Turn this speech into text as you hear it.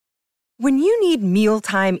When you need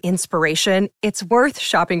mealtime inspiration, it's worth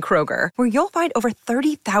shopping Kroger, where you'll find over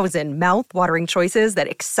 30,000 mouth-watering choices that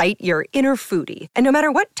excite your inner foodie. And no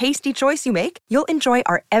matter what tasty choice you make, you'll enjoy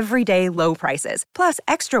our everyday low prices, plus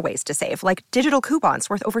extra ways to save, like digital coupons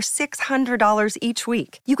worth over $600 each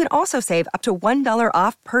week. You can also save up to $1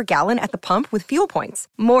 off per gallon at the pump with fuel points.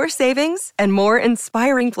 More savings and more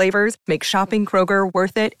inspiring flavors make shopping Kroger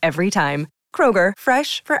worth it every time. Kroger,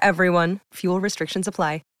 fresh for everyone. Fuel restrictions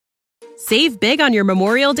apply. Save big on your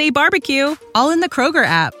Memorial Day barbecue, all in the Kroger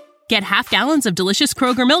app. Get half gallons of delicious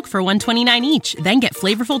Kroger milk for $1.29 each. Then get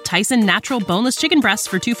flavorful Tyson natural boneless chicken breasts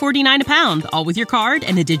for $2.49 a pound, all with your card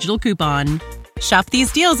and a digital coupon. Shop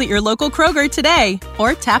these deals at your local Kroger today,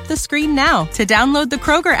 or tap the screen now to download the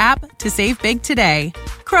Kroger app to save big today.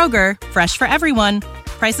 Kroger, fresh for everyone.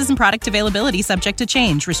 Prices and product availability subject to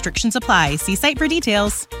change. Restrictions apply. See site for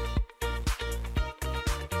details.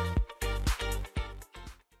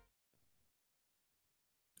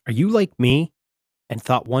 Are you like me and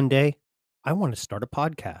thought one day, I want to start a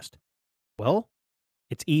podcast? Well,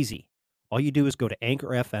 it's easy. All you do is go to Anchor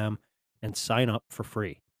FM and sign up for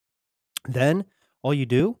free. Then all you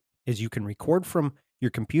do is you can record from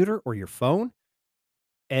your computer or your phone.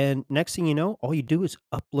 And next thing you know, all you do is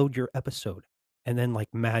upload your episode. And then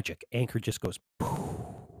like magic, Anchor just goes poof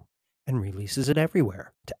and releases it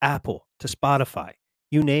everywhere. To Apple, to Spotify,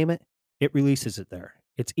 you name it, it releases it there.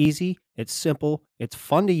 It's easy, it's simple, it's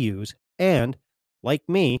fun to use, and like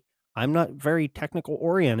me, I'm not very technical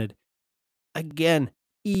oriented. Again,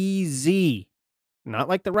 easy. Not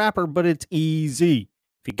like the rapper, but it's easy,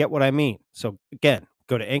 if you get what I mean. So again,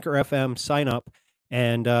 go to Anchor FM, sign up,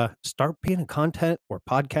 and start being a content or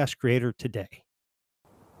podcast creator today.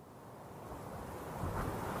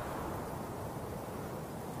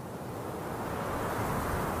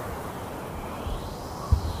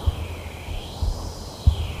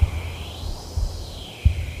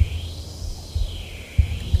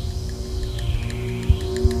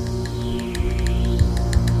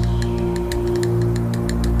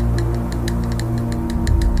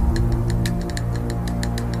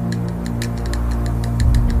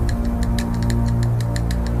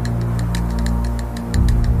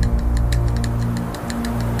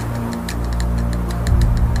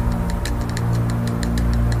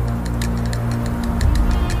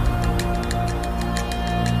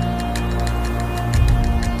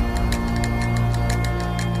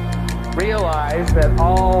 Realize that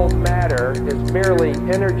all matter is merely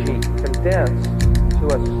energy condensed to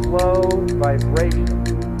a slow vibration.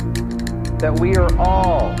 That we are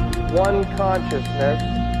all one consciousness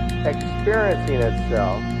experiencing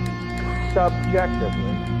itself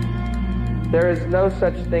subjectively. There is no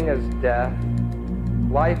such thing as death.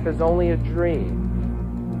 Life is only a dream,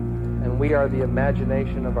 and we are the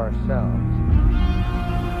imagination of ourselves.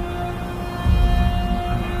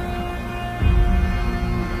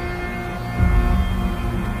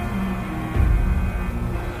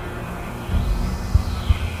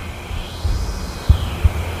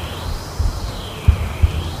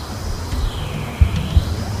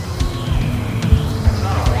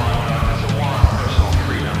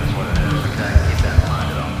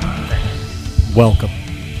 Welcome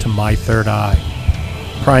to My Third Eye,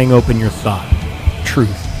 prying open your thought,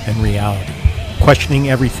 truth, and reality, questioning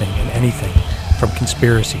everything and anything from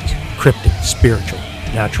conspiracies, cryptid, spiritual,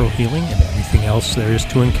 natural healing, and everything else there is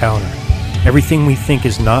to encounter. Everything we think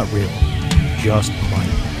is not real just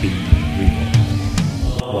might be real.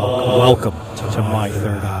 Welcome to My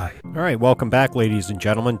Third Eye. All right, welcome back, ladies and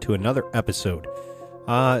gentlemen, to another episode.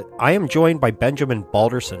 I am joined by Benjamin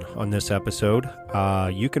Balderson on this episode.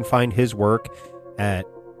 You can find his work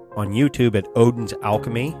on YouTube at Odin's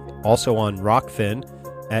Alchemy, also on Rockfin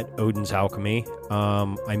at Odin's Alchemy.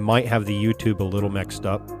 I might have the YouTube a little mixed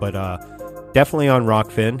up, but definitely on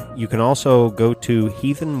Rockfin. You can also go to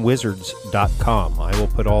heathenwizards.com. I will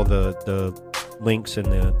put all the links in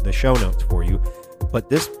the show notes for you. But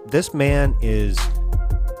this man is,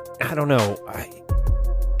 I don't know,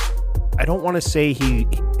 I don't want to say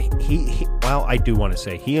well, I do want to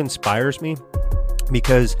say he inspires me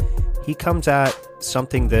because he comes at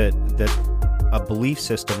something that a belief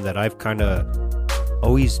system that I've kind of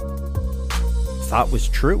always thought was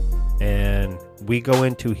true. And we go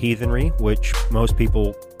into heathenry, which most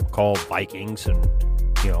people call Vikings and,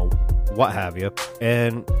 what have you.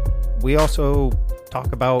 And we also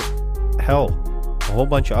talk about hell, a whole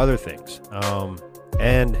bunch of other things.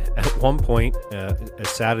 And at one point, as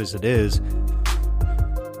sad as it is,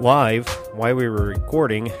 live, while we were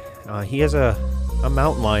recording, he has a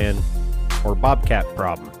mountain lion or bobcat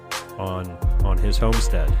problem on his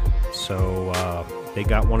homestead. So they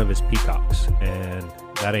got one of his peacocks, and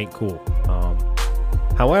that ain't cool.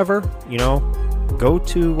 However, go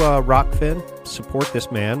to Rockfin, support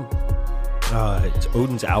this man. It's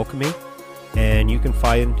Odin's Alchemy, and you can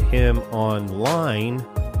find him online,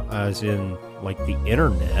 as in like the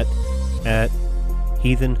internet, at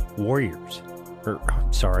Heathen Warriors.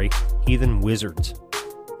 Heathen Wizards.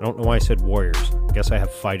 I don't know why I said warriors. I guess I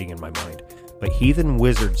have fighting in my mind. But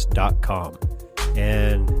heathenwizards.com,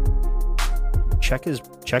 and check his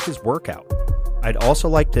workout. I'd also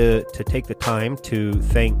like to take the time to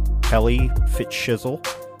thank Kelly Fitzshizzle.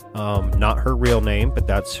 Not her real name, but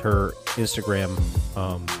that's her Instagram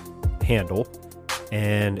handle.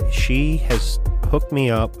 And she has hooked me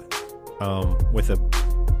up with a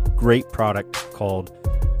great product called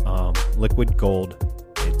Liquid Gold.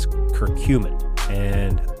 It's curcumin.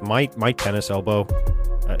 And my tennis elbow,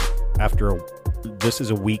 this is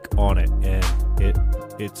a week on it, and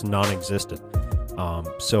it's non-existent.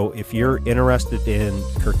 So if you're interested in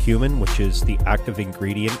curcumin, which is the active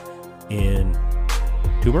ingredient in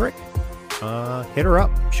turmeric, hit her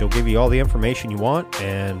up. She'll give you all the information you want,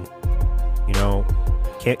 and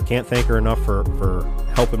can't thank her enough for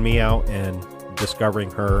helping me out and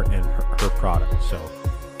discovering her and her product. So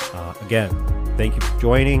again, thank you for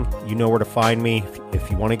joining. You know where to find me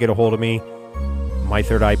if you want to get a hold of me.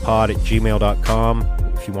 mythirdeyepod@gmail.com.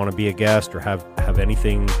 If you want to be a guest or have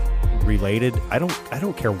anything related, I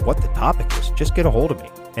don't care what the topic is. Just get a hold of me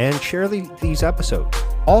and share these episodes.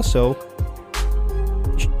 Also,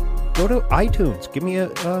 go to iTunes, give me a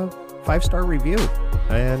 5-star review,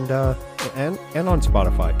 and on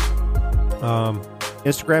Spotify.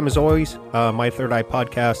 Instagram, as always, My Third Eye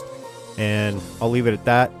Podcast, and I'll leave it at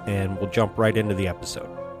that, and we'll jump right into the episode.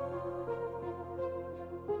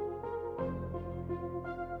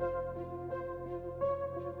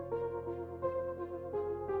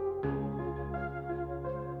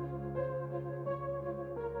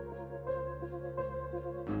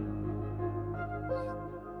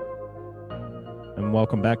 And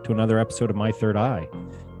welcome back to another episode of My Third Eye.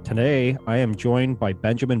 Today, I am joined by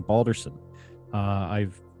Benjamin Balderson.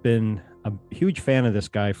 I've been a huge fan of this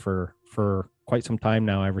guy for quite some time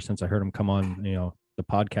now, ever since I heard him come on, the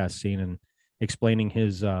podcast scene and explaining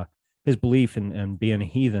his belief in being a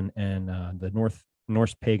heathen and the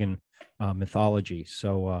Norse pagan mythology.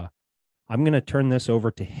 So I'm going to turn this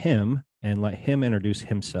over to him and let him introduce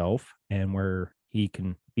himself and where he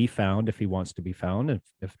can be found if he wants to be found.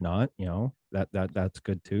 If not, that's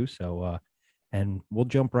good too. So and we'll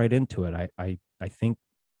jump right into it. I think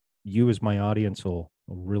you as my audience will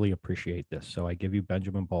really appreciate this. So I give you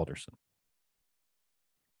Benjamin Balderson.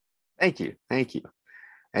 Thank you.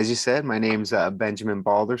 As you said, my name's Benjamin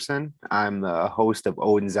Balderson. I'm the host of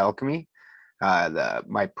Odin's Alchemy.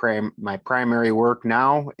 My primary work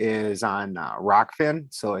now is on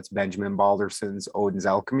Rockfin, so it's Benjamin Balderson's Odin's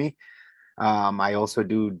Alchemy. I also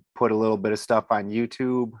do put a little bit of stuff on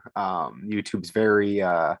YouTube. YouTube's very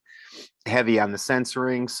heavy on the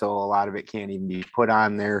censoring, so a lot of it can't even be put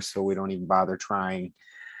on there, so we don't even bother trying.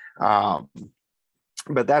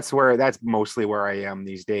 But that's mostly where I am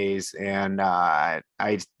these days, and I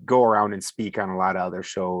go around and speak on a lot of other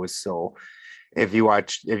shows. So if you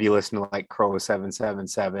listen to like Crow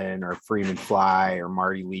 777 or Freeman Fly or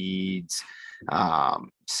Marty Leeds,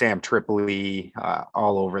 Sam Tripoli,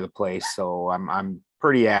 all over the place. So I'm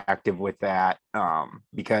pretty active with that,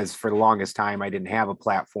 because for the longest time I didn't have a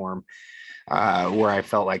platform where I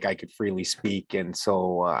felt like I could freely speak, and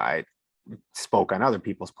so I spoke on other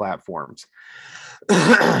people's platforms.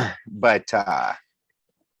 But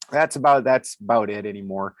that's about it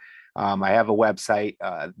anymore. I have a website,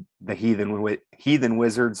 the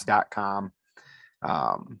heathenwizards.com.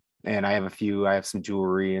 And I have some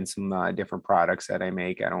jewelry and some different products that I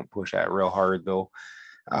make. I don't push that real hard though.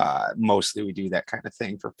 Mostly we do that kind of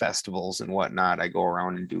thing for festivals and whatnot. I go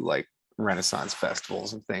around and do like Renaissance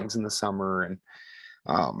festivals and things in the summer, and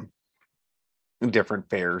different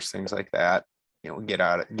fairs, things like that. Get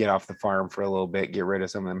off the farm for a little bit, get rid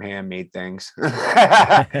of some of them handmade things.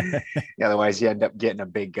 Otherwise you end up getting a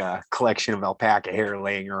big collection of alpaca hair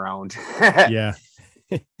laying around. Yeah.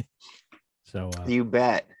 So you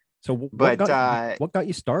bet. So what got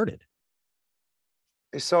you started?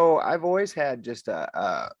 So I've always had just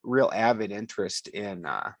a real avid interest in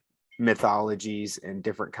mythologies and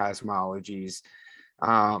different cosmologies.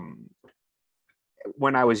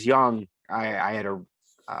 When I was young, I had a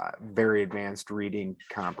very advanced reading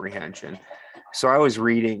comprehension. So I was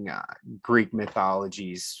reading Greek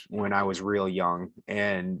mythologies when I was real young,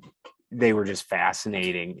 and they were just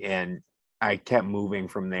fascinating, and I kept moving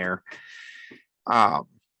from there.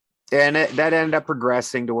 and that ended up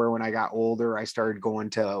progressing to where when I got older, I started going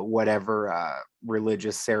to whatever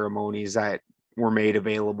religious ceremonies that were made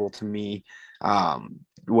available to me,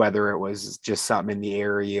 whether it was just something in the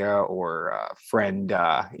area or a friend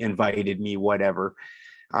invited me, whatever.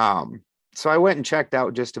 So I went and checked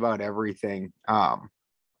out just about everything.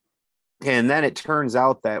 And then it turns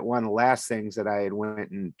out that one of the last things that I had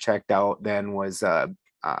went and checked out then was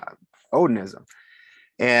Odinism.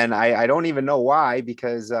 And I don't even know why,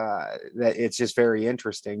 because that it's just very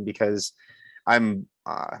interesting, because I'm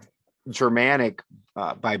Germanic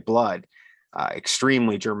by blood,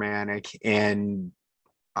 extremely Germanic, and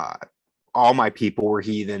all my people were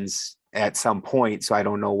heathens at some point. So I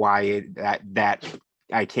don't know why that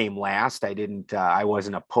I came last. I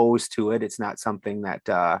wasn't opposed to it. It's not something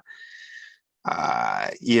that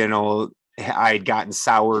I'd gotten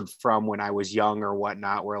soured from when I was young or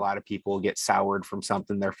whatnot, where a lot of people get soured from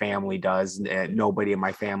something their family does, and nobody in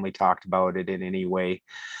my family talked about it in any way.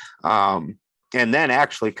 And then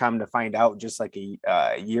actually come to find out, just like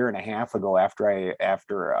a year and a half ago,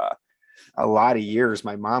 after a lot of years,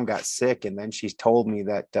 my mom got sick, and then she told me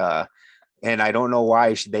that, and I don't know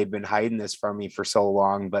why they've been hiding this from me for so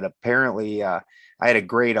long, but apparently I had a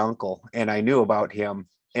great uncle, and I knew about him,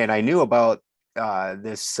 and I knew about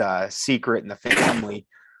this secret in the family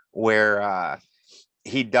where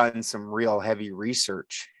he'd done some real heavy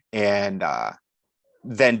research and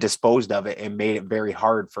then disposed of it and made it very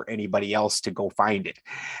hard for anybody else to go find it.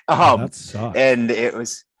 That sucks. And it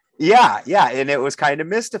was, yeah. And it was kind of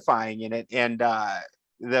mystifying in it. And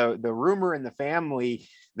the rumor in the family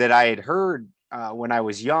that I had heard when I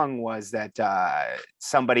was young was that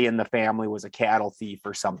somebody in the family was a cattle thief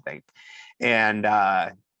or something. And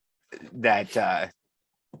that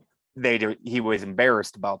he was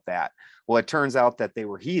embarrassed about that. Well, it turns out that they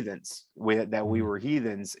were heathens, that we were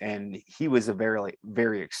heathens, and he was a very,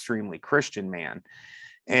 very extremely Christian man.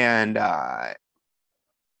 And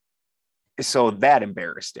so that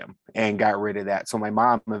embarrassed him and got rid of that. So my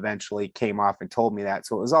mom eventually came off and told me that.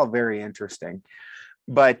 So it was all very interesting.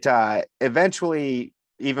 But eventually,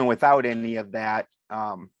 even without any of that,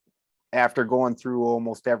 after going through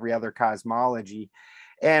almost every other cosmology,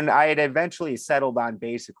 and I had eventually settled on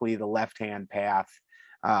basically the left-hand path,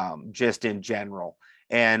 just in general,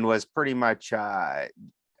 and was pretty much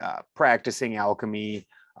practicing alchemy,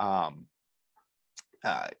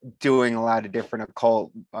 doing a lot of different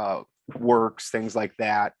occult works, things like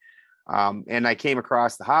that. And I came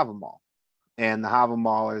across the Havamal, and the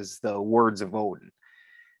Havamal is the words of Odin.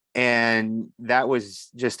 And that was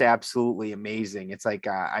just absolutely amazing. It's like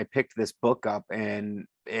I picked this book up, and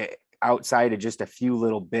outside of just a few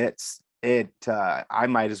little bits, I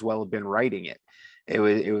might as well have been writing it. It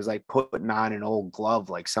was like putting on an old glove,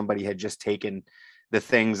 like somebody had just taken the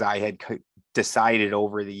things I had decided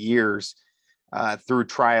over the years through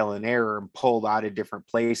trial and error and pulled out of different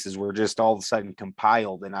places, were just all of a sudden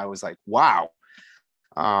compiled. And I was like, wow.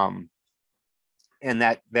 And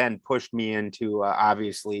that then pushed me into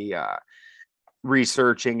obviously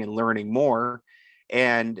researching and learning more.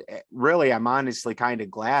 And really, I'm honestly kind of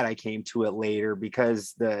glad I came to it later,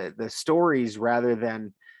 because the stories, rather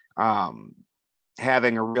than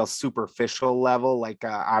having a real superficial level, like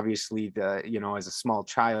obviously as a small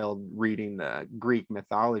child reading the Greek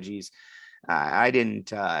mythologies, I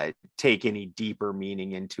didn't take any deeper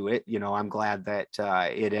meaning into it. I'm glad that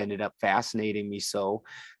it ended up fascinating me so,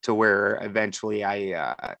 to where eventually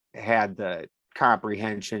I had the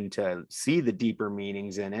comprehension to see the deeper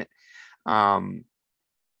meanings in it.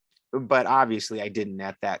 But obviously I didn't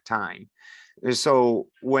at that time. So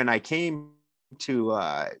when I came to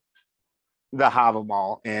the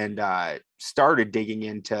Havamal and started digging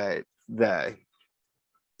into the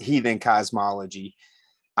heathen cosmology,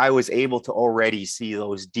 I was able to already see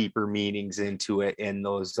those deeper meanings into it, and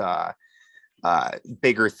those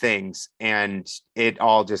bigger things, and it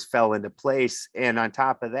all just fell into place. And on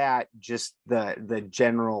top of that, just the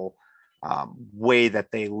general way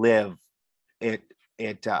that they live, it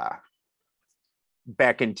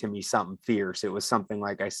beckoned to me something fierce. It was something,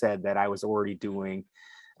 like I said, that I was already doing.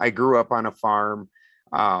 I grew up on a farm,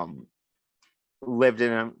 lived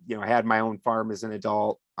in had my own farm as an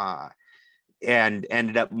adult, and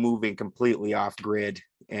ended up moving completely off grid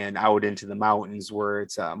and out into the mountains, where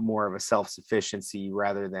it's more of a self-sufficiency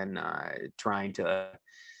rather than trying to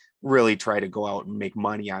really try to go out and make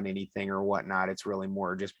money on anything or whatnot. It's really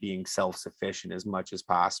more just being self-sufficient as much as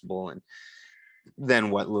possible. And then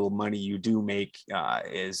what little money you do make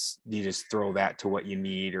is you just throw that to what you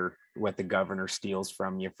need or what the governor steals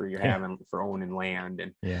from you for having for owning land.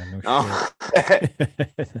 And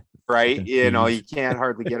right, you can't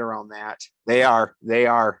hardly get around that.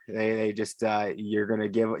 They just you're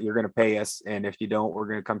gonna pay us, and if you don't, we're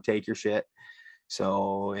gonna come take your shit.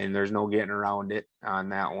 So, and there's no getting around it on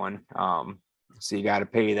that one. So you got to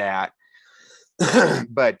pay that.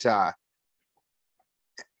 But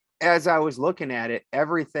as I was looking at it,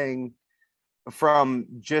 everything from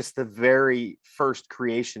just the very first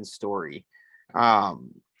creation story.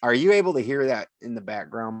 Are you able to hear that in the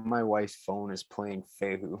background? My wife's phone is playing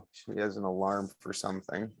Fehu. She has an alarm for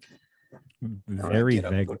something. Very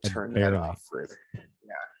vague. Turn that off further.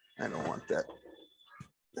 Yeah, I don't want that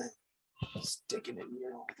sticking in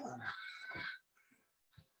here all the time.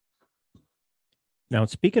 Now,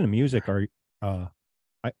 speaking of music, I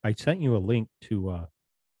sent you a link to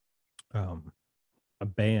a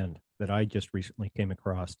band that I just recently came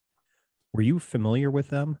across. Were you familiar with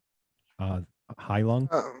them? High Lung?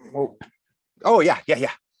 Oh yeah.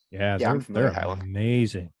 Yeah, they're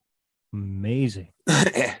amazing.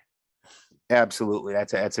 Absolutely,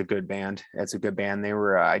 that's a good band. They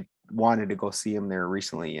were I wanted to go see them there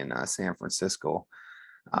recently in San Francisco.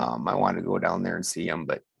 I wanted to go down there and see them,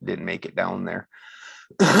 but didn't make it down there.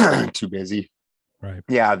 Too busy. Right.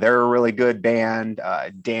 Yeah, they're a really good band.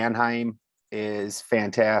 Danheim is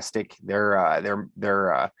fantastic.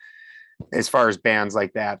 They're as far as bands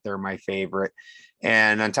like that, they're my favorite.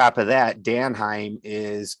 And on top of that, Danheim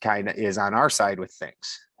is on our side with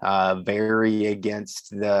things. Very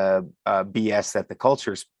against the BS that the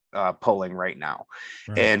culture's pulling right now,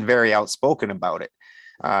 right. And very outspoken about it.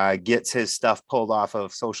 Gets his stuff pulled off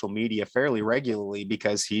of social media fairly regularly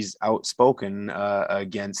because he's outspoken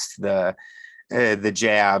against the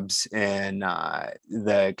jabs and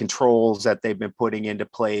the controls that they've been putting into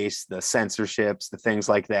place, the censorships, the things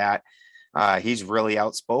like that. He's really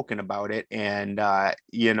outspoken about it. And,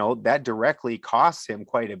 that directly costs him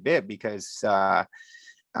quite a bit because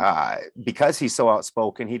he's so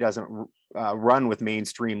outspoken, he doesn't run with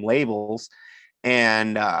mainstream labels.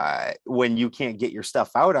 And when you can't get your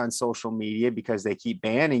stuff out on social media because they keep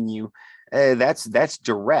banning you, that's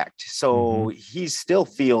direct. So he still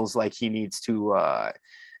feels like he needs to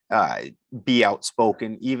be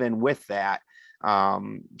outspoken even with that.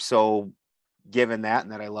 So given that,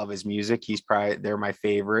 and that I love his music, they're my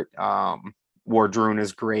favorite. Wardrune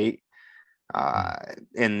is great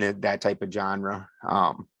in that type of genre.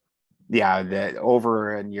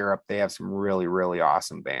 Over in Europe, they have some really, really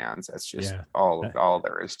awesome bands. That's just all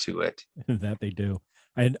there is to it. That they do.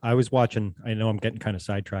 I was watching, I know I'm getting kind of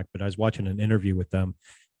sidetracked, but I was watching an interview with them,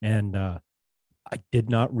 and I did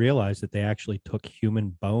not realize that they actually took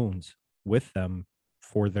human bones with them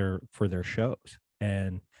for their shows.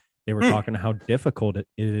 And they were talking how difficult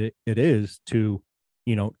it is to,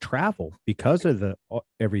 travel because of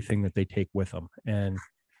everything that they take with them. And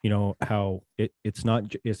how it's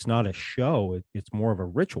not a show, it's more of a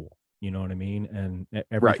ritual, you know what I mean? And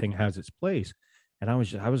everything has its place. And I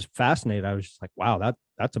was fascinated. I was just like, wow,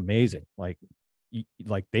 that's amazing. Like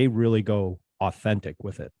they really go authentic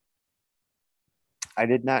with it. I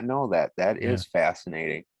did not know that. That is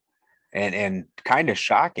fascinating and kind of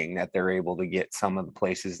shocking that they're able to get some of the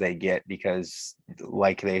places they get, because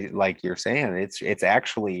like you're saying, it's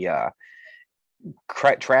actually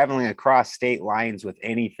traveling across state lines with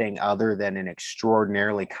anything other than an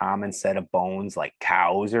extraordinarily common set of bones like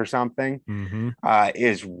cows or something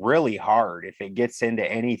is really hard if it gets into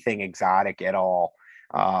anything exotic at all.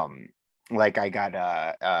 Like I got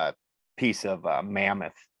a piece of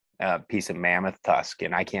mammoth tusk,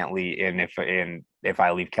 and I can't leave. And if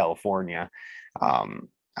I leave California,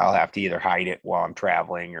 I'll have to either hide it while I'm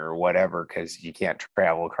traveling or whatever, because you can't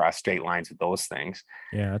travel across state lines with those things.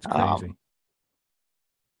 Yeah, that's crazy.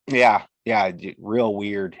 Yeah, real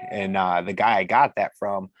weird. And the guy I got that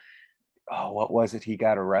from, what was it? He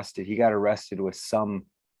got arrested with some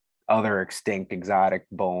other extinct exotic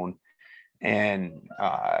bone, and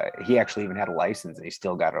he actually even had a license, and he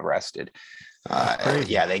still got arrested.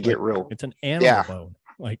 They get real. It's an animal bone,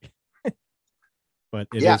 but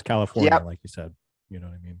it is California, like you said. You know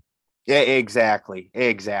what I mean? Yeah, exactly.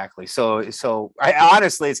 So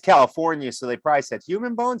honestly, it's California, so they probably said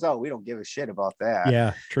human bones. Oh, we don't give a shit about that.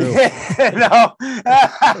 Yeah, true. No,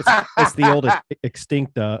 it's the old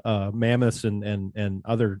extinct mammoths and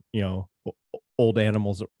other old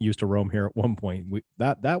animals that used to roam here at one point. We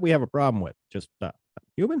have a problem with. Just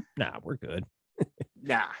human? Nah, we're good.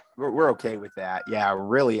 Nah, we're okay with that. Yeah,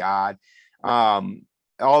 really odd.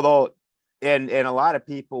 Although and a lot of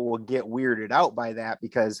people will get weirded out by that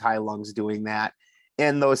because High Lung's doing that.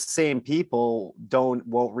 And those same people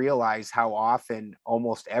won't realize how often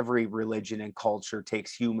almost every religion and culture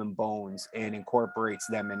takes human bones and incorporates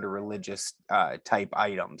them into religious type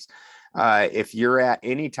items. If you're at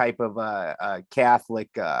any type of a Catholic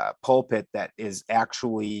pulpit that is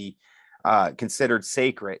actually considered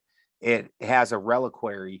sacred, it has a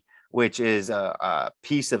reliquary, which is a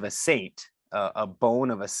piece of a saint, a bone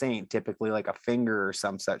of a saint, typically like a finger or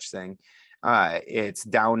some such thing. It's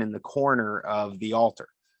down in the corner of the altar.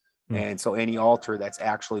 And so any altar that's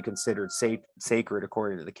actually considered sacred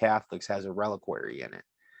according to the Catholics has a reliquary in it.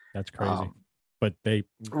 That's crazy. But they,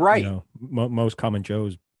 right. Most common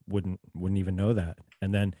Joes wouldn't even know that.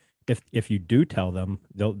 And then if you do tell them,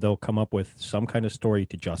 they'll come up with some kind of story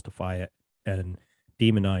to justify it and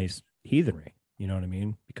demonize heathenry. You know what I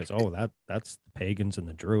mean? Because that's the pagans and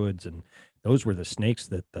the druids, and those were the snakes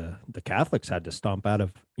that the Catholics had to stomp out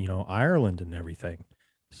of Ireland and everything.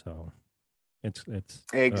 So it's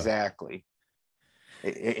exactly.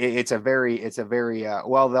 It's a very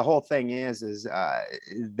well. The whole thing is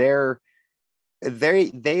they are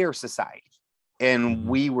society, and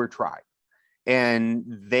we were tribe,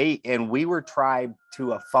 and we were tribe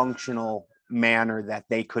to a functional manner that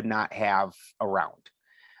they could not have around.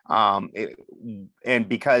 And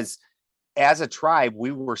because as a tribe,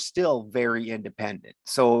 we were still very independent.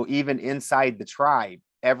 So even inside the tribe,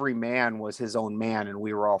 every man was his own man, and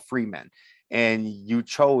we were all free men. And you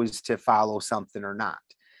chose to follow something or not.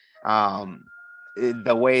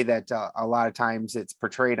 The way that a lot of times it's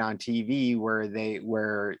portrayed on TV, where they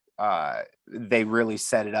really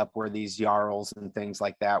set it up where these jarls and things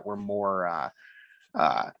like that were more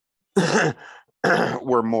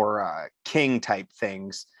king type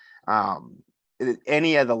things.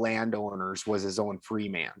 Any of the landowners was his own free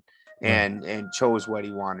man and chose what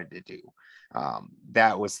he wanted to do.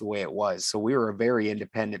 That was the way it was. So we were a very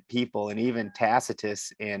independent people, and even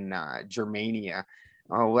Tacitus in Germania,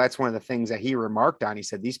 that's one of the things that he remarked on. He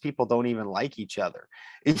said, these people don't even like each other.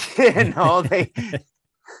 They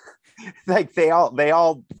like they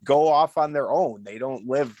all go off on their own. They don't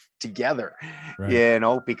live together,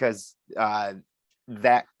 because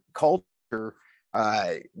that culture,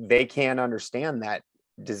 they can't understand that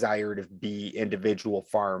desire to be individual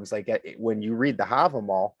farms. Like when you read the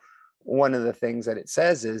Havamal, one of the things that it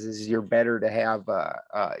says is you're better to have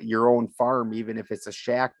your own farm, even if it's a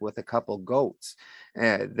shack with a couple goats,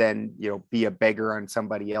 than be a beggar on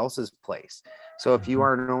somebody else's place. So if you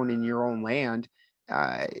aren't owning your own land,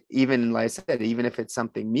 even like I said, even if it's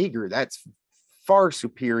something meager, that's far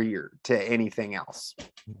superior to anything else.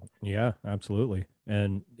 Yeah, absolutely.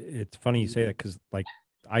 And it's funny you say that, because like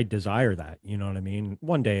I desire that, you know what I mean?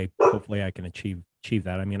 One day, hopefully I can achieve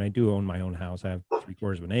that. I mean, I do own my own house. I have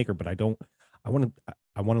 3/4 of an acre, but I want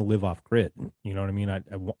to live off grid. You know what I mean?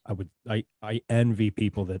 I envy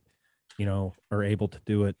people that, are able to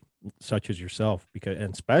do it, such as yourself,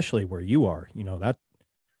 and especially where you are,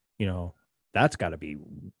 that's got to be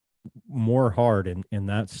more hard in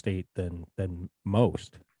that state than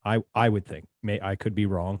most. I would think. I could be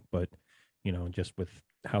wrong, but just with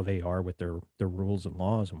how they are with their rules and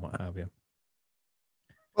laws and what have you.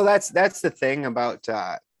 Well, that's the thing about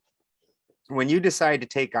when you decide to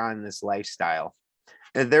take on this lifestyle,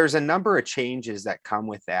 there's a number of changes that come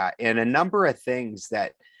with that, and a number of things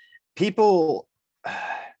that people,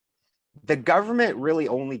 the government really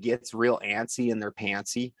only gets real antsy in their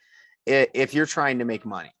pantsy if you're trying to make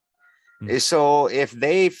money. So if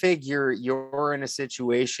they figure you're in a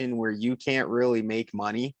situation where you can't really make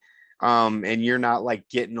money, and you're not like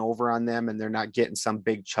getting over on them, and they're not getting some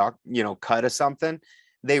big cut of something,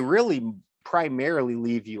 they really primarily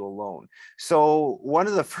leave you alone. So one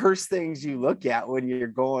of the first things you look at when you're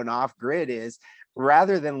going off grid is,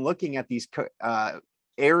 rather than looking at these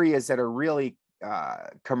areas that are really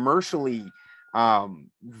commercially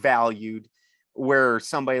valued, where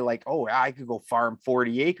somebody like, oh, I could go farm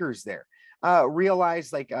 40 acres there.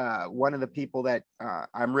 Realize like one of the people that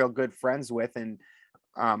I'm real good friends with and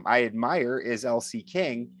I admire is LC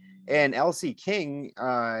King. And LC King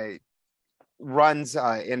runs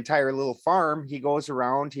an entire little farm. He goes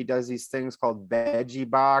around, he does these things called veggie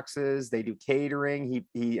boxes. They do catering.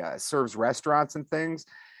 He serves restaurants and things.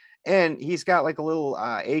 And he's got like a little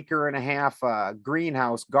 1.5 acre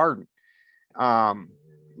greenhouse garden.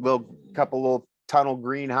 Little tunnel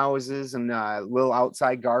greenhouses and a little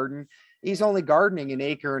outside garden. He's only gardening 1.5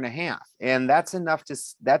 acres, and that's enough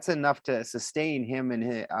to sustain him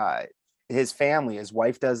and his family. His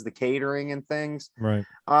wife does the catering and things. Right.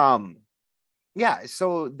 Yeah.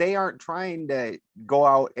 So they aren't trying to go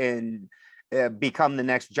out and become the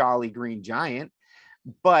next Jolly Green Giant,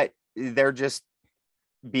 but they're just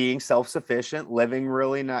being self-sufficient, living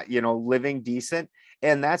really not, living decent.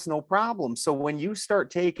 And that's no problem. So when you start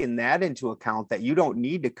taking that into account, that you don't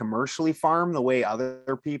need to commercially farm the way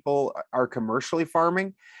other people are commercially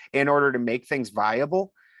farming in order to make things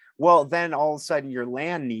viable, well, then all of a sudden your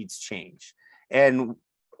land needs change. And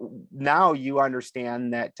now you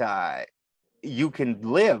understand that you can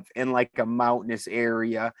live in like a mountainous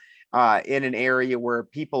area, in an area where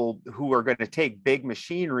people who are going to take big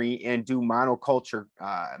machinery and do monoculture,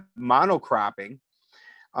 monocropping,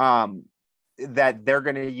 that they're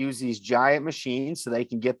going to use these giant machines so they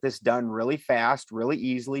can get this done really fast, really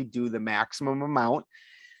easily, do the maximum amount,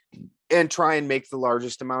 and try and make the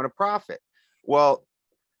largest amount of profit. Well,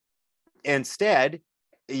 instead,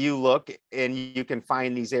 you look and you can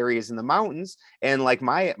find these areas in the mountains, and like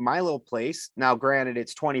my little place now, granted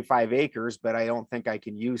it's 25 acres, but I don't think I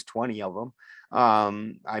can use 20 of them.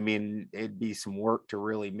 I mean, it'd be some work to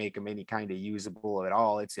really make them any kind of usable at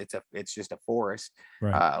all. It's just a forest,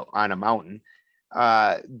 Right. on a mountain.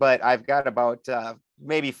 But I've got about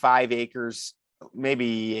maybe 5 acres,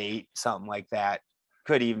 maybe 8, something like that.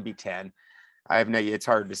 Could even be 10. It's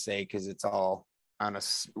hard to say because it's all on a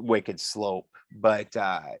wicked slope, but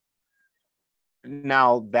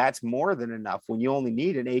now that's more than enough. When you only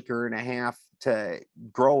need 1.5 acres to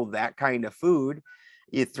grow that kind of food,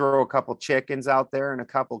 you throw a couple chickens out there and a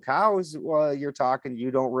couple cows, well, you're talking,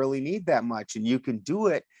 you don't really need that much, and you can do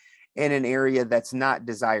it in an area that's not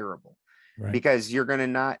desirable. Right. Because you're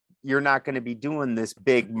not going to be doing this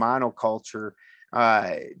big monoculture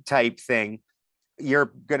type thing.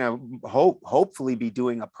 You're going to hopefully be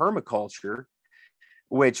doing a permaculture,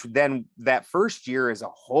 which then that first year is a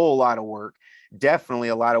whole lot of work. Definitely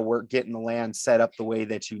a lot of work getting the land set up the way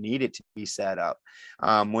that you need it to be set up.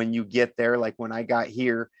 When you get there, like when I got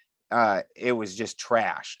here, it was just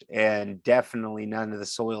trashed, and definitely none of the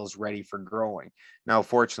soil is ready for growing. Now,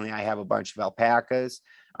 fortunately, I have a bunch of alpacas.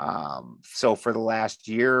 So for the last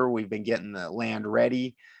year, we've been getting the land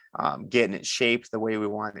ready, getting it shaped the way we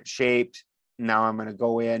want it shaped. Now I'm going to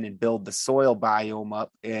go in and build the soil biome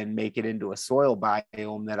up and make it into a soil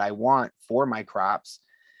biome that I want for my crops.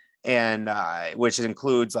 And which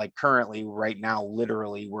includes, like, currently right now,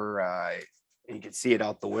 literally we're you can see it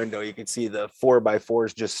out the window. You can see the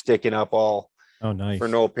 4x4s just sticking up all Nice. for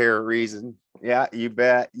no apparent reason. Yeah, you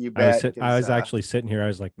bet. I was actually sitting here. I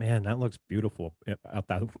was like, man, that looks beautiful out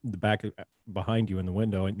the back behind you in the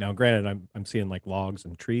window. And now, granted, I'm seeing like logs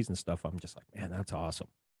and trees and stuff. I'm just like, man, that's awesome.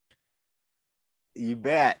 You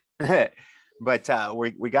bet. But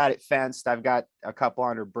we got it fenced. I've got a couple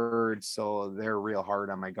hundred birds, so they're real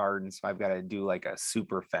hard on my garden. So I've got to do like a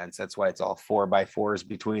super fence. That's why it's all 4x4s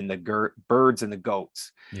between the birds and the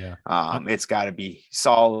goats. Yeah. It's got to be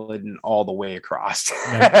solid and all the way across.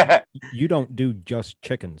 Now, you don't do just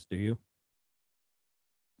chickens, do you?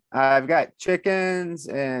 I've got chickens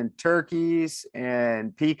and turkeys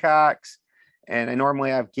and peacocks. And I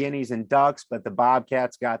normally have guineas and ducks, but the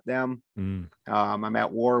bobcats got them. I'm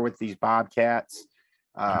at war with these bobcats.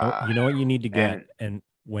 You know what you need to get? And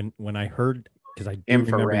when I heard, because I do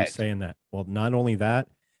remember you saying that. Well, not only that,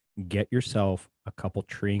 get yourself a couple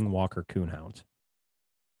treeing Walker coonhounds.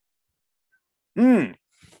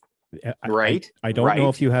 Right. I don't know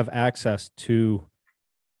if you have access to,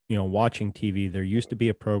 watching TV. There used to be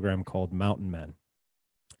a program called Mountain Men,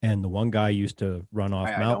 and the one guy used to run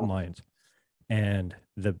off mountain lions. And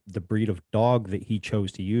the breed of dog that he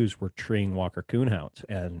chose to use were treeing Walker coonhounds,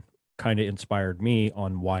 and kind of inspired me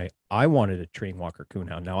on why I wanted a treeing Walker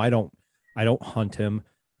coonhound. Now I don't hunt him,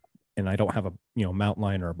 and I don't have a mountain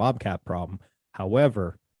lion or a bobcat problem.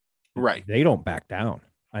 However, they don't back down.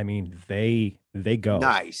 I mean, they go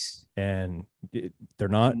nice, and they're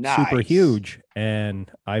not super huge. And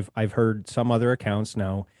I've heard some other accounts.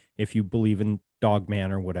 Now, if you believe in Dog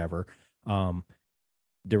Man or whatever,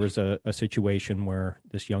 there was a situation where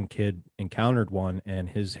this young kid encountered one, and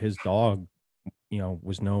his dog,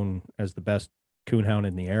 was known as the best coonhound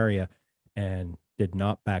in the area, and did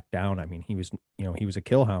not back down. I mean, he was a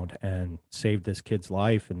kill hound and saved this kid's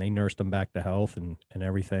life, and they nursed him back to health and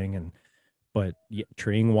everything. But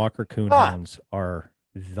treeing Walker coonhounds are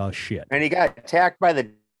the shit. And he got attacked by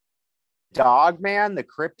the Dog Man, the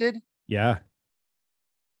cryptid. Yeah.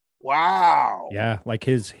 Wow. Yeah, like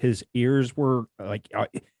his ears were like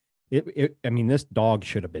I mean, this dog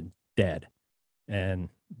should have been dead. And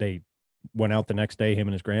they went out the next day, him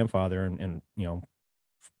and his grandfather, and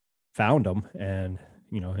found him, and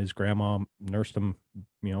his grandma nursed him,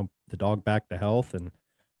 the dog back to health. And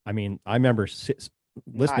I mean, I remember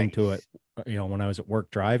listening to it, Nice. when I was at work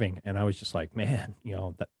driving, and I was just like, man,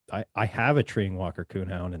 that I have a treeing Walker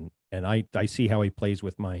Coonhound, and I see how he plays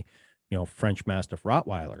with my, French Mastiff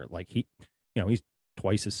Rottweiler. Like he's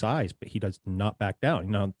twice his size, but he does not back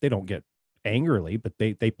down. They don't get angrily, but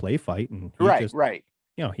they play fight, and he Right, just, right.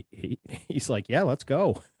 he's like, yeah, let's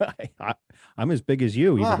go. I'm as big as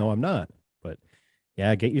you, even Ah, though I'm not. But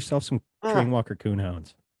yeah, get yourself some treeing ah. Walker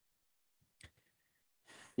Coonhounds.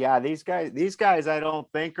 Yeah, these guys I don't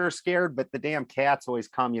think are scared, but the damn cats always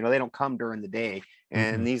come. They don't come during the day, Mm-mm.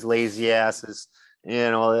 and these lazy asses,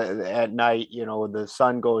 at night, when the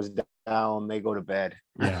sun goes down, they go to bed.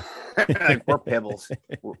 Yeah. Like we're pibbles.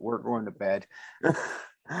 We're going to bed.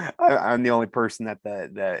 I'm the only person that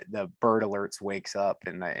the bird alerts wakes up,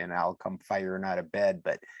 and I'll come firing out of bed.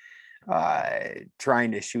 But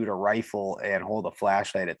trying to shoot a rifle and hold a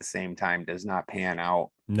flashlight at the same time does not pan out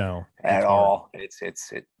No, at it's hard. all.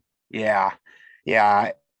 Yeah,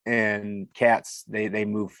 yeah. And cats, they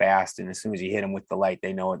move fast, and as soon as you hit them with the light,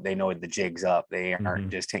 they know the jig's up. They aren't Hmm.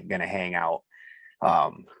 just gonna hang out.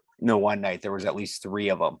 Um, no, one night there was at least three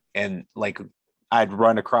of them, and like I'd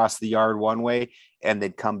run across the yard one way, and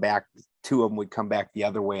they'd come back. Two of them would come back the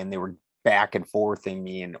other way, and they were back and forthing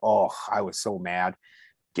me, and I was so mad.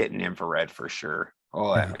 Getting infrared for sure.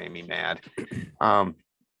 Oh, that made me mad. Um,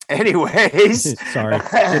 anyways, Sorry,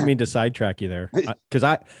 didn't mean to sidetrack you there. Because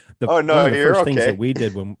oh one no, of the you're first things that okay. we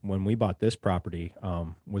did when we bought this property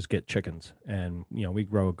was get chickens, and we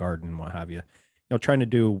grow a garden and what have you. Trying to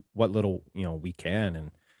do what little we can,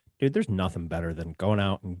 and dude, there's nothing better than going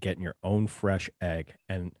out and getting your own fresh egg.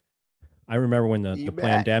 And I remember when the You bet.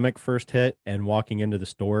 pandemic first hit, and walking into the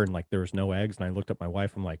store and like there was no eggs, and I looked at my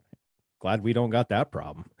wife. I'm like, glad we don't got that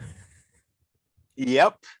problem.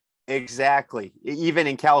 Yep, exactly. Even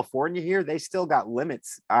in California here, they still got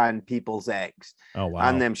limits on people's eggs, Oh on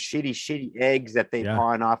wow, them shitty eggs that they yeah.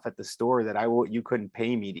 pawn off at the store that you couldn't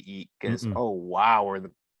pay me to eat because Mm-mm. oh wow, or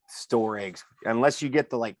the store eggs. Unless you get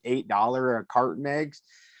the like $8 a carton eggs,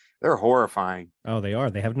 they're horrifying. Oh, they are.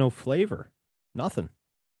 They have no flavor, nothing.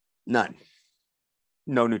 None.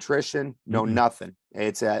 No nutrition, no Mm-mm. nothing.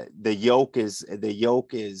 It's the yolk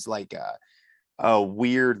is like a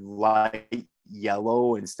weird light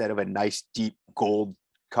yellow instead of a nice deep gold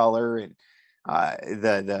color, and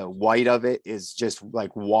the white of it is just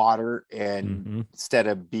like water, and Mm-hmm. instead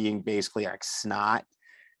of being basically like snot,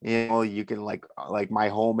 you can like my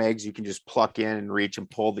home eggs, you can just pluck in and reach and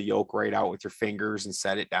pull the yolk right out with your fingers and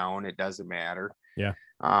set it down. It doesn't matter. Yeah.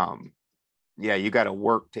 um yeah, you got to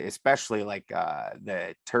work to, especially like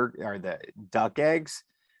the turk or the duck eggs.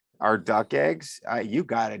 Our duck eggs, you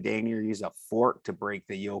got to dang near use a fork to break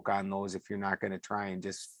the yolk on those if you're not going to try and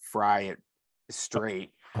just fry it A,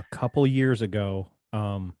 straight. a couple years ago,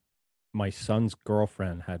 my son's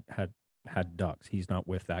girlfriend had ducks. He's not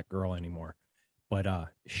with that girl anymore, but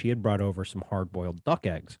she had brought over some hard boiled duck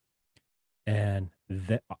eggs, and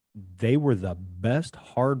they were the best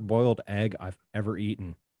hard boiled egg I've ever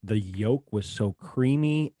eaten. The yolk was so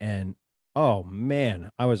creamy, and oh man,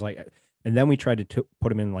 I was like, and then we tried to put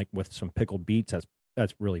them in like with some pickled beets.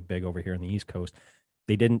 That's really big over here in the East Coast.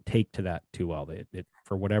 They didn't take to that too well. It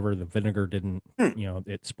for whatever the vinegar didn't, Hmm.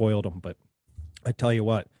 it spoiled them. But I tell you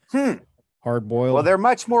what, Hmm. hard Well, boiled, they're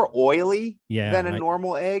much more oily yeah, than a and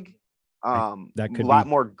normal egg. I A that could lot be,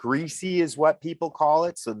 more greasy is what people call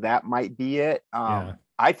it, so that might be it. yeah,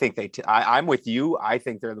 I think I'm with you. I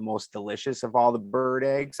think they're the most delicious of all the bird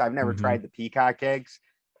eggs. I've never mm-hmm, tried the peacock eggs.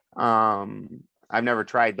 I've never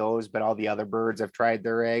tried those, but all the other birds I've tried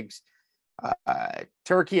their eggs.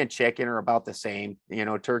 Turkey and chicken are about the same.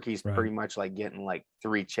 Turkey's right, pretty much like getting like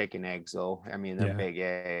three chicken eggs, though. I mean, they're yeah, big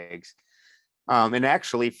eggs. And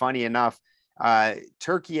actually, funny enough,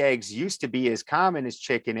 turkey eggs used to be as common as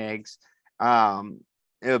chicken eggs.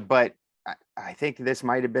 But I think this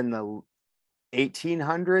might have been the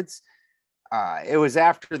 1800s. It was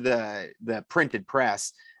after the printed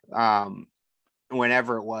press,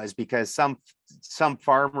 whenever it was, because some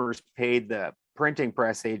farmers paid the printing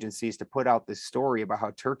press agencies to put out this story about how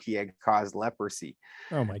turkey egg caused leprosy,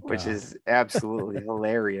 oh my which god, is absolutely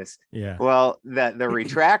hilarious. yeah, Well, the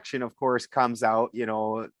retraction, of course, comes out,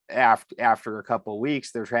 after a couple of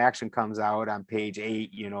weeks. The retraction comes out on page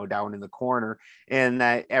 8, down in the corner, and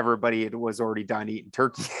that everybody was already done eating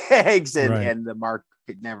turkey eggs, and right. the market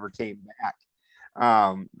never came back.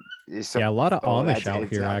 Um, so Yeah, a lot of Amish that's out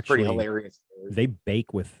it's here a pretty actually, hilarious. they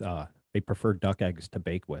bake with they prefer duck eggs to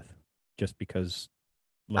bake with, just because,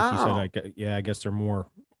 like you said, Oh, yeah, I guess they're more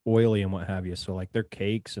oily and what have you. So like their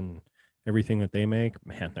cakes and everything that they make,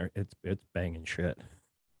 man, it's banging shit.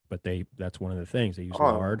 But that's one of the things they use, oh,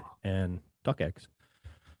 lard and duck eggs.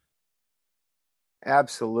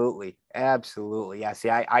 Absolutely. Absolutely. Yeah. See,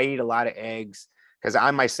 I eat a lot of eggs because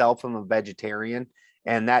I myself am a vegetarian,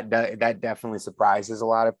 and that definitely surprises a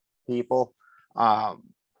lot of people. Um,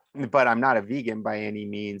 but I'm not a vegan by any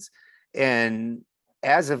means. And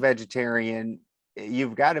as a vegetarian,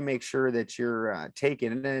 you've got to make sure that you're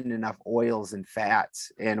taking in enough oils and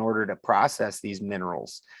fats in order to process these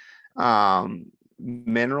minerals. um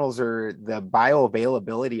Minerals, are the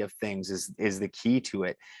bioavailability of things is the key to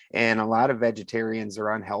it, and a lot of vegetarians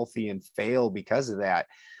are unhealthy and fail because of that.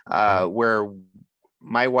 Right. Where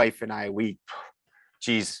my wife and we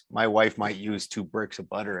geez, my wife might use 2 bricks of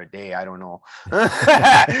butter a day, I don't know.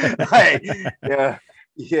 Like, yeah,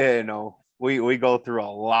 we go through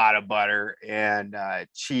a lot of butter and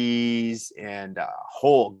cheese and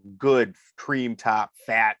whole good cream top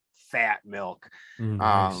fat milk.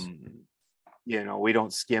 Nice. um we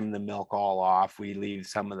don't skim the milk all off. We leave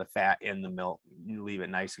some of the fat in the milk. You leave it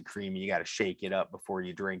nice and creamy. You got to shake it up before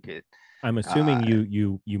you drink it. I'm assuming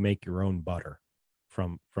you make your own butter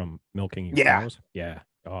from milking your Yeah. cows. Yeah.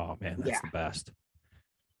 Oh man, that's Yeah. the best.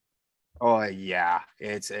 Oh yeah.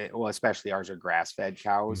 Well, especially ours are grass-fed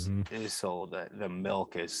cows. Mm-hmm. So the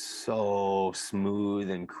milk is so smooth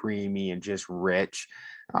and creamy and just rich.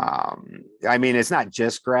 I mean, it's not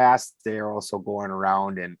just grass. They're also going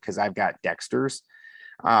around, and because I've got Dexters.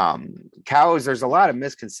 Cows, there's a lot of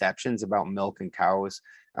misconceptions about milk and cows,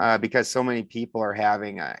 because so many people are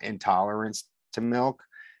having intolerance to milk,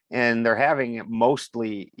 and they're having it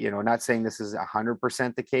mostly, not saying this is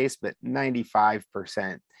 100% the case, but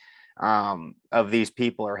 95% of these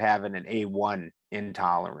people are having an A1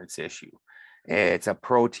 intolerance issue. It's a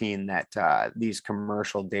protein that these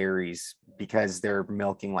commercial dairies, because they're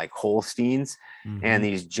milking like Holsteins and Mm-hmm.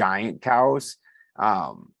 these giant cows,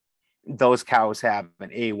 those cows have an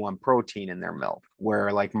A1 protein in their milk,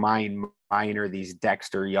 where like mine are these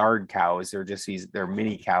Dexter yard cows. They're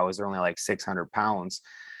mini cows. They're only like 600 pounds.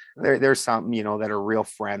 There's some, that are real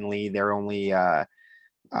friendly. They're only, their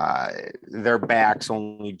back's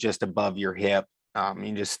only just above your hip. You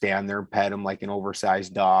can just stand there and pet them like an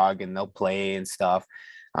oversized dog, and they'll play and stuff.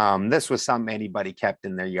 This was something anybody kept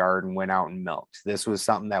in their yard and went out and milked. This was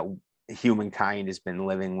something that humankind has been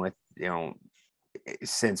living with,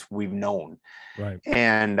 since we've known. Right.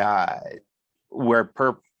 And where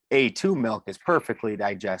A2 milk is perfectly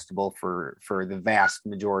digestible for the vast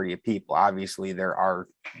majority of people. Obviously, there are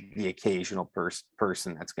the occasional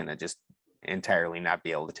person that's going to just entirely not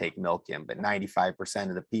be able to take milk in, but 95%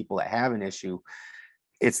 of the people that have an issue,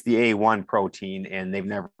 it's the A1 protein, and they've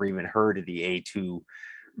never even heard of the A2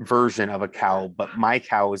 version of a cow. But my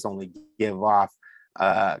cows only give off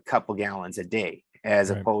a couple gallons a day, as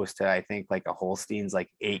Right. opposed to, I think, like a Holstein's like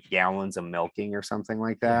 8 gallons of milking or something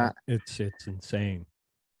like Yeah, that. it's insane.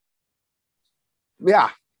 Yeah.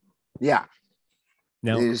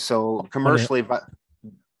 Now, So commercially, but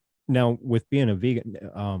now with being a vegan,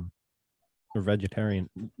 or vegetarian,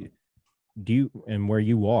 do you, and where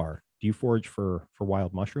you are, do you forage for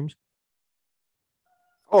wild mushrooms?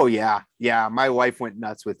 oh yeah, my wife went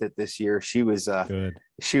nuts with it this year. Good.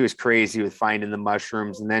 She was crazy with finding the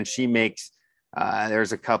mushrooms, and then she makes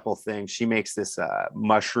there's a couple things. She makes this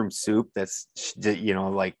mushroom soup that's,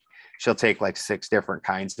 like, she'll take like 6 different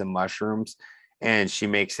kinds of mushrooms, and she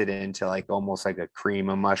makes it into like almost like a cream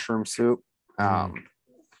of mushroom soup. And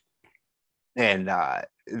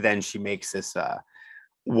then she makes this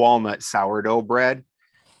walnut sourdough bread,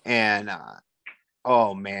 and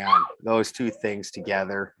oh man, those two things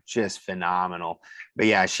together, just phenomenal. But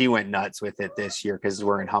yeah, she went nuts with it this year because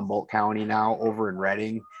we're in Humboldt County now. Over in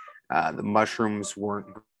Redding, the mushrooms weren't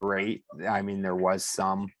great. I mean, there was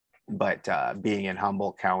some, but being in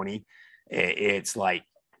Humboldt County, it's like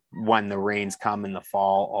when the rains come in the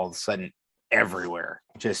fall, all of a sudden everywhere,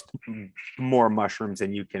 just more mushrooms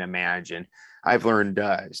than you can imagine. I've learned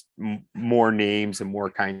more names and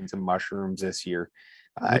more kinds of mushrooms this year.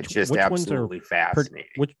 Just which absolutely fascinating.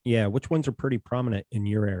 Which ones are pretty prominent in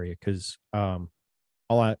your area? Because I'll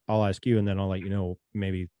ask you, and then I'll let you know.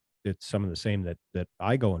 Maybe it's some of the same that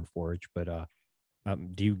I go and forage. But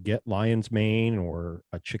do you get lion's mane, or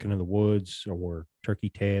a chicken of the woods, or turkey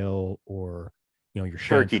tail, or your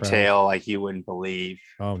Turkey chanterelles? tail like you wouldn't believe.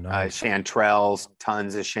 Oh, nice. Chanterelles,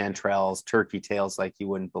 tons of chanterelles, turkey tails like you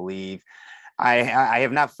wouldn't believe. I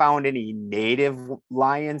have not found any native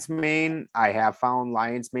lion's mane. I have found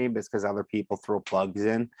lion's mane, but it's because other people throw plugs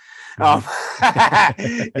in. It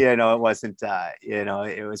wasn't,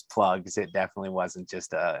 it was plugs. It definitely wasn't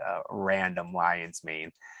just a random lion's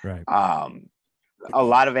mane. Right. A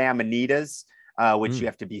lot of amanitas, which you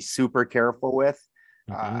have to be super careful with.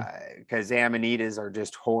 because Amanitas are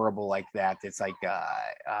just horrible like that. It's like,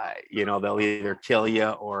 they'll either kill you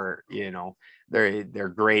or, they're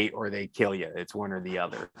great or they kill you. It's one or the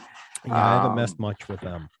other. Yeah, I haven't messed much with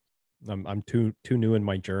them. I'm too new in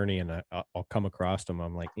my journey, and I'll come across them.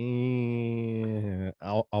 I'm like,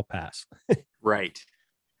 I'll pass. Right.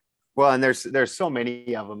 Well, and there's so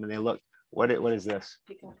many of them, and they look. What is this?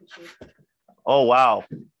 Oh wow!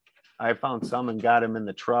 I found some and got them in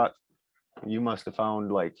the truck. You must have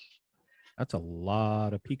found like. That's a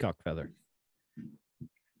lot of peacock feather.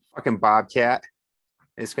 Fucking bobcat.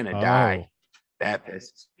 It's gonna die. That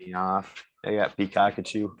pisses me off. They got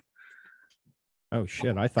peacockachoo. Oh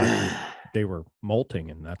shit! I thought they were molting,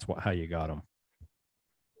 and that's how you got them.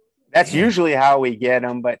 That's usually how we get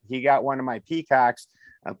them, but he got one of my peacocks.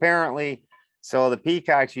 Apparently, so the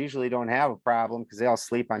peacocks usually don't have a problem because they all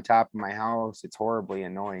sleep on top of my house. It's horribly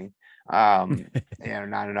annoying. Not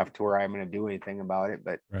enough to where I'm going to do anything about it,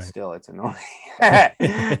 but still, it's annoying.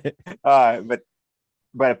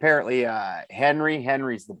 But apparently,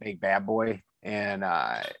 Henry's the big bad boy, and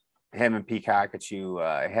him and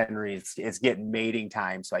peacockachoo. Henry, it's getting mating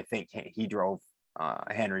time, so I think Henry drove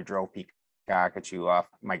peacockachoo off.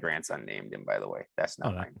 My grandson named him, by the way. That's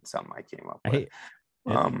not something I came up with.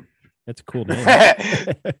 That's a cool name.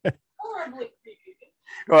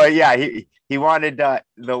 Well, yeah, he wanted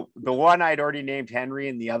the one I'd already named Henry,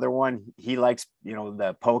 and the other one he likes,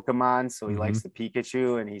 the Pokemon, so he likes the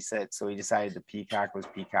Pikachu, and he decided the peacock was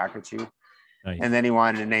Peacockachoo. Nice. And then he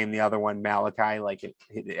wanted to name the other one Malachi, like it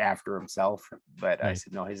after himself, but nice. I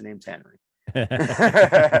said no, his name's Henry.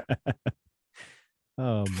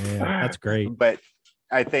 Oh man, that's great. But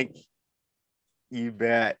I think you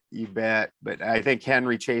bet. But I think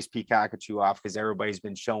Henry chased Peacockachoo off because everybody's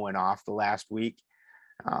been showing off the last week.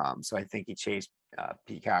 So I think he chased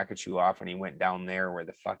Peacockachoo off, and he went down there where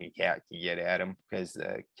the fucking cat can get at him, because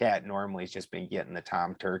the cat normally has just been getting the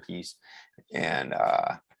tom turkeys and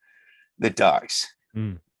the ducks.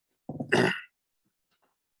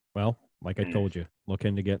 Well, like I told you, look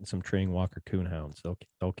into getting some Treeing Walker coonhounds.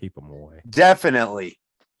 They'll keep them away. Definitely.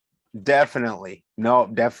 No,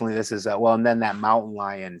 definitely. This is and then that mountain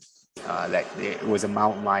lion. That it was a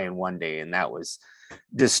mountain lion one day, and that was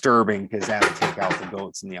disturbing because that would take out the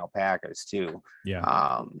goats and the alpacas too.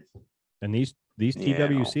 Yeah. And these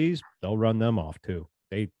TWCs, they'll run them off too.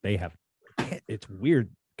 They have. It's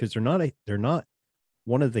weird because they're not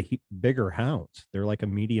one of the bigger hounds. They're like a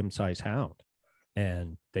medium-sized hound,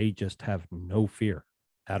 and they just have no fear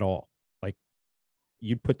at all. Like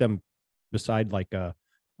you'd put them beside like a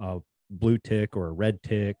blue tick or a red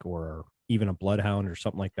tick or even a bloodhound or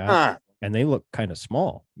something like that, and they look kind of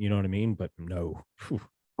small. You know what I mean? But no.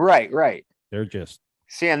 Right. They're just.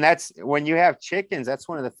 See, and that's when you have chickens. That's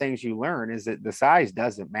one of the things you learn is that the size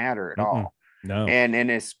doesn't matter at all. No. And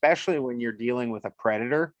especially when you're dealing with a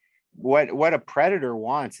predator, what a predator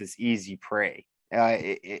wants is easy prey.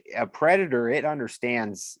 A predator, it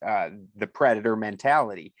understands the predator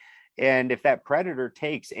mentality. And if that predator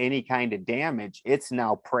takes any kind of damage, it's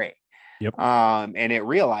now prey. Yep. And it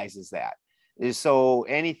realizes that. So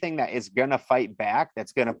anything that is going to fight back,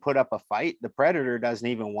 that's going to put up a fight, the predator doesn't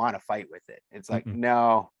even want to fight with it. It's like,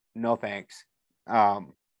 no, thanks.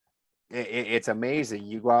 It's amazing.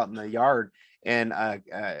 You go out in the yard and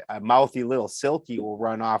a mouthy little silky will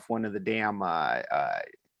run off one of the damn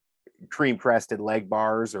cream crested leg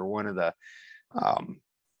bars, or one of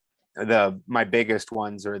my biggest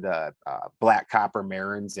ones are the black copper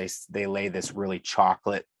marins. They lay this really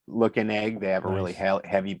chocolate looking egg. They have a really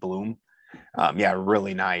heavy bloom.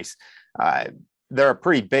 Really nice. They're a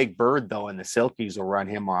pretty big bird though, and the silkies will run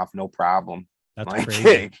him off no problem. That's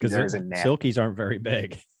crazy because silkies aren't very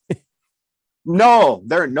big. No,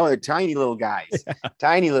 they're tiny little guys.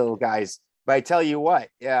 Tiny little guys. But I tell you what,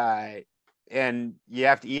 and you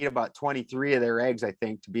have to eat about 23 of their eggs, I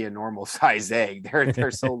think, to be a normal size egg.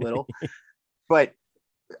 They're so little, but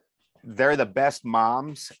they're the best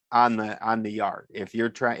moms on the yard. If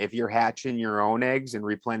you're hatching your own eggs and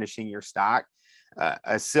replenishing your stock,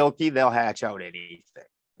 a silky, they'll hatch out anything.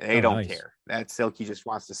 They don't care. That silky just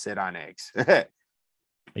wants to sit on eggs.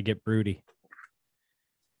 They get broody.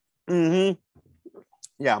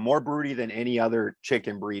 Yeah, more broody than any other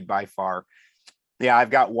chicken breed by far. Yeah,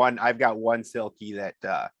 I've got one silky that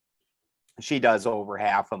she does over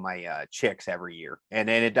half of my chicks every year, and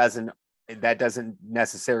then that doesn't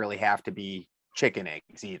necessarily have to be chicken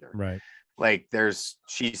eggs either. Right. Like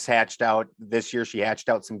she's hatched out this year. She hatched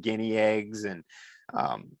out some guinea eggs, and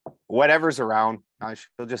whatever's around,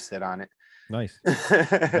 she'll just sit on it. Nice.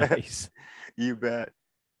 Nice. You bet.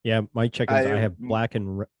 Yeah, my chickens, I have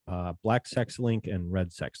black sex link and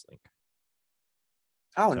red sex link.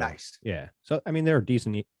 Oh, So, nice. yeah. So, I mean, they're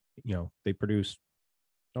decent, they produce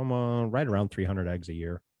right around 300 eggs a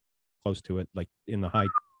year, close to it, like in the high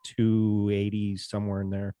 280s, somewhere in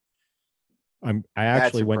there. I That's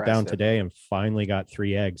actually went down impressive. today and finally got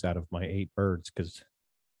 3 eggs out of my 8 birds because,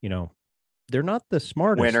 you know, they're not the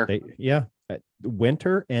smartest. Winter.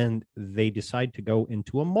 Winter, and they decide to go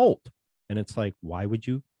into a molt. And it's like, why would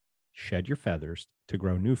you shed your feathers to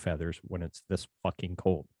grow new feathers when it's this fucking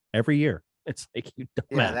cold every year? It's like, you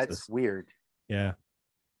Yeah, dumbasses. that's weird. Yeah.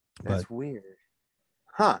 That's But weird.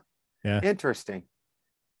 Huh. yeah. Interesting.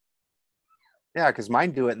 Yeah, because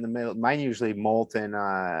mine do it in the middle. Mine usually molt in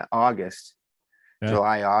August, Yeah.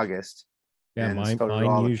 July, August. Yeah. And so do Mine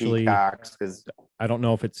all the usually, peacocks, because I don't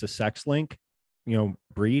know if it's a sex link,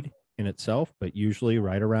 breed in itself, but usually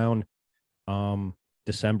right around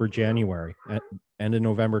December, January, end of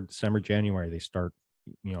November, December, January, they start,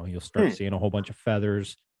 you'll start seeing a whole bunch of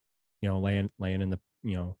feathers, laying in the,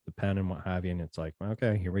 the pen and what have you. And it's like,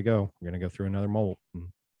 okay, here we go. We're going to go through another molt. And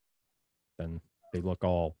then they look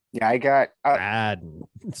all yeah, I got bad and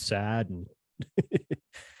sad and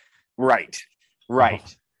right. Oh.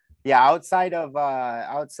 Yeah, outside of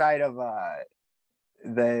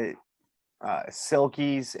the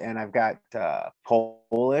silkies, and I've got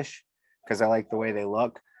Polish because I like the way they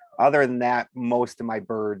look. Other than that, most of my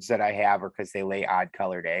birds that I have are because they lay odd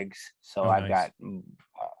colored eggs. So I've nice.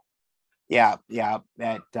 got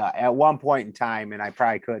at one point in time, and I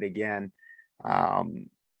probably could again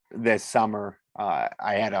this summer.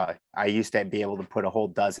 I used to be able to put a whole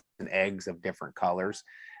dozen eggs of different colors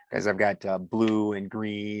because I've got blue and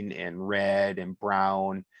green and red and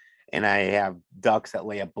brown, and I have ducks that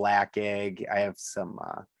lay a black egg. I have some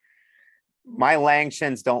my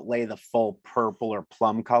Langshans don't lay the full purple or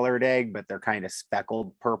plum colored egg, but they're kind of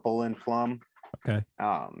speckled purple and plum. Okay.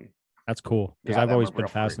 That's cool, because I've always been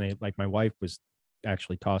fascinated. Like, my wife was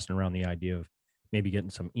actually tossing around the idea of maybe getting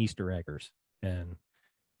some Easter eggers, and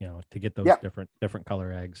to get those different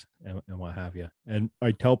color eggs and what have you. And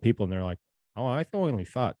I tell people, and they're like, "Oh, I only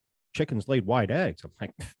thought chickens laid white eggs." I'm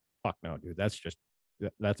like, "Fuck no, dude. That's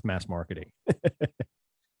mass marketing."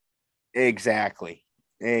 Exactly.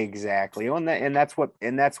 And that's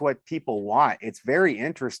what people want. It's very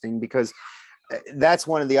interesting because that's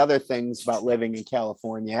one of the other things about living in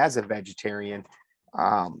California as a vegetarian.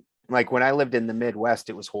 Like when I lived in the Midwest,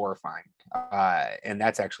 it was horrifying. And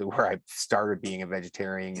that's actually where I started being a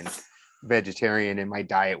vegetarian, and my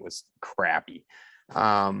diet was crappy.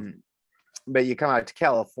 But you come out to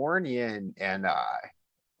California and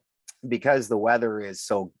because the weather is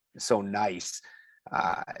so nice,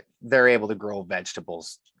 they're able to grow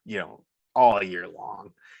vegetables, all year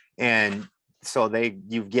long. And so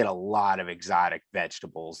you get a lot of exotic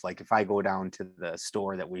vegetables. Like if I go down to the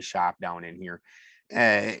store that we shop down in here,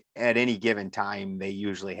 at any given time, they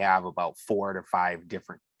usually have about 4 to 5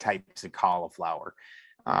 different types of cauliflower.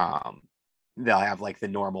 They'll have like the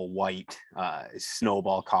normal white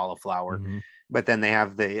snowball cauliflower, Mm-hmm. but then they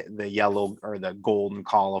have the yellow or the golden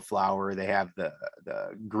cauliflower. They have the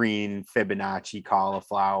green Fibonacci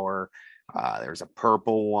cauliflower. There's a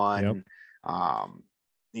purple one. Yep.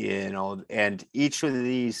 And each of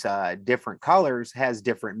these different colors has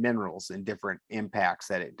different minerals and different impacts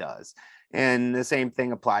that it does. And the same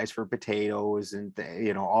thing applies for potatoes and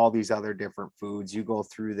all these other different foods. You go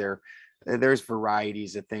through there's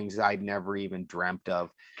varieties of things I'd never even dreamt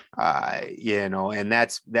of, and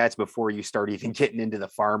that's before you start even getting into the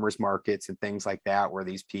farmers markets and things like that, where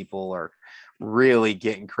these people are really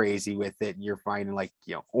getting crazy with it. And you're finding like,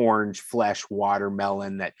 orange flesh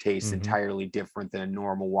watermelon that tastes entirely different than a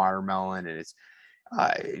normal watermelon. And it's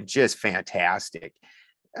just fantastic.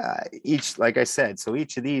 Like I said, so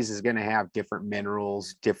each of these is going to have different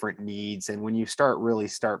minerals, different needs. And when you start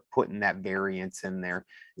putting that variance in there,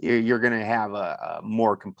 you're going to have a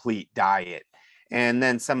more complete diet. And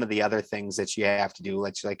then some of the other things that you have to do,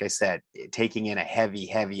 like I said, taking in a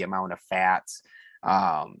heavy amount of fats,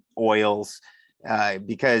 oils,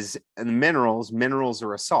 because the minerals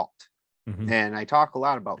are a salt. And I talk a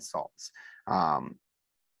lot about salts.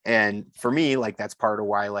 And for me, like, that's part of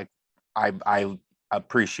why, like, I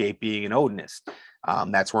appreciate being an Odinist.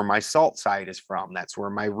 That's where my salt side is from. That's where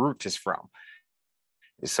my root is from.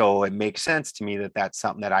 So it makes sense to me that that's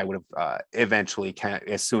something that I would have eventually,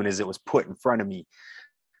 as soon as it was put in front of me,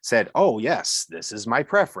 said, oh yes, this is my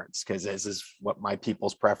preference, because this is what my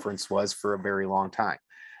people's preference was for a very long time.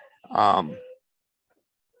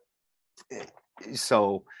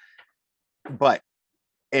 But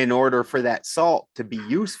in order for that salt to be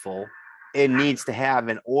useful, it needs to have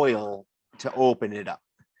an oil to open it up.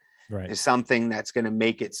 Right. It's something that's going to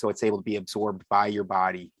make it so it's able to be absorbed by your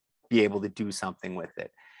body be able to do something with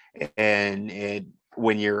it. And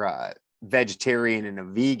when you're a vegetarian and a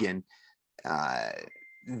vegan,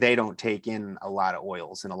 they don't take in a lot of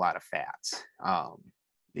oils and a lot of fats.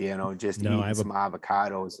 Just eating some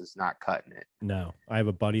avocados is not cutting it. No, I have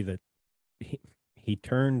a buddy that he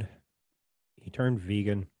turned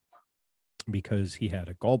vegan because he had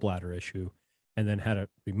a gallbladder issue and then had it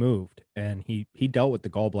removed. And he dealt with the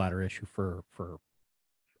gallbladder issue for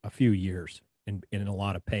a few years in a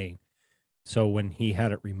lot of pain. So when he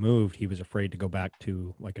had it removed, he was afraid to go back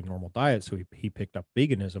to like a normal diet. So he picked up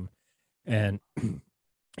veganism, and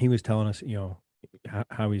he was telling us,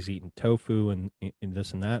 how he's eating tofu and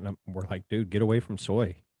this and that. And we're like, dude, get away from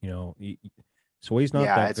soy. Soy's not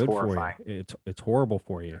that good horrifying for you. It's horrible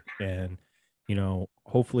for you. And,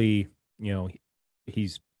 hopefully,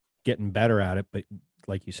 he's getting better at it. But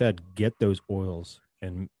like you said, get those oils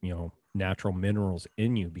and, natural minerals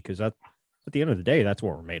in you, because at the end of the day, that's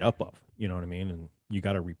what we're made up of. You know what I mean? And you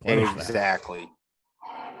got to replenish that.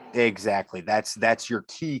 Exactly. That's your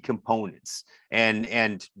key components.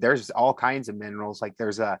 And there's all kinds of minerals. Like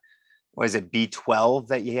there's B12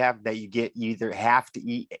 that you get. You either have to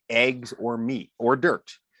eat eggs or meat or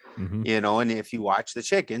dirt. Mm-hmm. And if you watch the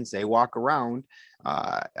chickens, they walk around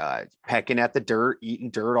pecking at the dirt, eating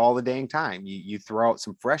dirt all the dang time. You throw out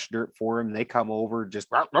some fresh dirt for them, they come over just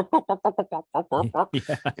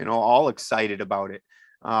all excited about it.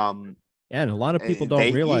 And a lot of people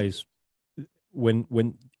don't realize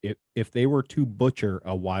if they were to butcher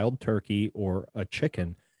a wild turkey or a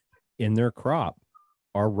chicken in their crop,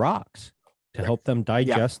 are rocks to help them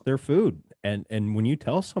digest their food. And when you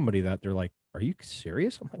tell somebody that, they're like, "Are you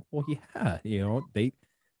serious?" I'm like, "Well, yeah,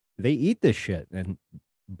 they eat this shit, and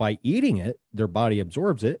by eating it, their body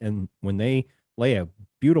absorbs it, and when they lay a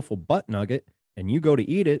beautiful butt nugget and you go to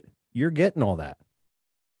eat it, you're getting all that."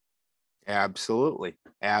 Absolutely.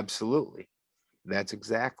 That's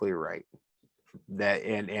exactly right. That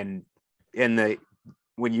and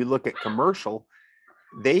when you look at commercial,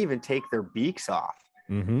 they even take their beaks off.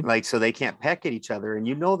 Mm-hmm. Like, so they can't peck at each other, and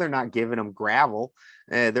they're not giving them gravel.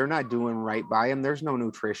 They're not doing right by them. There's no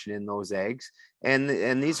nutrition in those eggs, and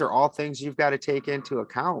these are all things you've got to take into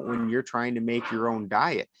account when you're trying to make your own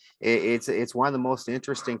diet. It's one of the most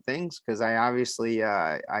interesting things, because I obviously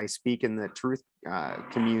I speak in the truth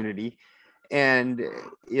community, and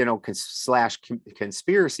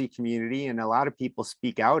conspiracy community, and a lot of people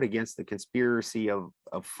speak out against the conspiracy of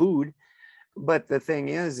food. But the thing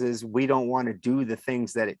is we don't want to do the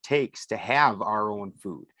things that it takes to have our own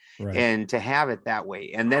food, right, and to have it that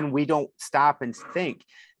way. And then we don't stop and think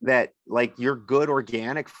that, like, your good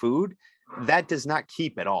organic food, that does not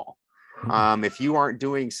keep at all. If you aren't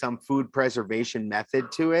doing some food preservation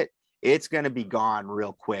method to it, it's going to be gone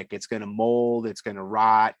real quick. It's going to mold, it's going to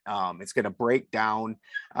rot, it's going to break down.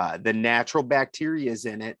 The natural bacteria is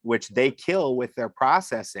in it, which they kill with their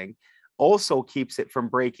processing, also keeps it from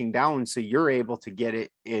breaking down. So you're able to get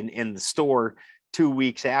it in the store 2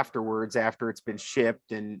 weeks afterwards, after it's been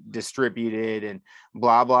shipped and distributed and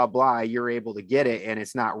blah, blah, blah. You're able to get it, and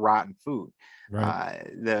it's not rotten food. Right.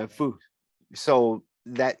 The food. So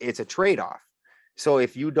that it's a trade-off. So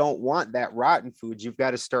if you don't want that rotten food, you've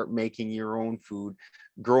got to start making your own food,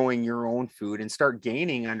 growing your own food, and start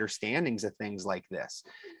gaining understandings of things like this.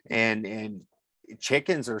 And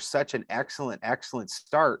chickens are such an excellent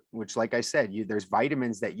start, which, like I said, there's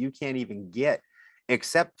vitamins that you can't even get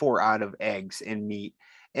except for out of eggs and meat.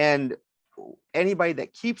 And anybody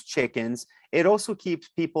that keeps chickens, it also keeps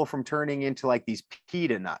people from turning into like these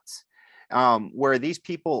PETA nuts, where these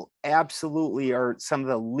people absolutely are some of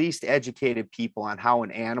the least educated people on how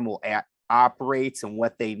an animal operates and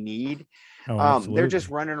what they need. They're just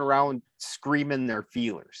running around screaming their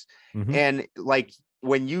feelers. Mm-hmm. And like,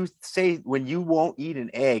 when you won't eat an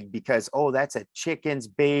egg because, oh, that's a chicken's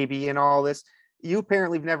baby and all this, you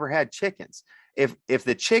apparently have never had chickens. If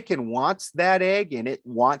the chicken wants that egg and it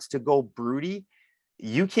wants to go broody,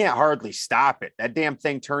 you can't hardly stop it. That damn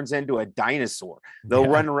thing turns into a dinosaur. They'll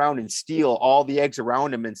run around and steal all the eggs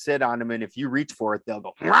around them and sit on them. And if you reach for it, they'll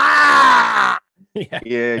go, "Rah!"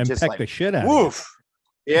 And just peck the shit out woof. of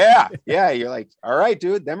Yeah. You're like, all right,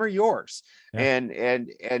 dude, them are yours. Yeah.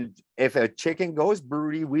 And if a chicken goes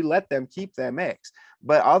broody, we let them keep them eggs.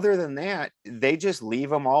 But other than that, they just leave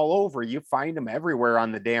them all over. You find them everywhere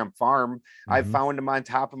on the damn farm. Mm-hmm. I found them on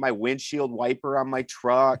top of my windshield wiper on my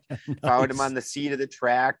truck. Nice. Found them on the seat of the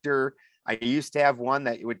tractor. I used to have one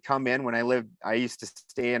that would come in when I used to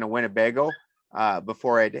stay in a Winnebago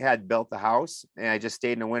before I had built the house. And I just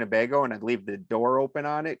stayed in a Winnebago, and I'd leave the door open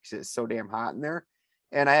on it because it's so damn hot in there.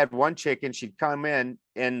 And I had one chicken, she'd come in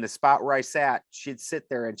the spot where I sat, she'd sit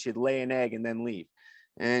there and she'd lay an egg and then leave.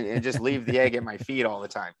 and just leave the egg at my feet all the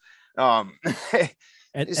time. Um,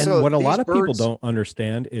 And so what a lot these of people birds, don't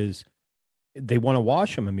understand is they want to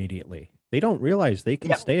wash them immediately. They don't realize they can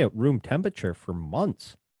Yep. stay at room temperature for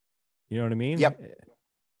months. You know what I mean? Yep.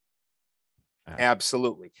 Ah,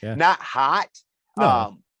 absolutely. Yeah. Not hot.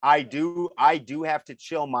 No. I do have to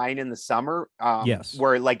chill mine in the summer. Yes.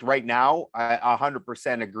 Where like right now, I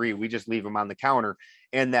 100% agree. We just leave them on the counter,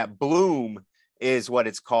 and that bloom is what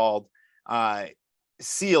it's called,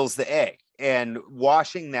 seals the egg, and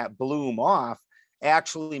washing that bloom off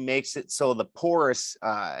actually makes it so the porous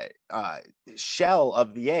shell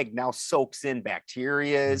of the egg now soaks in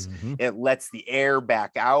bacterias. Mhm. It lets the air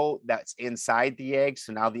back out that's inside the egg,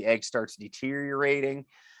 so now the egg starts deteriorating.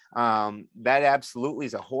 That absolutely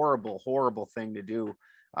is a horrible thing to do.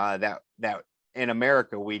 That in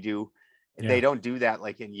America we do. Yeah. They don't do that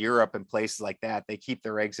like in Europe and places like that. They keep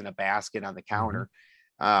their eggs in a basket on the counter.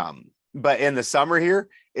 But in the summer here,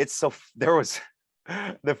 there was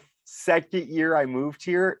the second year I moved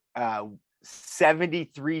here,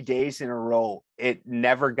 73 days in a row, it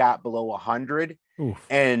never got below 100. Oof.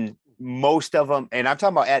 And most of them, and I'm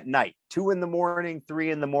talking about at night, 2 a.m,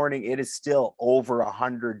 3 a.m, it is still over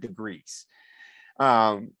 100 degrees,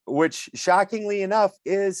 which shockingly enough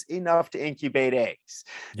is enough to incubate eggs.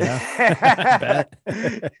 Yeah.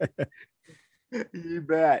 Bet. You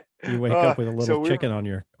bet. You wake up with a little so chicken on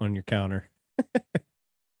your counter.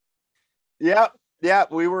 Yeah,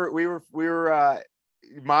 we were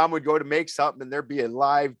mom would go to make something and there'd be a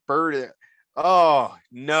live bird. Oh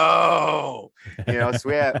no.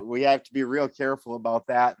 So we have to be real careful about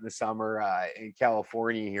that in the summer in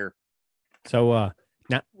California here. So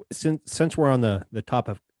now since we're on the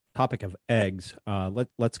topic of eggs,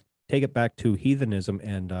 let's take it back to heathenism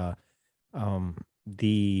and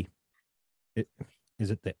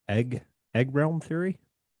is it the egg realm theory?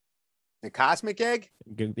 The cosmic egg?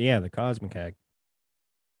 Yeah, the cosmic egg.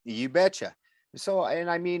 You betcha. So, and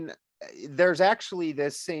I mean, there's actually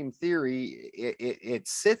this same theory. It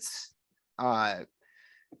sits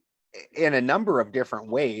in a number of different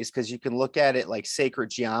ways, because you can look at it like sacred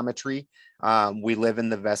geometry. We live in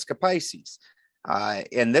the Vesca Pisces.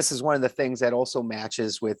 And this is one of the things that also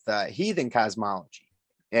matches with heathen cosmology.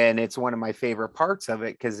 And it's one of my favorite parts of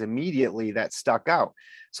it because immediately that stuck out.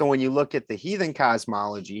 So when you look at the heathen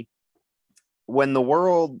cosmology, when the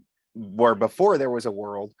world, or before there was a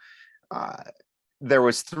world, there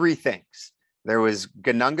was 3 things. There was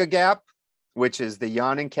Gununga Gap, which is the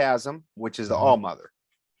yawning chasm, which is the All-Mother.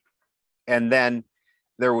 And then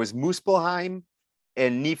there was Muspelheim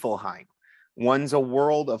and Niflheim. One's a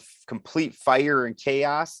world of complete fire and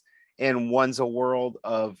chaos, and one's a world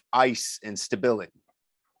of ice and stability.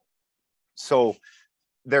 So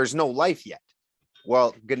there's no life yet.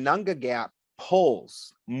 Well, Gununga Gap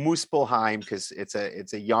pulls Muspelheim, because it's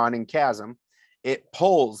a yawning chasm. It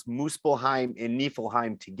pulls Muspelheim and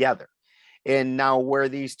Niflheim together. And now where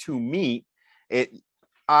these two meet, it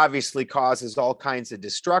obviously causes all kinds of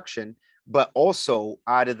destruction, but also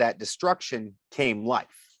out of that destruction came life.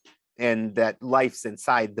 And that life's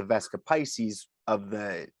inside the Vesca Pisces of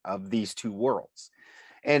these two worlds.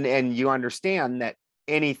 And you understand that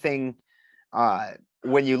anything,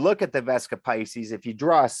 when you look at the Vesca Pisces, if you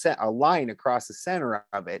draw a line across the center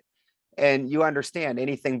of it, and you understand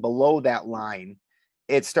anything below that line,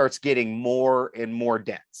 it starts getting more and more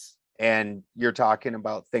dense. And you're talking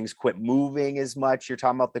about things quit moving as much. You're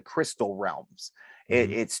talking about the crystal realms.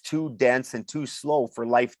 It's too dense and too slow for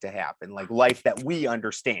life to happen, like life that we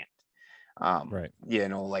understand. Right.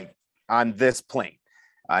 Like on this plane.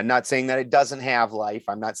 I'm not saying that it doesn't have life.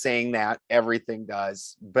 I'm not saying that everything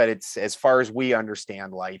does, but it's, as far as we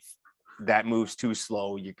understand life, that moves too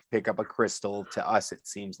slow. You can pick up a crystal. To us, it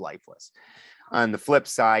seems lifeless. On the flip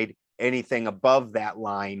side, anything above that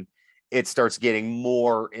line, it starts getting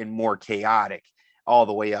more and more chaotic, all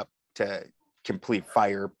the way up to complete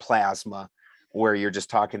fire, plasma, where you're just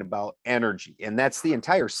talking about energy. And that's the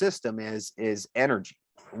entire system is energy.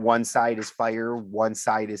 One side is fire, one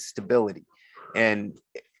side is stability. And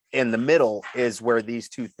in the middle is where these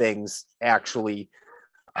two things actually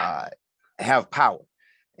have power,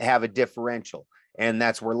 have a differential. And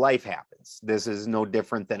that's where life happens. This is no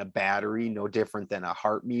different than a battery, no different than a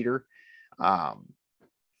heart meter,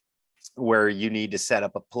 where you need to set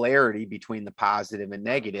up a polarity between the positive and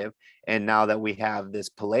negative. And now that we have this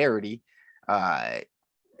polarity,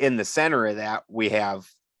 in the center of that, we have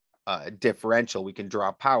a differential. We can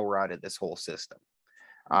draw power out of this whole system.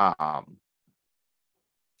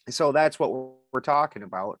 So that's what we're talking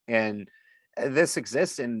about. And this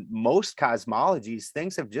exists in most cosmologies.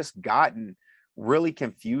 Things have just gotten really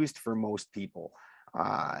confused for most people.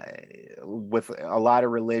 with a lot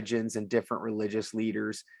of religions and different religious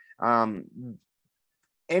leaders.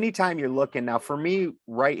 Anytime you're looking now, for me,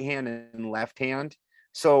 right hand and left hand.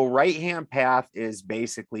 So right hand path is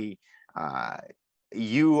basically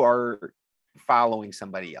you are following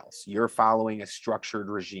somebody else. You're following a structured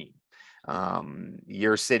regime.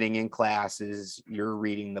 You're sitting in classes, you're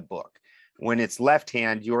reading the book. When it's left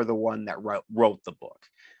hand, you're the one that wrote the book.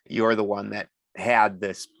 You're the one that had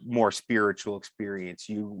this more spiritual experience.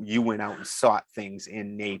 You went out and sought things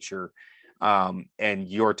in nature, and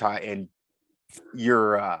your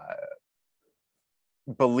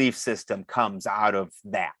belief system comes out of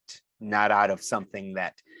that, not out of something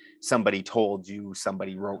that somebody told you,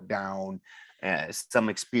 somebody wrote down, some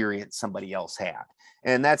experience somebody else had.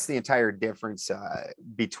 And that's the entire difference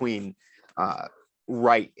between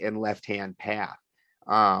right and left hand path.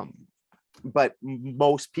 But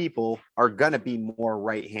most people are going to be more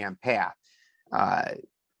right hand path.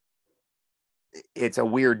 It's a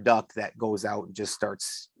weird duck that goes out and just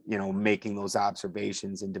starts, making those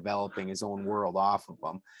observations and developing his own world off of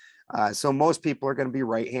them. So most people are going to be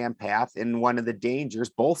right hand path. And one of the dangers,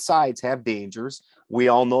 both sides have dangers. We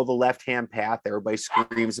all know the left hand path. Everybody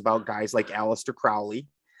screams about guys like Aleister Crowley.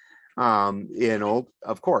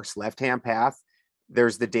 Of course, left hand path,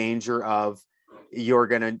 there's the danger of you're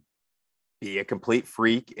going to be a complete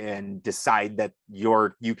freak and decide that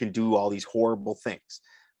you can do all these horrible things.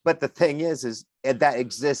 But the thing is that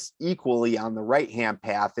exists equally on the right hand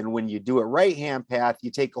path. And when you do a right hand path, you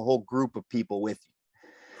take a whole group of people with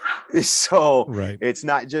you. So right. It's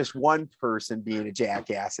not just one person being a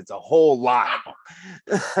jackass, it's a whole lot of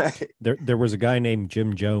them. There was a guy named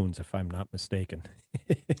Jim Jones, if I'm not mistaken.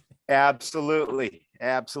 Absolutely.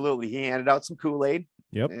 He handed out some Kool-Aid.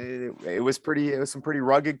 Yep. It was some pretty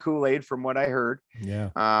rugged Kool-Aid from what I heard.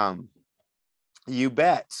 Yeah. You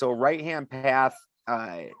bet. So right hand path,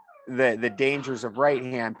 the dangers of right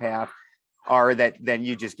hand path are that then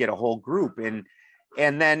you just get a whole group, and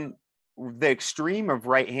then the extreme of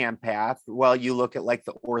right hand path, well, you look at like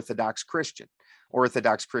the Orthodox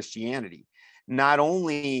Christianity. Not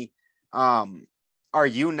only are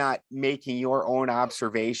you not making your own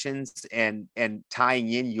observations and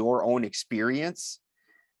tying in your own experience,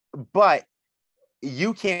 but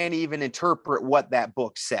you can't even interpret what that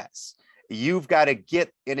book says. You've got to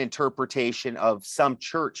get an interpretation of some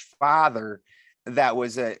church father that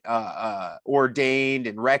was ordained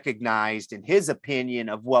and recognized, and his opinion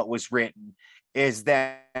of what was written is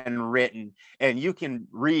then written. And you can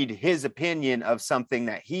read his opinion of something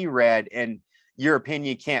that he read, and your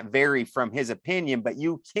opinion can't vary from his opinion, but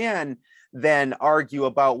you can then argue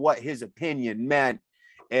about what his opinion meant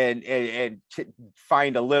and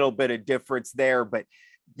find a little bit of difference there. But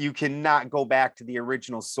you cannot go back to the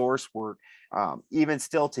original source work. Even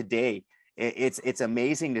still today, it's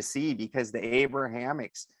amazing to see, because the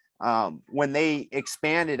Abrahamics, when they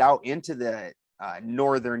expanded out into the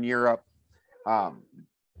Northern Europe,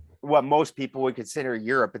 what most people would consider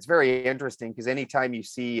Europe, it's very interesting, because anytime you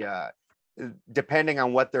see, depending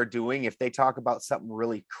on what they're doing, if they talk about something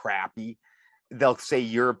really crappy, they'll say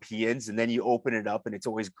Europeans, and then you open it up and it's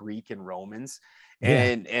always Greek and Romans.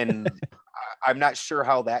 Yeah. And I'm not sure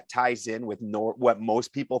how that ties in with what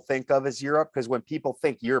most people think of as Europe, because when people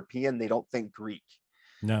think European, they don't think Greek.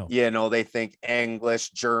 No. They think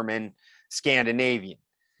English, German, Scandinavian.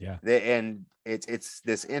 Yeah. And it's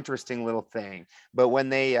this interesting little thing. But when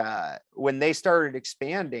they started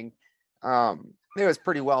expanding, it was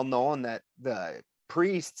pretty well known that the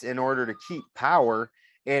priests, in order to keep power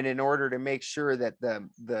and in order to make sure that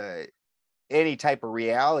the any type of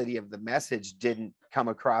reality of the message didn't come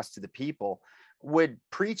across to the people, would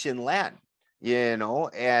preach in Latin,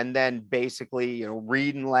 and then basically,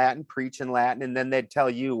 read in Latin, preach in Latin, and then they'd tell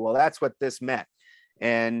you, well, that's what this meant.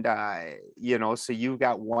 And, so you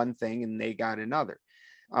got one thing and they got another.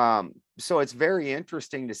 So it's very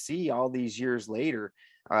interesting to see all these years later,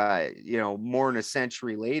 more than a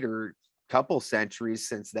century later, couple centuries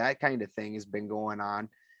since that kind of thing has been going on.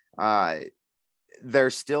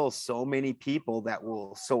 There's still so many people that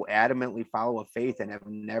will so adamantly follow a faith and have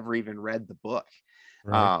never even read the book,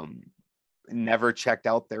 Right. never checked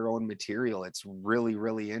out their own material. It's really,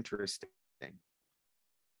 really interesting.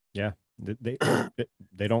 Yeah.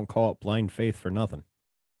 They don't call it blind faith for nothing.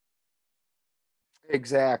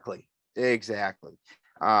 Exactly.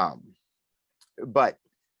 But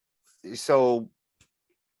so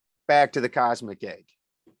back to the cosmic egg.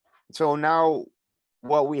 So now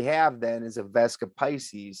what we have then is a Vesca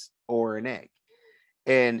Pisces, or an egg.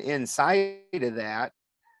 And inside of that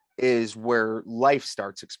is where life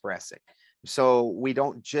starts expressing. So we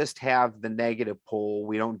don't just have the negative pole.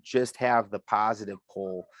 We don't just have the positive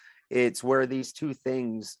pole. It's where these two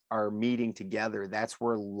things are meeting together. That's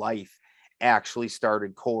where life actually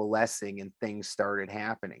started coalescing and things started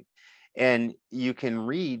happening. And you can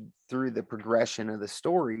read through the progression of the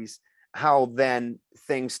stories how then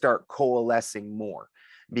things start coalescing more,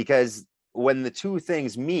 because when the two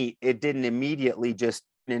things meet, it didn't immediately just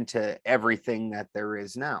into everything that there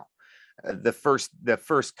is now. The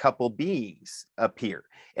first couple beings appear,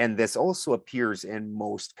 and this also appears in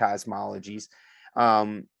most cosmologies.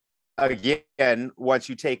 Again, once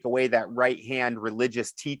you take away that right hand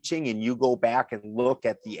religious teaching and you go back and look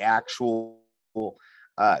at the actual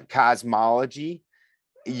cosmology,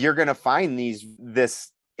 you're going to find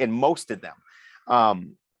this in most of them.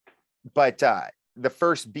 But the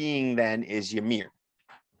first being then is Ymir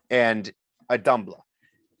and Adumbla.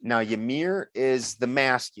 Now, Ymir is the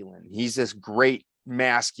masculine. He's this great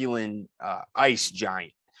masculine ice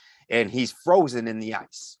giant, and he's frozen in the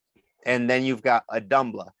ice. And then you've got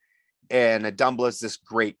Adumbla, and Adumbla is this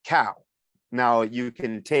great cow. Now, you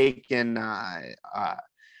can take and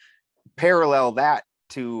parallel that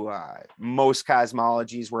to most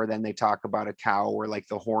cosmologies, where then they talk about a cow, or like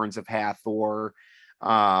the horns of Hathor,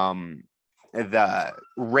 the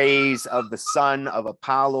rays of the sun of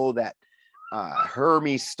Apollo that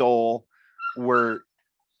Hermes stole, were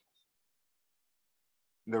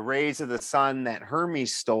the rays of the sun that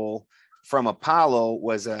Hermes stole from Apollo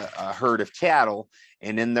was a herd of cattle,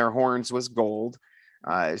 and in their horns was gold,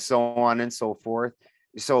 so on and so forth.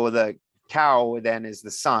 So the cow then is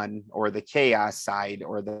the sun, or the chaos side,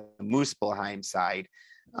 or the Muspelheim side.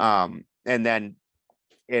 And then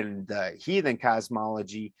in the heathen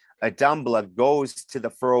cosmology, Adumbla goes to the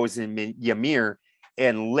frozen Ymir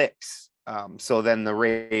and licks. So then the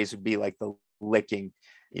rays would be like the licking,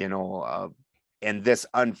 and this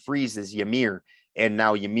unfreezes Ymir, and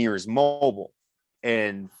now Ymir is mobile.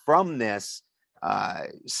 And from this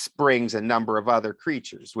springs a number of other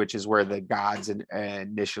creatures, which is where the gods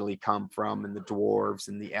initially come from, and the dwarves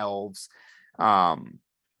and the elves.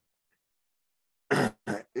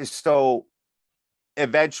 So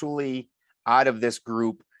eventually out of this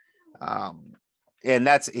group, and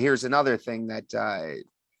here's another thing that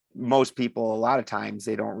most people, a lot of times,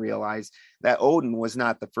 they don't realize that Odin was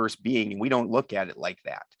not the first being, and we don't look at it like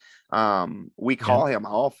that. We call him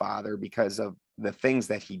Allfather because of the things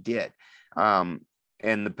that he did, and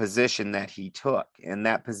the position that he took, and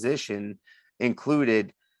that position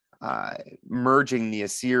included merging the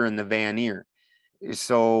Aesir and the Vanir.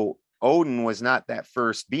 So Odin was not that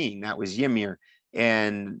first being. That was Ymir.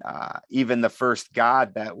 And even the first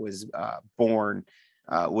god that was born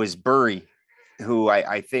was Buri, who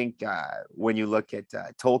I think when you look at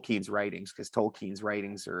Tolkien's writings, because Tolkien's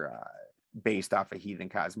writings are based off of heathen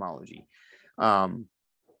cosmology, and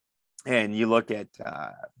you look at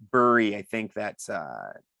Buri, I think that's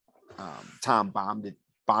Tom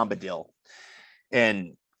Bombadil,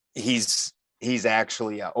 and he's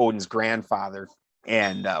actually Odin's grandfather,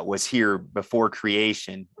 and was here before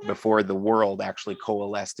creation, before the world actually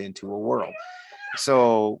coalesced into a world.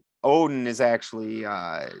 So Odin is actually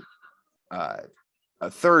a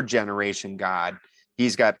third generation god.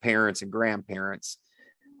 He's got parents and grandparents,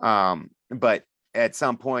 but at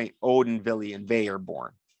some point Odin, Vili, and Ve are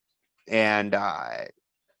born. And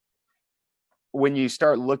when you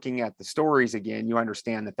start looking at the stories again, you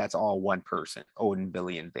understand that that's all one person, Odin,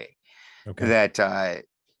 Vili, and Ve. Okay. That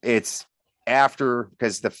it's after,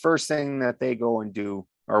 because the first thing that they go and do,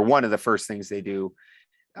 or one of the first things they do,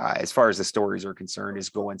 as far as the stories are concerned, is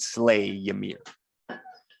go and slay Ymir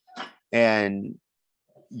and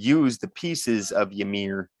use the pieces of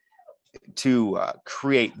Ymir to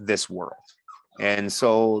create this world. And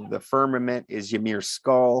so the firmament is Ymir's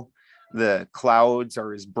skull, the clouds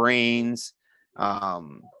are his brains,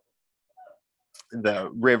 the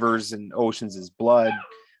rivers and oceans his blood,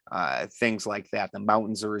 things like that. The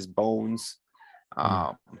mountains are his bones.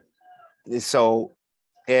 So,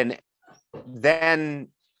 and then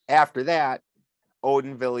after that,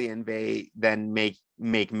 Odin, Vili, and Ve then make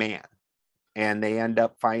man, and they end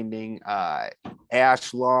up finding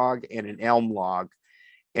ash log and an elm log,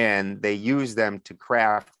 and they use them to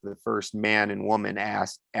craft the first man and woman,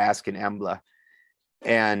 Ask and Embla.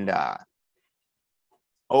 And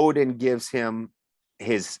Odin gives him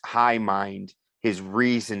his high mind, his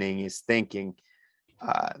reasoning, his thinking.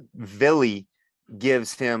 Vili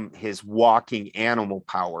gives him his walking animal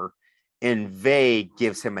power, and Ve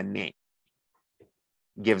gives him a name,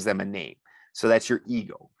 gives them a name. So that's your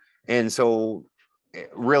ego. And so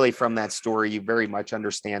really from that story, you very much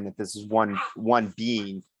understand that this is one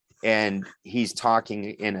being, and he's talking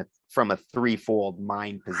in a from a threefold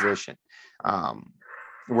mind position,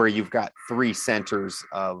 where you've got three centers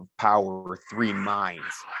of power, three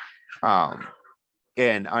minds,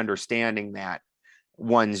 and understanding that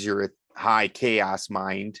one's your high chaos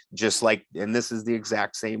mind, just like, and this is the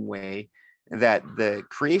exact same way that the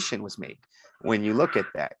creation was made. When you look at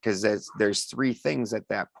that, because there's three things at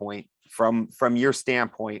that point from your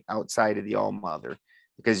standpoint outside of the All Mother,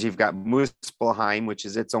 because you've got Muspelheim, which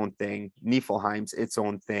is its own thing, Niflheim's its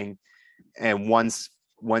one's thing, and one's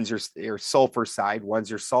your sulfur side, one's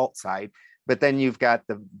your salt side, but then you've got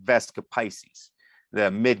the Vesca Pisces,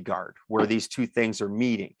 the Midgard, where these two things are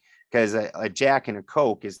meeting. Because a Jack and a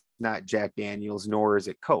Coke is not Jack Daniels, nor is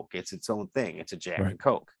it Coke. It's its own thing. It's a Jack and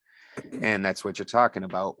Coke. And that's what you're talking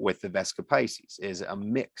about with the Vesca Pisces, is a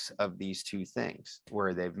mix of these two things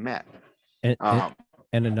where they've met. And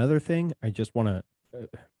another thing, I just want to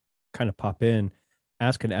kind of pop in,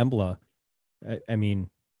 ask an Embla. I mean,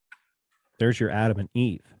 there's your Adam and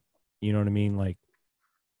Eve. You know what I mean? Like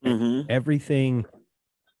everything.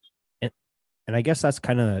 And I guess that's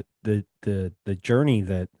kind of the journey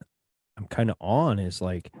that I'm kind of on, is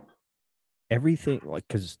like everything, like,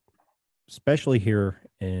 because especially here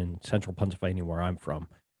in central Pennsylvania where I'm from,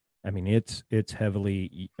 I mean, it's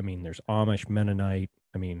heavily, I mean, there's Amish, Mennonite.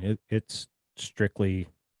 I mean, it's strictly,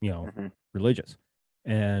 religious.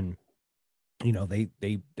 And,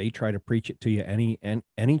 they try to preach it to you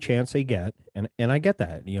any chance they get. And I get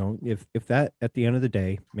that, if that at the end of the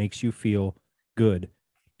day makes you feel good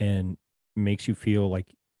and makes you feel like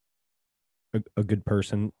a good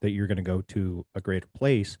person, that you're going to go to a greater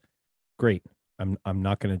place, great. I'm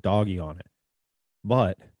not going to dog you on it,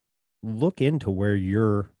 but look into where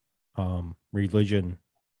your religion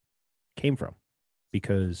came from,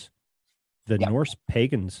 because the Norse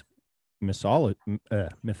pagans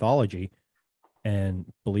mythology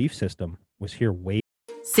and belief system was here way.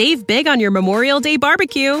 Save big on your Memorial Day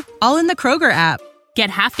barbecue, all in the Kroger app. Get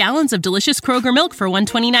half gallons of delicious Kroger milk for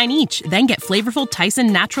 $1.29 each. Then get flavorful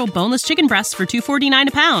Tyson natural boneless chicken breasts for $2.49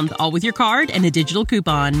 a pound, all with your card and a digital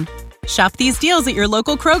coupon. Shop these deals at your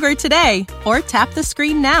local Kroger today, or tap the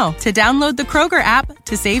screen now to download the Kroger app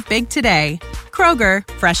to save big today. Kroger,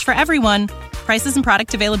 fresh for everyone. Prices and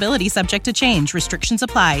product availability subject to change. Restrictions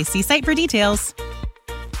apply. See site for details.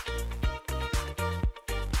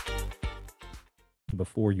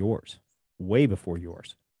 Before yours, way before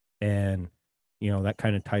yours. And that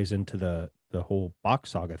kind of ties into the whole Bach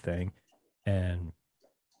saga thing. And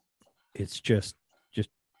it's just,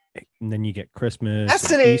 and then you get Christmas.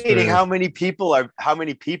 Fascinating how many people have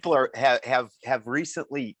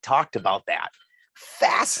recently talked about that.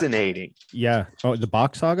 Fascinating. Yeah. Oh, the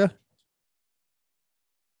Bach saga.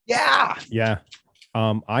 Yeah. Yeah.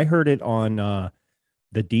 I heard it on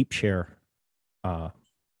the Deep Share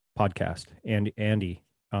podcast, and Andy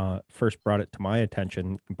first brought it to my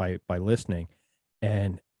attention by listening.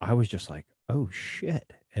 And I was just like, oh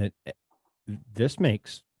shit. And this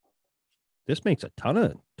makes a ton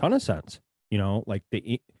of sense, like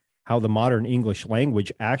how the modern English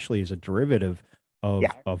language actually is a derivative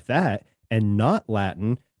of that, and not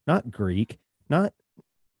Latin, not Greek, none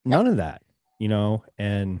of that,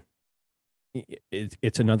 and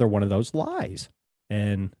it's another one of those lies.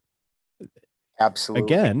 And absolutely,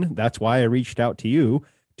 again, that's why I reached out to you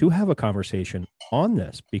to have a conversation on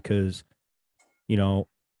this, because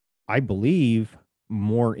I believe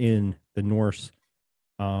more in the Norse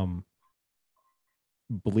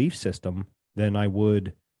belief system than I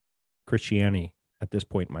would Christianity at this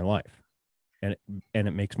point in my life, and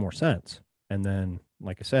it makes more sense. And then,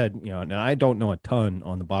 like I said, and I don't know a ton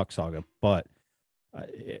on the Bach saga, but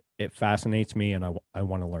it fascinates me, and I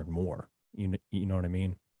want to learn more. You know what I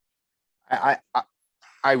mean?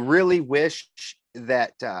 I really wish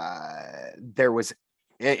that there was,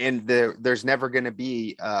 and there's never going to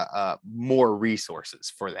be more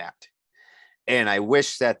resources for that. And I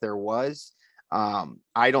wish that there was.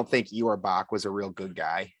 I don't think Eeyore Bach was a real good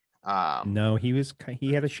guy. No, he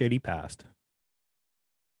had a shitty past.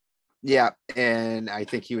 Yeah, and I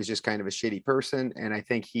think he was just kind of a shitty person, and I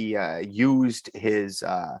think he used his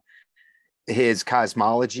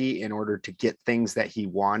cosmology in order to get things that he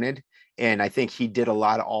wanted, and I think he did a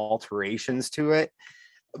lot of alterations to it.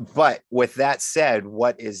 But with that said,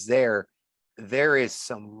 what is there is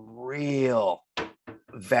some real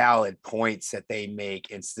valid points that they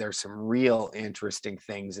make, and there's some real interesting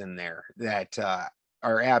things in there that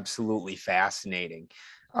are absolutely fascinating.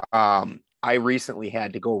 I recently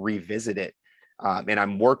had to go revisit it, and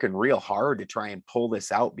I'm working real hard to try and pull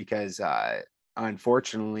this out, because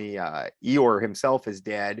unfortunately Eeyore himself is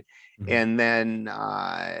dead, and then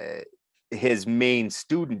his main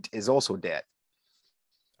student is also dead.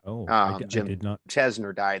 Oh, I Jim did not.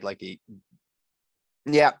 Chesner died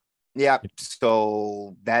yeah.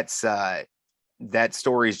 So that's that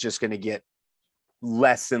story is just going to get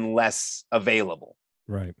less and less available.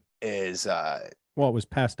 Right. Is Well, it was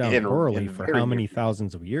passed down orally for how many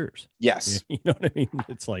thousands of years? Yes. You know what I mean?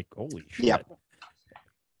 It's like, holy shit. Yep.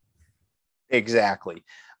 Exactly.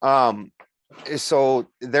 So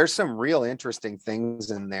there's some real interesting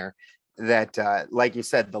things in there that, like you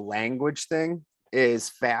said, the language thing is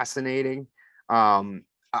fascinating.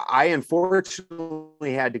 I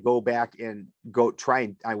unfortunately had to go back and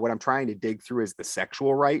what I'm trying to dig through is the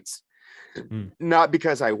sexual rights, not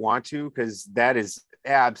because I want to, because that is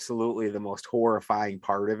absolutely the most horrifying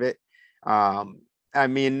part of it. I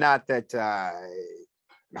mean, not that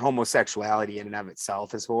homosexuality in and of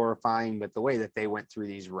itself is horrifying, but the way that they went through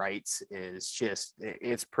these rights is just,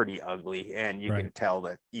 it's pretty ugly. And you can tell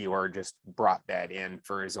that Eeyore just brought that in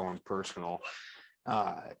for his own personal,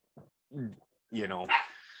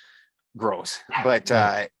 gross. But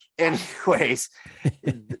anyways,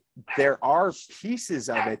 there are pieces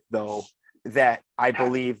of it though that I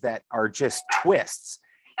believe that are just twists,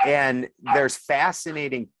 and there's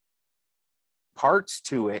fascinating parts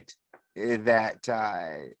to it that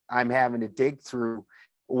I'm having to dig through,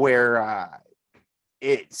 where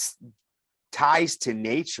it ties to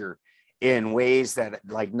nature in ways that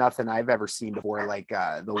like nothing I've ever seen before. Like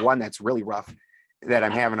the one that's really rough that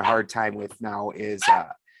I'm having a hard time with now is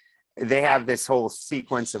they have this whole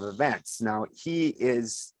sequence of events. Now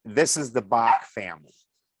this is the Bach family,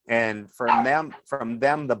 and from them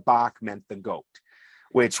the Bach meant the goat,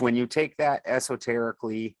 which when you take that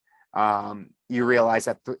esoterically, you realize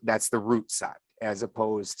that that's the root side as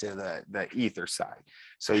opposed to the ether side.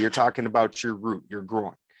 So you're talking about your root, your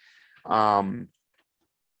groin. And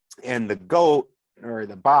the goat or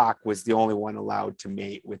the Bach was the only one allowed to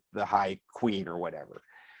mate with the high queen or whatever.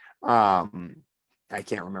 I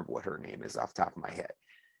can't remember what her name is off the top of my head.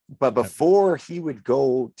 But before he would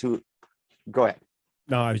go ahead.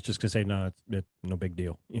 No, I was just gonna say no. It's no big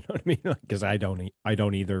deal. You know what I mean? Because I don't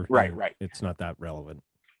either. Right. It's not that relevant.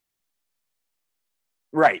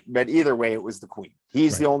 Right, but either way, it was the queen.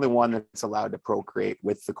 He's the only one that's allowed to procreate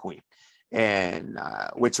with the queen, and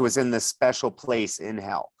which was in this special place in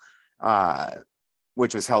hell,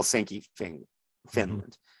 which was Helsinki,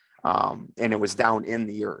 Finland, and it was down in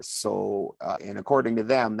the earth. So, and according to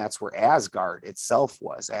them, that's where Asgard itself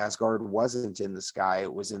was. Asgard wasn't in the sky;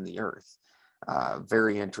 it was in the earth.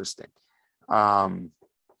 Very interesting. But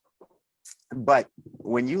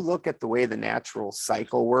when you look at the way the natural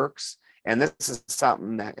cycle works, and this is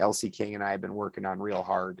something that Elsie King and I have been working on real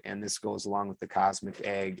hard, and this goes along with the cosmic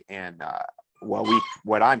egg and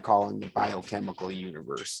what I'm calling the biochemical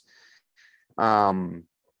universe, where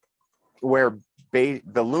the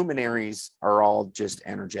luminaries are all just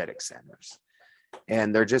energetic centers,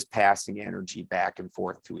 and they're just passing energy back and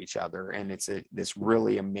forth to each other, and it's this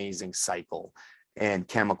really amazing cycle and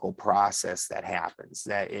chemical process that happens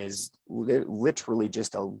that is literally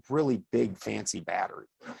just a really big fancy battery.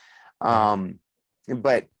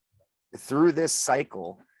 But through this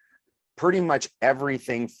cycle, pretty much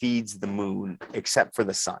everything feeds the moon except for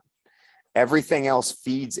the sun. Everything else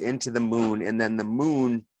feeds into the moon, and then the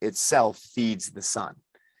moon itself feeds the sun.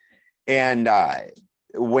 And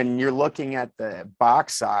when you're looking at the Bach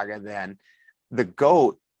saga, then the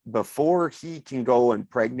goat, before he can go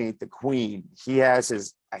impregnate the queen, he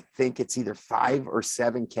has I think it's either 5 or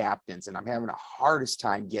 7 captains, and I'm having the hardest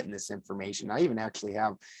time getting this information. I even actually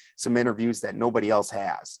have some interviews that nobody else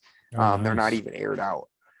has. Nice. They're not even aired out.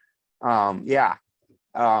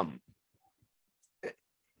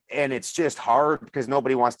 And it's just hard because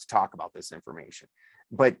nobody wants to talk about this information.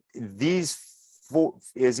 But these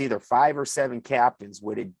is either 5 or 7 captains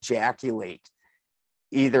would ejaculate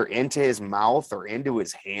either into his mouth or into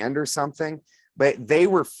his hand or something, but they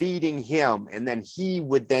were feeding him, and then he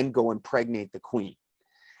would then go impregnate the queen.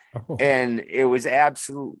 Oh. And it was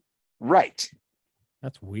absolute right.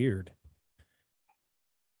 That's weird.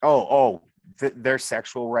 Their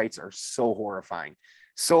sexual rights are so horrifying.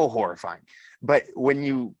 But when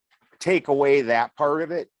you take away that part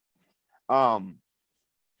of it,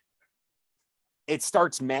 it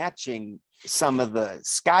starts matching some of the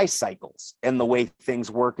sky cycles and the way things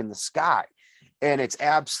work in the sky. And it's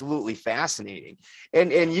absolutely fascinating.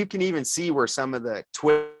 And you can even see where some of the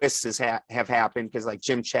twists have happened, because like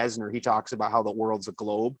Jim Chesner, he talks about how the world's a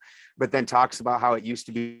globe, but then talks about how it used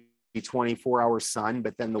to be 24-hour sun,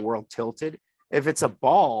 but then the world tilted. If it's a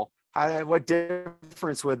ball, what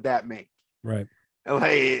difference would that make? Right.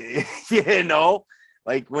 Like,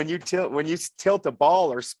 Like when you tilt a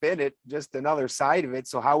ball or spin it, just another side of it.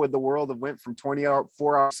 So how would the world have went from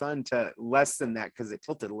 24-hour sun to less than that because it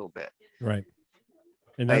tilted a little bit? Right.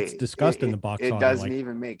 And that's discussed in the box. It doesn't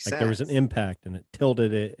even make sense. Like there was an impact and it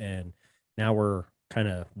tilted it, and now we're kind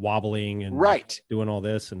of wobbling and doing all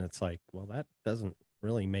this, and it's like, well, that doesn't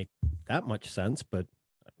really make that much sense, but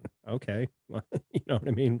okay. You know what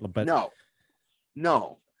I mean? But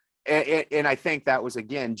no. And I think that was,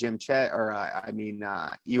 again, Jim Chet, or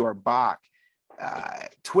Eeyore Bach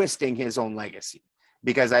twisting his own legacy,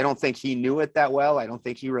 because I don't think he knew it that well. I don't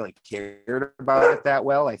think he really cared about it that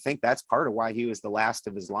well. I think that's part of why he was the last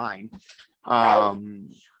of his line.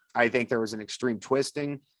 I think there was an extreme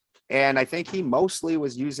twisting, and I think he mostly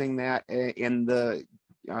was using that in the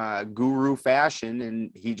guru fashion,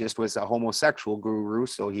 and he just was a homosexual guru,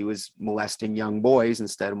 so he was molesting young boys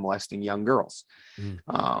instead of molesting young girls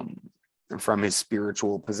from his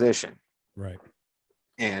spiritual position, right?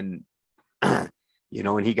 And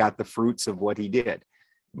and he got the fruits of what he did.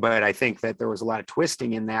 But I think that there was a lot of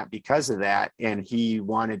twisting in that because of that, and he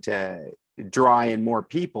wanted to draw in more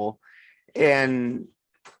people, and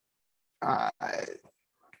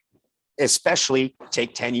especially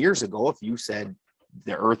take 10 years ago, if you said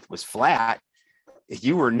the earth was flat,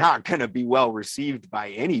 you were not going to be well received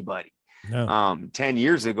by anybody. No. 10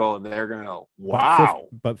 years ago, they're going to, wow.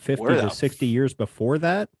 But 50 to 60 years before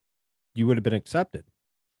that, you would have been accepted.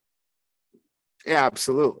 Yeah,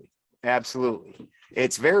 absolutely.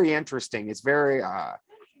 It's very interesting. It's very,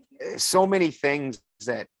 so many things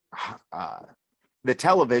that the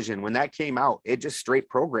television, when that came out, it just straight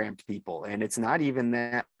programmed people, and it's not even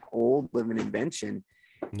that old of an invention.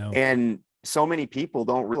 No. And so many people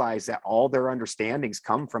don't realize that all their understandings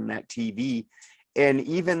come from that TV, and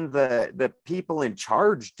even the people in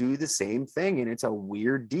charge do the same thing. And it's a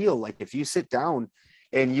weird deal. Like if you sit down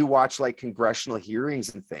and you watch like congressional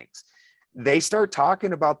hearings and things, they start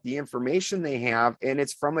talking about the information they have, and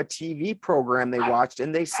it's from a TV program they watched,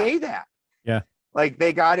 and they say that. Yeah. Like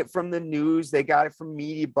they got it from the news, they got it from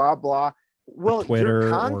media, blah, blah. Well, Twitter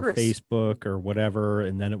or Facebook or whatever,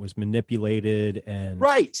 and then it was manipulated, and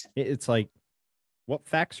right. It's like, what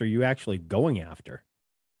facts are you actually going after?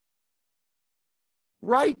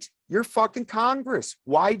 Right. You're fucking Congress.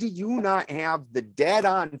 Why do you not have the dead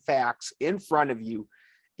on facts in front of you?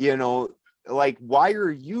 Like, why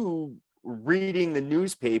are you reading the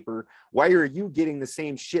newspaper? Why are you getting the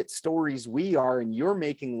same shit stories we are, and you're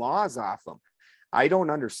making laws off them? I don't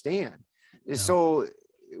understand. No. So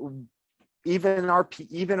even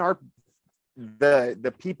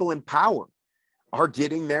the people in power are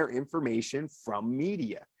getting their information from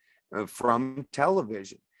media, from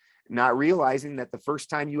television, not realizing that the first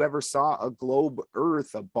time you ever saw a globe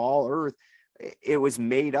earth, a ball earth, it was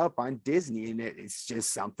made up on Disney, and it's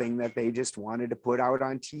just something that they just wanted to put out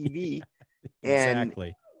on TV.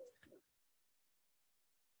 Exactly.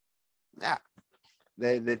 Yeah.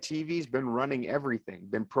 The TV's been running everything,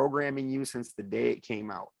 been programming you since the day it came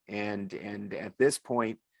out. And at this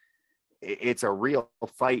point, it's a real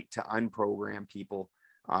fight to unprogram people.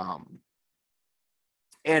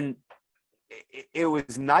 And it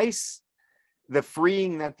was nice, the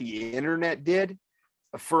freeing that the internet did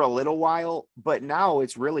for a little while, but now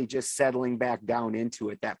it's really just settling back down into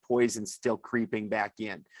it. That poison's still creeping back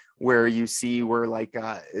in, where you see where like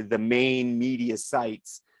the main media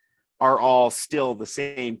sites are all still the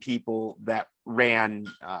same people that ran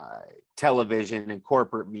television and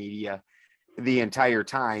corporate media the entire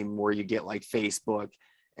time, where you get like Facebook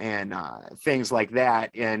and things like that.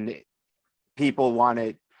 And people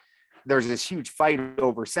there's this huge fight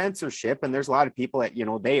over censorship, and there's a lot of people that,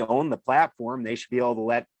 they own the platform. They should be able to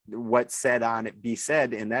let what's said on it be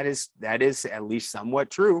said. And that is at least somewhat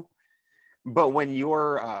true. But when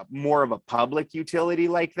you're more of a public utility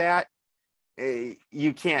like that,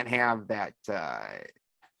 you can't have that.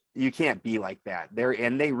 You can't be like that.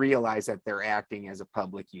 They realize that they're acting as a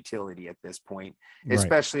public utility at this point, right,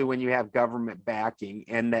 especially when you have government backing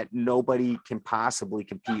and that nobody can possibly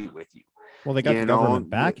compete with you. Well, they got the government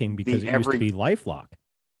backing because it used to be LifeLock.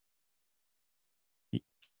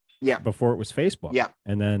 Yeah. Before it was Facebook. Yeah.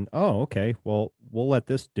 And then, okay, well, we'll let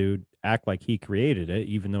this dude act like he created it,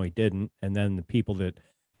 even though he didn't. And then the people that,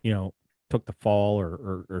 took the fall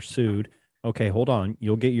or sued, okay, hold on,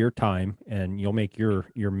 you'll get your time and you'll make your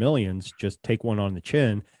millions. Just take one on the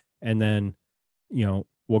chin, and then,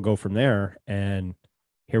 we'll go from there. And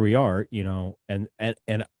here we are, and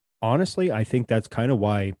honestly, I think that's kind of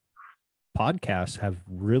why podcasts have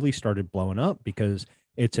really started blowing up, because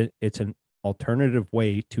it's an alternative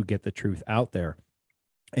way to get the truth out there.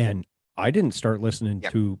 And I didn't start listening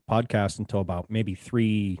to podcasts until about maybe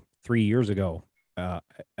three years ago,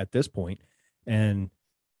 at this point. And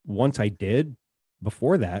once I did,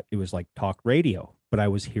 before that, it was like talk radio, but I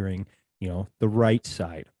was hearing, the right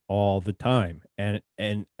side all the time. And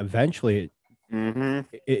eventually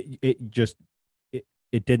Mm-hmm. it just,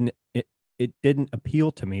 it didn't, it didn't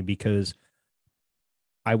appeal to me because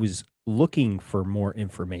I was looking for more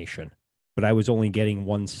information, but I was only getting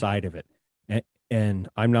one side of it. And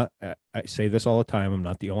I'm not, I say this all the time. I'm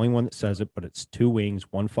not the only one that says it, but it's two wings,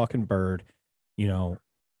 one fucking bird.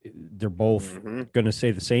 They're both Mm-hmm. going to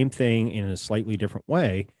say the same thing in a slightly different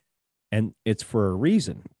way. And it's for a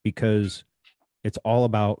reason, because it's all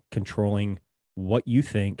about controlling what you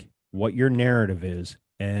think, what your narrative is,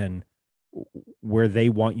 and where they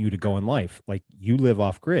want you to go in life. Like, you live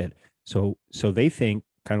off grid. So they think,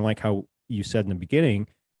 kind of like how you said in the beginning,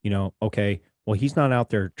 okay, well, he's not out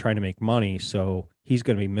there trying to make money, so he's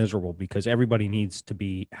going to be miserable because everybody needs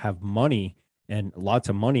to have money and lots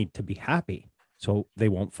of money to be happy. So they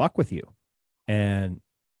won't fuck with you. And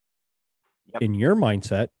Yep. in your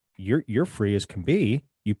mindset, you're free as can be.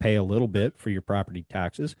 You pay a little bit for your property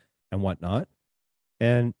taxes and whatnot,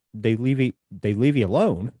 and they leave you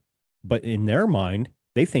alone. But in their mind,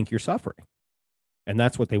 they think you're suffering, and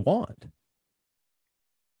that's what they want.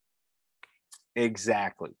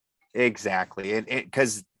 Exactly. And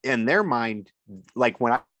because in their mind, like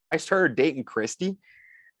when I started dating Christy,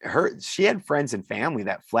 she had friends and family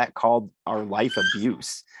that flat called our life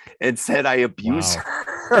abuse and said I abuse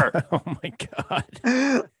her. Oh my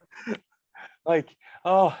God. Like,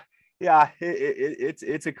 oh yeah,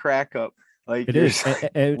 it's a crack up. Like, it is.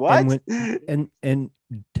 What? And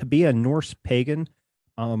to be a Norse pagan,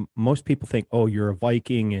 most people think, oh, you're a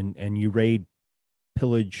Viking and you raid,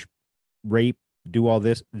 pillage, rape, do all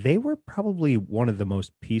this. They were probably one of the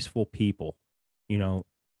most peaceful people,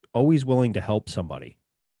 always willing to help somebody.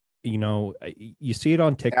 You see it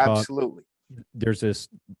on TikTok. Absolutely. There's this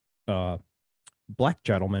black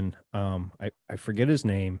gentleman, I forget his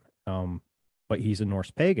name, but he's a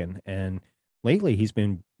Norse pagan, and lately he's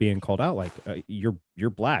been being called out like, you're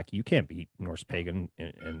black, you can't be Norse pagan,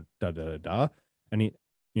 and da da da da. And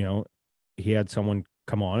he had someone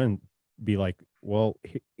come on and be like, well,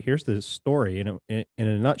 here's the story in a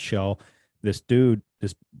nutshell. This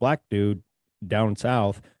black dude down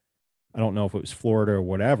south, I don't know if it was Florida or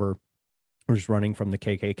whatever, was running from the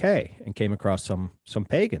KKK and came across some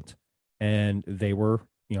pagans, and they were,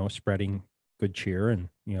 spreading good cheer and,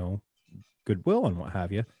 goodwill and what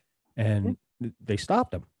have you. And they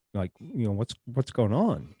stopped him, like, what's going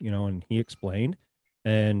on, and he explained,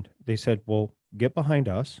 and they said, well, get behind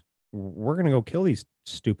us. We're going to go kill these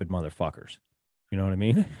stupid motherfuckers. You know what I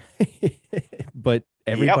mean? But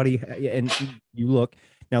everybody, yep. And you look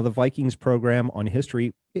now, the Vikings program on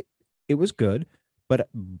history, it was good, but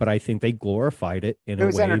I think they glorified it in a way. It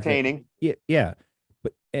was entertaining. Yeah.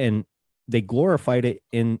 But and they glorified it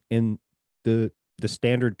in the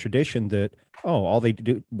standard tradition that, oh, all they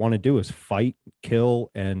want to do is fight,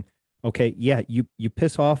 kill, and okay, yeah, you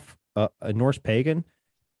piss off a Norse pagan,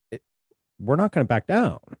 we're not going to back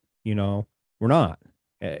down. We're not.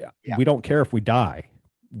 Yeah. We don't care if we die.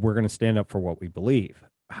 We're going to stand up for what we believe.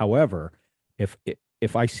 However,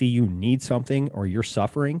 if I see you need something or you're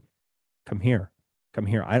suffering, come here.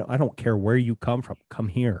 I don't care where you come from. Come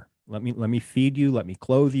here. Let me feed you. Let me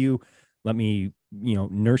clothe you. Let me,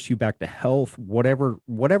 nurse you back to health, whatever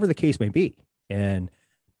the case may be. And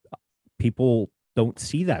people don't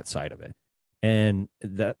see that side of it. And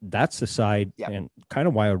that's the side. Yep. And kind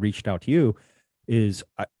of why I reached out to you is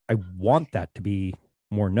I want that to be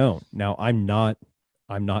more known. Now, I'm not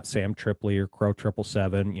Sam Tripoli or Crow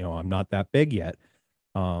 777. I'm not that big yet.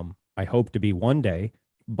 I hope to be one day,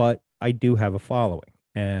 but I do have a following,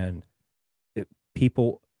 and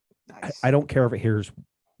people, nice. I don't care if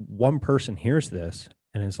one person hears this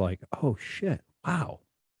and is like, oh shit, wow.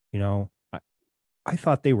 I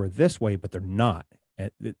thought they were this way, but they're not.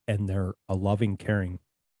 And they're a loving, caring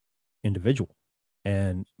individual,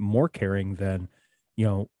 and more caring than,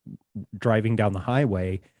 driving down the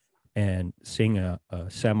highway and seeing a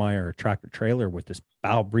semi or a tractor trailer with this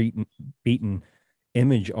bow beaten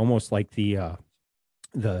image, almost like the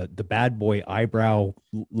bad boy eyebrow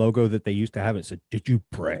logo that they used to have. It said, "Did you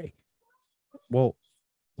pray?" Well,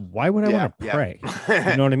 why would I want to pray?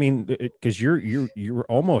 You know what I mean? Because you're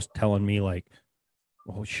almost telling me like,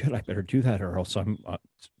 oh shit, I better do that or else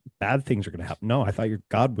bad things are going to happen. No, I thought your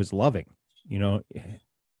God was loving.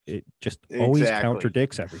 It just always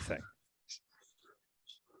contradicts everything.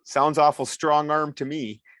 Sounds awful strong-armed to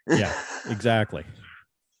me. Yeah, exactly.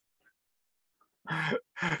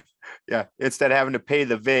 Yeah, instead of having to pay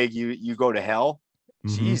the VIG, you go to hell.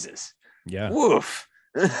 Mm-hmm. Jesus. Yeah. Woof.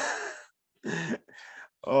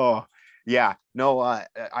 Oh, yeah. No,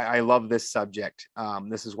 I love this subject.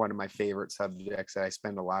 This is one of my favorite subjects that I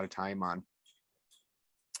spend a lot of time on.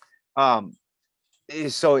 Um,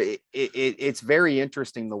 so it's very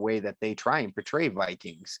interesting the way that they try and portray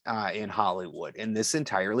Vikings in Hollywood, and this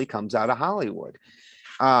entirely comes out of Hollywood.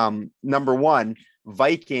 Number one,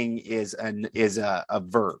 Viking is a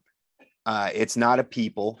verb. It's not a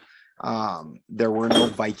people. There were no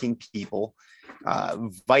Viking people.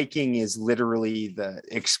 Viking is literally the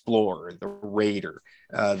explorer, the raider,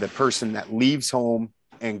 the person that leaves home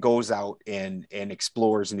and goes out and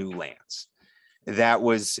explores new lands. That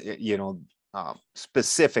was,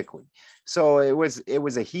 specifically. So it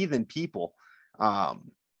was a heathen people.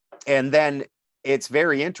 And then it's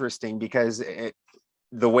very interesting because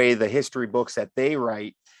the way the history books that they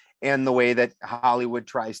write and the way that Hollywood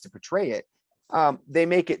tries to portray it, they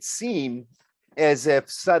make it seem as if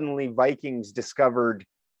suddenly Vikings discovered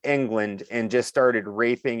England and just started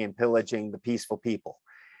raping and pillaging the peaceful people.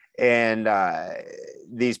 And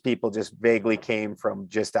these people just vaguely came from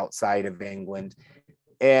just outside of England.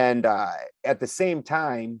 And at the same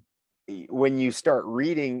time, when you start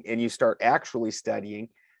reading and you start actually studying,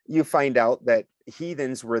 you find out that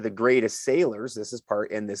heathens were the greatest sailors. This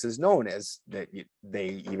is known as that.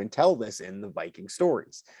 They even tell this in the Viking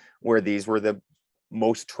stories, where these were the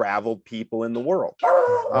most traveled people in the world.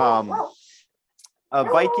 A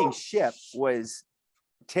Viking ship was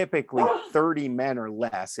typically 30 men or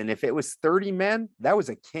less. And if it was 30 men, that was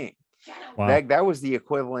a king. Wow. That was the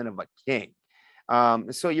equivalent of a king.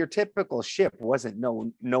 So your typical ship wasn't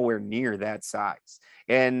nowhere near that size.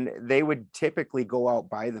 And they would typically go out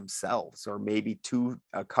by themselves or maybe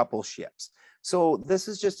a couple ships. So this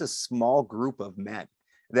is just a small group of men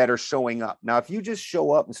that are showing up. Now, if you just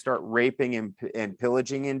show up and start raping and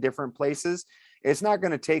pillaging in different places, it's not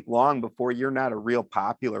going to take long before you're not a real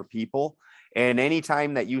popular people. And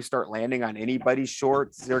anytime that you start landing on anybody's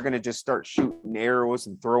shores, they're going to just start shooting arrows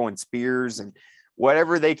and throwing spears and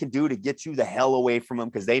whatever they can do to get you the hell away from them,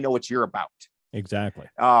 because they know what you're about. Exactly.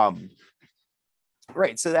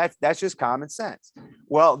 Right. So that's just common sense.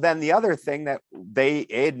 Well, then the other thing that they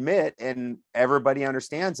admit and everybody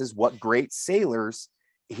understands is what great sailors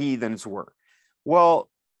heathens were. Well,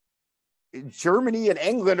 Germany and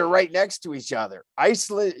England are right next to each other.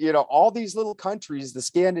 Iceland, all these little countries, the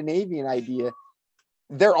Scandinavian idea,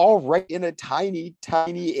 they're all right in a tiny,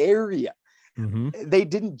 tiny area. Mm-hmm. They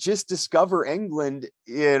didn't just discover England,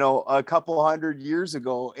 a couple hundred years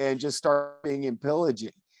ago and just start being and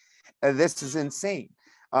pillaging. This is insane.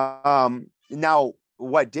 Now,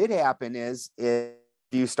 what did happen is if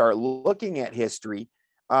you start looking at history,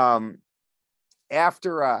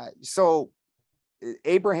 so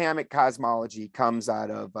Abrahamic cosmology comes out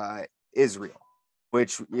of Israel,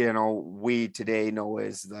 which, we today know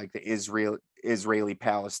as like the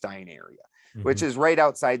Israeli-Palestine area, mm-hmm. which is right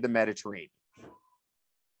outside the Mediterranean.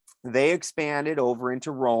 They expanded over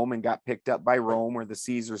into Rome and got picked up by Rome, where the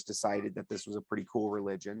Caesars decided that this was a pretty cool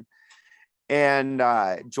religion and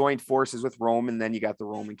joined forces with Rome. And then you got the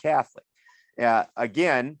Roman Catholic.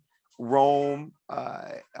 Again, Rome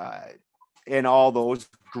and all those,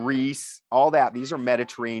 Greece, all that, these are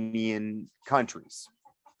Mediterranean countries.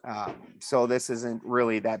 So this isn't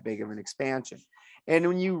really that big of an expansion. And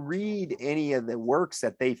when you read any of the works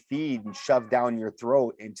that they feed and shove down your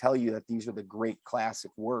throat and tell you that these are the great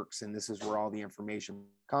classic works, and this is where all the information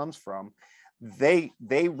comes from, they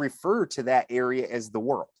refer to that area as the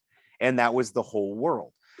world. And that was the whole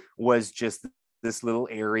world, was just this little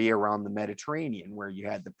area around the Mediterranean where you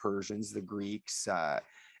had the Persians, the Greeks,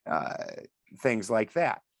 things like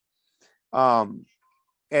that.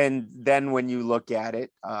 And then when you look at it,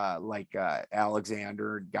 like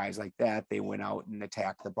Alexander, guys like that, they went out and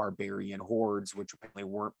attacked the barbarian hordes, which apparently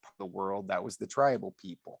weren't part of the world. That was the tribal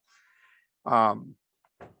people.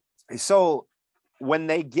 So when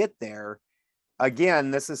they get there,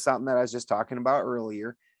 again, this is something that I was just talking about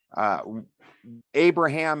earlier.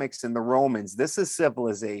 Abrahamics and the Romans, this is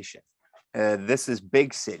civilization. This is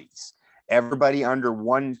big cities, everybody under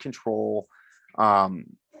one control,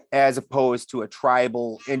 as opposed to a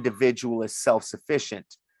tribal, individualist,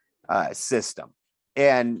 self-sufficient system.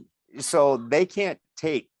 And so they can't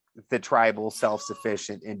take the tribal,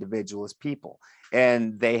 self-sufficient, individualist people,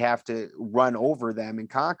 and they have to run over them and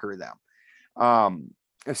conquer them.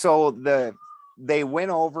 So they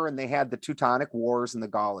went over and they had the Teutonic Wars and the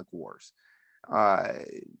Gallic Wars.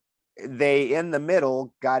 They, in the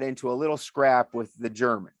middle, got into a little scrap with the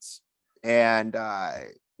Germans and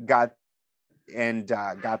got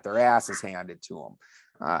their asses handed to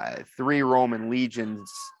them. 3 Roman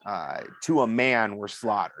legions to a man were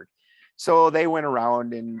slaughtered. So they went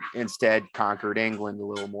around and instead conquered England a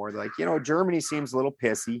little more. They're like, Germany seems a little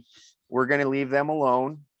pissy. We're going to leave them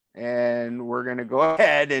alone and we're going to go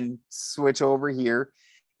ahead and switch over here.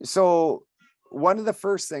 So one of the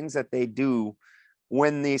first things that they do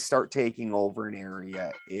when they start taking over an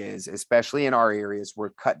area is, especially in our areas,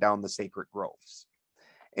 we're cut down the sacred groves.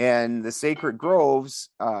 And the sacred groves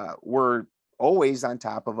were always on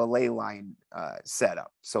top of a ley line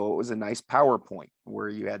setup. So it was a nice PowerPoint where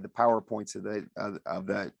you had the PowerPoints of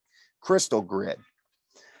the crystal grid.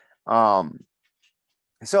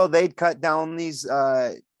 So they'd cut down these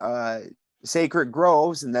sacred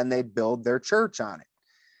groves and then they'd build their church on it.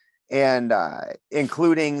 And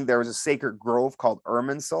including, there was a sacred grove called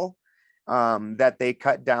Irminsul that they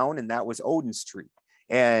cut down, and that was Odin's tree.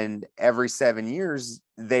 And every 7 years,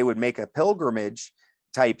 they would make a pilgrimage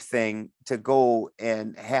type thing to go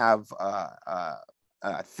and have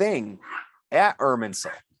a thing at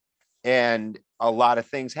Irminsul. And a lot of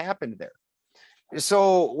things happened there.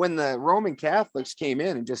 So when the Roman Catholics came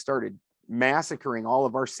in and just started massacring all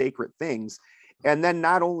of our sacred things, and then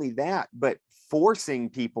not only that, but forcing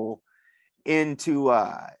people into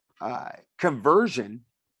conversion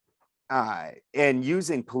and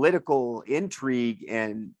using political intrigue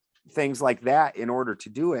and things like that in order to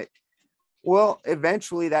do it, well,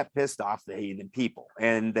 eventually that pissed off the heathen people.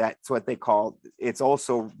 And that's what they call, it's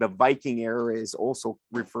also, the Viking era is also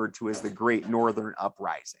referred to as the Great Northern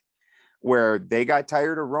Uprising, where they got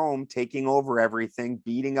tired of Rome taking over everything,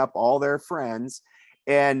 beating up all their friends.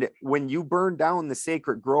 And when you burn down the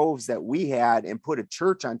sacred groves that we had and put a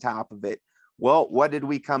church on top of it, well, what did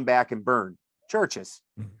we come back and burn? Churches.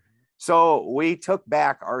 Mm-hmm. So we took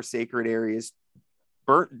back our sacred areas,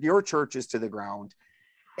 burnt your churches to the ground.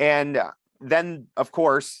 And then, of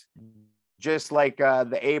course, just like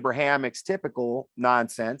the Abrahamics typical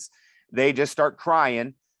nonsense, they just start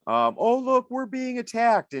crying. Oh, look, we're being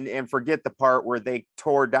attacked, and forget the part where they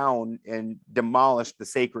tore down and demolished the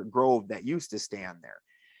sacred grove that used to stand there.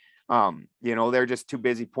 They're just too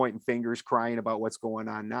busy pointing fingers, crying about what's going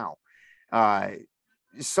on now.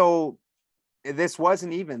 So this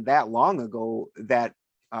wasn't even that long ago that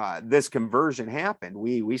this conversion happened.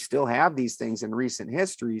 We still have these things in recent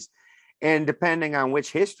histories. And depending on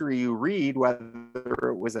which history you read, whether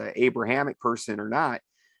it was an Abrahamic person or not,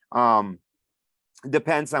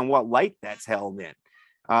 depends on what light that's held in.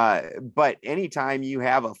 But anytime you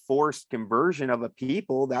have a forced conversion of a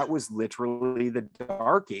people, that was literally the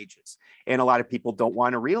Dark Ages. And a lot of people don't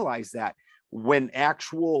want to realize that when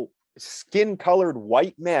actual skin-colored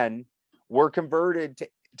white men were converted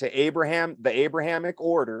to Abraham, the Abrahamic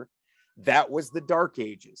order, that was the Dark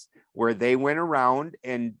Ages, where they went around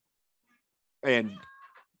and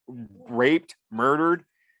raped, murdered,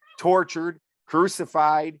 tortured,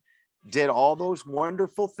 crucified, did all those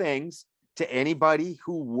wonderful things to anybody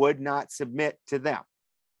who would not submit to them.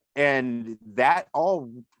 And that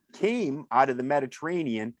all came out of the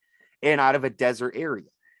Mediterranean and out of a desert area.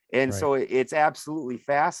 And right. So it's absolutely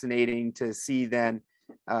fascinating to see then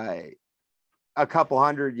a couple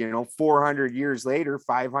hundred, 400 years later,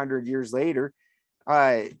 500 years later,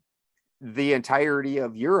 the entirety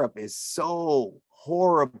of Europe is so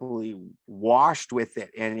horribly washed with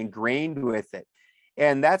it and ingrained with it.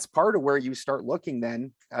 And that's part of where you start looking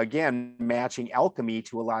then, again, matching alchemy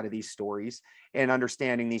to a lot of these stories and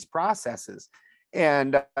understanding these processes.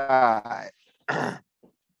 And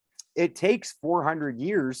it takes 400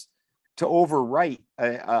 years to overwrite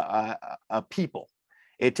a people.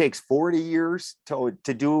 It takes 40 years to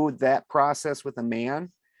do that process with a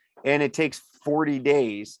man. And it takes 40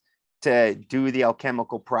 days to do the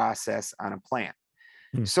alchemical process on a plant.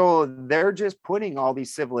 So they're just putting all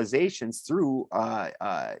these civilizations through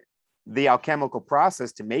the alchemical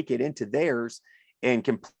process to make it into theirs and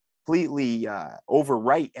completely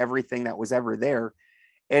overwrite everything that was ever there.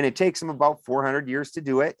 And it takes them about 400 years to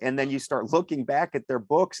do it. And then you start looking back at their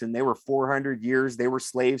books and they were 400 years, they were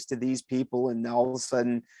slaves to these people. And all of a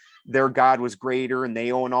sudden their God was greater and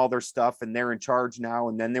they own all their stuff and they're in charge now.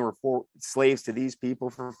 And then they were slaves to these people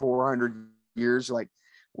for 400 years. Like,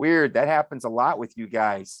 weird. That happens a lot with you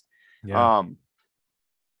guys. Yeah.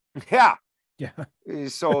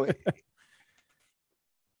 So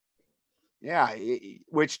yeah,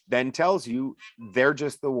 which then tells you they're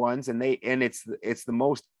just the ones, and it's the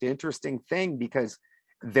most interesting thing because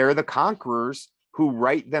they're the conquerors who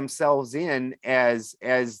write themselves in as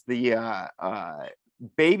the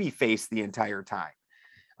baby face the entire time.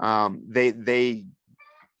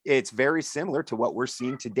 It's very similar to what we're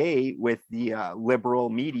seeing today with the liberal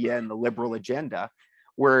media and the liberal agenda,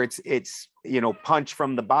 where it's punch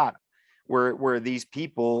from the bottom, where these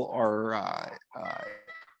people are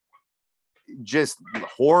just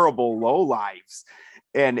horrible low lives,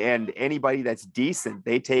 and anybody that's decent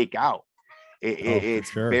they take out.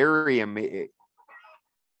 It's sure. very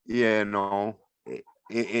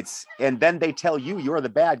it's, and then they tell you're the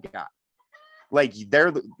bad guy. Like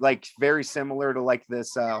they're like very similar to like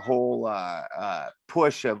this whole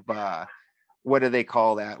push of what do they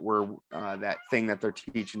call that, where that thing that they're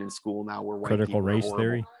teaching in school now, where white critical people are race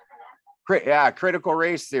horrible. theory. Critical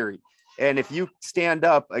race theory. And if you stand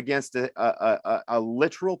up against a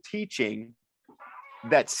literal teaching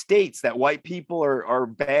that states that white people are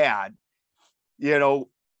bad,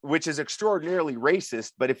 which is extraordinarily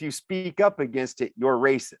racist, but if you speak up against it, you're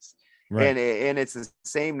racist. Right. And it's the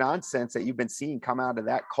same nonsense that you've been seeing come out of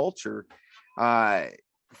that culture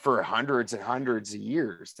for hundreds and hundreds of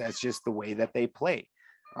years. That's just the way that they play.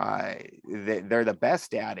 They're the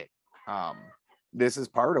best at it. This is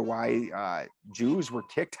part of why Jews were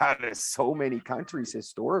kicked out of so many countries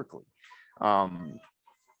historically.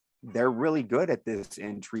 They're really good at this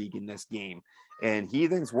intrigue in this game, and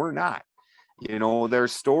heathens were not.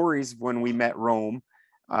 There's stories when we met Rome,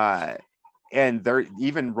 and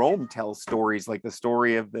even Rome tells stories like the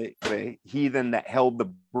story of the heathen that held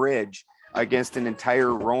the bridge against an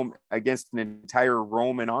entire Roman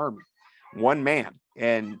army, one man,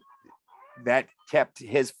 and that kept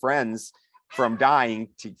his friends from dying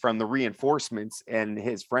from the reinforcements, and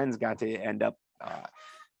his friends got to end up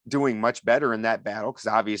doing much better in that battle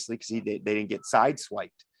because they didn't get sideswiped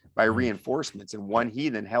by reinforcements, and one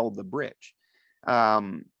heathen held the bridge.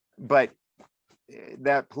 But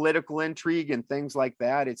that political intrigue and things like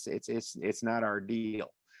that, it's not our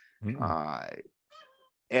deal.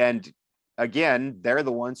 And again, they're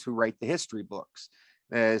the ones who write the history books.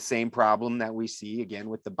 The same problem that we see again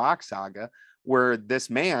with the Bach saga, where this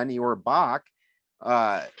man, Eeyore Bach,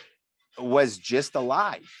 was just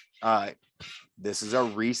alive. This is a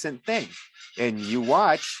recent thing. And you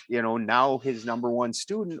watch, now his number one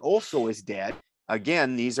student also is dead.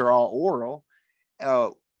 Again, these are all oral.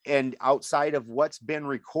 And outside of what's been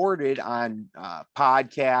recorded on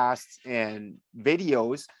podcasts and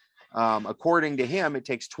videos, according to him, it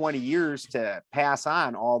takes 20 years to pass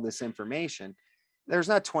on all this information. There's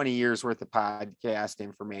not 20 years worth of podcast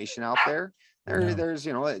information out there. There's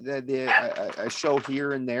a show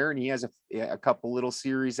here and there, and he has a couple little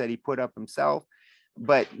series that he put up himself.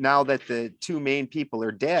 But now that the two main people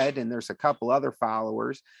are dead, and there's a couple other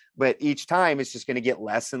followers, but each time it's just going to get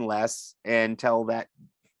less and less until that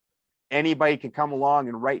anybody can come along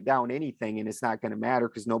and write down anything, and it's not going to matter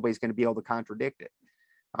because nobody's going to be able to contradict it.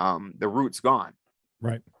 The root's gone.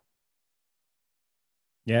 Right.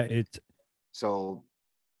 Yeah, it's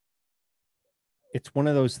one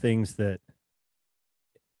of those things that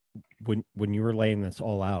when you were laying this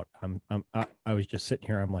all out, I was just sitting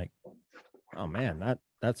here. I'm like, oh man,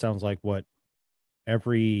 that sounds like what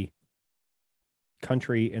every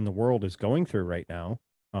country in the world is going through right now,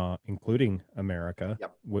 including America.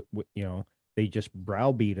 Yep. They just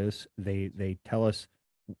browbeat us. They tell us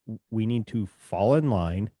we need to fall in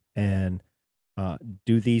line and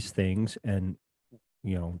do these things, and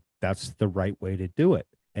that's the right way to do it.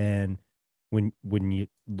 And when you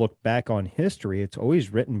look back on history, it's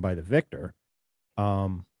always written by the victor.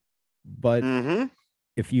 But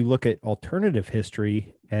if you look at alternative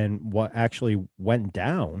history and what actually went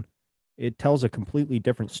down, it tells a completely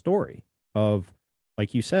different story of,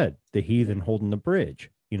 like you said, the heathen holding the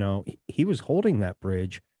bridge. He was holding that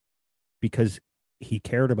bridge because he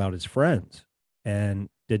cared about his friends and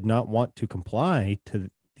did not want to comply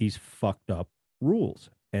to these fucked up rules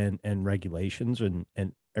and regulations and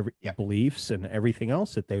beliefs and everything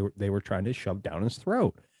else that they were trying to shove down his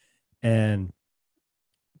throat. And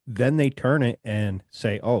then they turn it and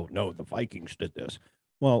say, oh no, the Vikings did this.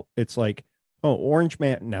 Well, it's like, oh, Orange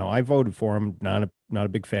Man. Now I voted for him, not a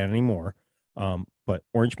big fan anymore. But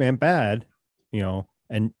Orange Man bad,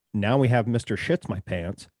 and now we have Mr. Shits My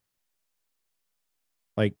Pants.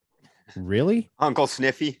 Like, really? Uncle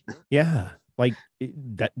Sniffy. Yeah. Like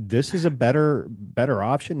that. This is a better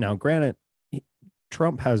option. Now, granted,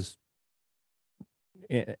 Trump has,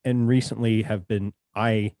 and recently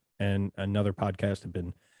I and another podcast have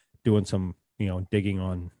been doing some, digging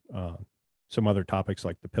on some other topics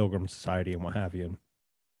like the Pilgrim Society and what have you.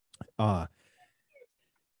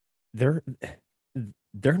 They're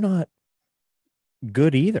not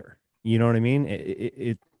good either. You know what I mean?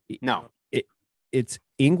 It's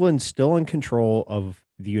England still in control of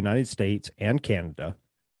the United States and Canada,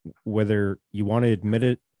 whether you want to admit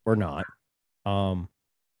it or not. And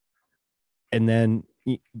then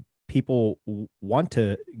people want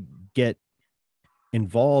to get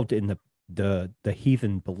involved in the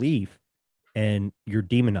heathen belief and you're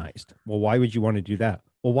demonized. Well, why would you want to do that?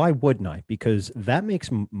 Well, why wouldn't I? Because that makes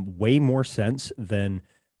way more sense than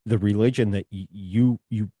the religion that you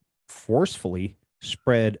forcefully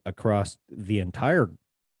spread across the entire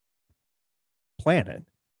planet,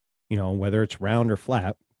 you know, whether it's round or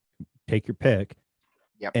flat, take your pick.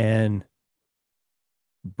 Yep. And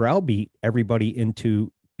browbeat everybody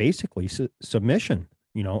into basically submission.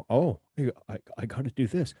 You know, oh, I got to do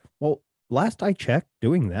this. Well, last I checked,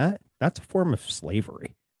 doing that's a form of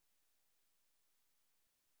slavery.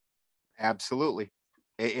 Absolutely.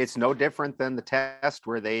 It's no different than the test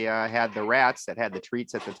where they had the rats that had the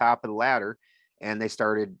treats at the top of the ladder, and they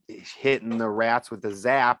started hitting the rats with the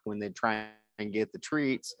zap when they try and get the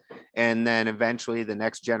treats. And then eventually the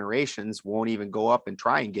next generations won't even go up and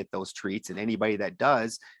try and get those treats. And anybody that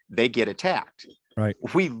does, they get attacked. Right.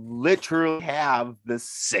 We literally have the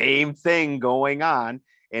same thing going on.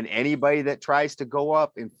 And anybody that tries to go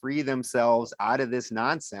up and free themselves out of this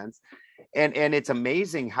nonsense, and it's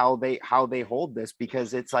amazing how they hold this,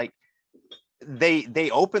 because it's like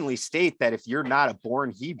they openly state that if you're not a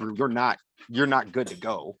born Hebrew, you're not good to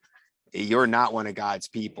go. You're not one of God's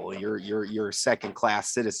people. You're a second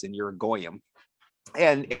class citizen. You're a goyim.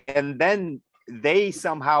 And then they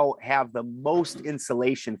somehow have the most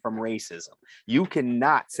insulation from racism. You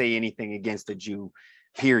cannot say anything against a Jew,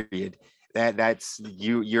 period. That's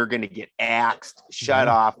you're going to get axed, shut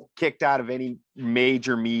off, kicked out of any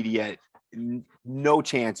major media. No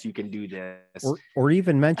chance you can do this, or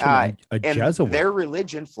even mention a Jesuit. Their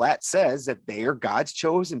religion flat says that they are God's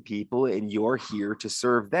chosen people, and you're here to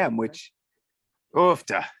serve them. Which,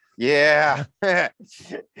 oofta, yeah. I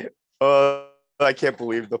can't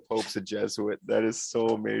believe the Pope's a Jesuit. That is so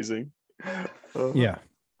amazing. Yeah.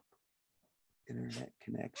 Internet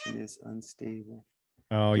connection is unstable.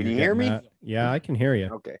 Oh, can you hear me? That? Yeah, I can hear you.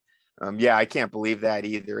 Okay. Yeah, I can't believe that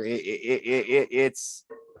either. It's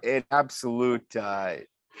an absolute.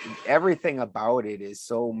 Everything about it is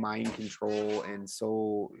so mind control and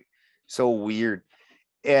so weird.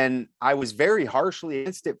 And I was very harshly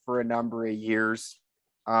against it for a number of years.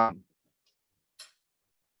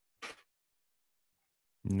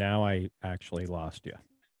 Now I actually lost you.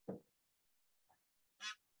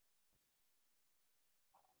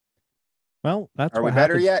 Well, that's Are what we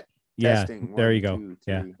better happens. yet? Yeah, Testing. there 1, you go. 2, 3.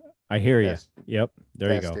 Yeah, I hear Test. you. Yep,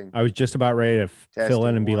 there you Testing. go. I was just about ready to fill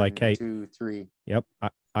in and be 1, like, "Hey, 2, 3. Yep,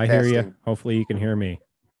 I hear you. Hopefully, you can hear me.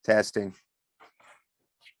 Testing.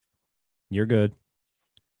 You're good.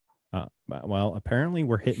 Well, apparently,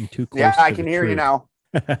 we're hitting too close. Yeah, to I can hear you now.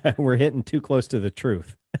 We're hitting too close to the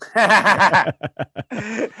truth.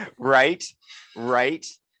 Right.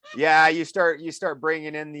 Yeah, you start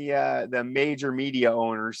bringing in the major media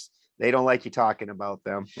owners. They don't like you talking about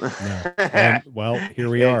them. No. And, well, here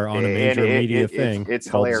we are on a major media thing. It's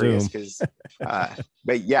hilarious because,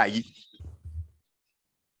 but yeah,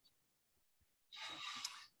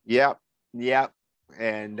 yep,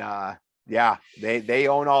 and yeah, they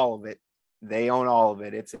own all of it. They own all of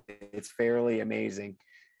it. It's fairly amazing,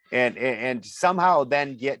 and somehow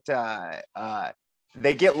then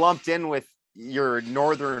they get lumped in with your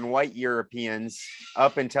northern white Europeans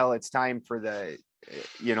up until it's time for the,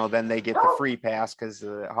 then they get the free pass because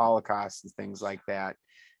of the Holocaust and things like that.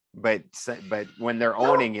 But when they're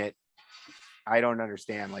owning it, I don't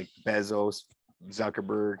understand. Like Bezos,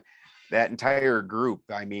 Zuckerberg, that entire group.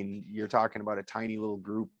 I mean, you're talking about a tiny little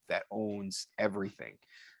group that owns everything.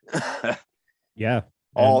 Yeah.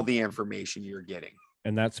 All the information you're getting.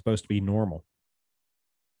 And that's supposed to be normal.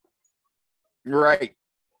 Right.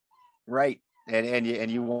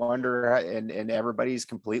 And you wonder, and everybody's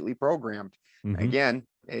completely programmed. Mm-hmm. Again,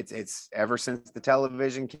 it's ever since the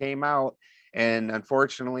television came out. And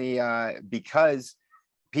unfortunately, because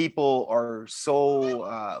people are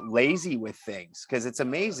so lazy with things, because it's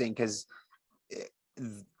amazing, because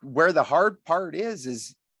where the hard part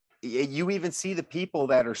is you even see the people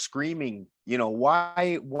that are screaming,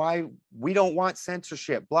 why we don't want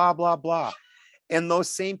censorship, blah, blah, blah. And those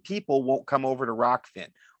same people won't come over to Rockfin,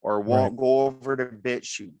 or won't go over to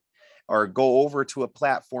BitChute, or go over to a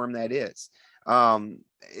platform that is.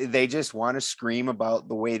 They just want to scream about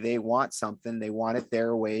the way they want something. They want it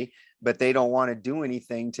their way, but they don't want to do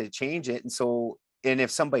anything to change it. And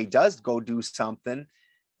if somebody does go do something,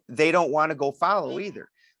 they don't want to go follow either.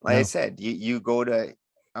 Like I said, you go to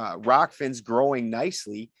Rockfin's growing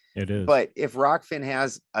nicely. It is. But if Rockfin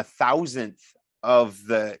has 1,000th of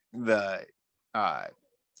the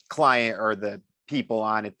client or the people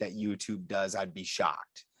on it that YouTube does, I'd be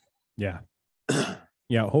shocked. Yeah.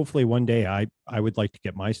 Yeah. Hopefully one day I would like to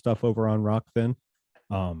get my stuff over on Rockfin,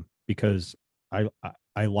 because I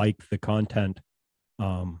like the content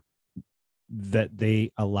that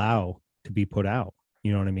they allow to be put out.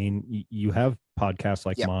 You know what I mean? You have podcasts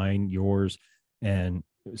like mine, yours, and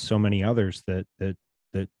so many others that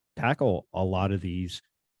tackle a lot of these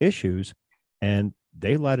issues, and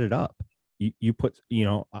they let it up. You put,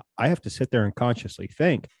 I have to sit there and consciously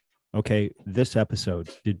think, okay, this episode,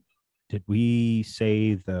 did we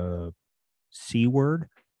say the C word?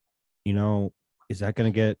 Is that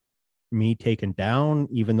going to get me taken down,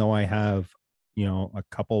 even though I have, a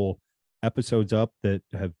couple episodes up that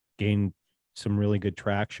have gained some really good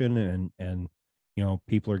traction, and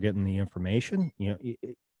people are getting the information.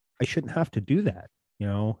 I shouldn't have to do that,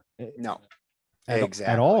 No, at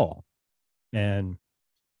exactly. all. And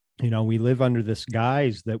we live under this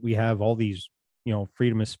guise that we have all these,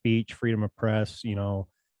 freedom of speech, freedom of press, and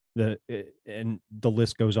the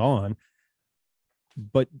list goes on.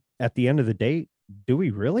 But at the end of the day, do we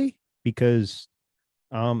really? Because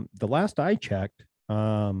the last I checked,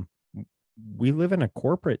 we live in a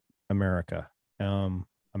corporate America.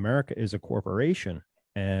 America is a corporation,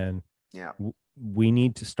 and we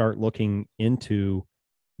need to start looking into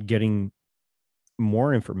getting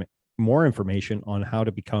more information on how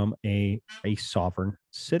to become a sovereign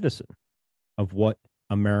citizen of what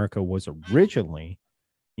America was originally,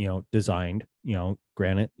 designed.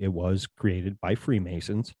 Granted, it was created by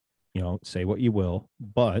Freemasons. Say what you will,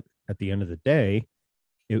 but at the end of the day,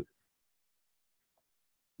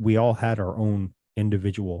 we all had our own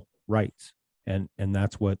individual rights, and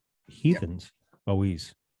that's what heathens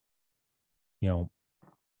always,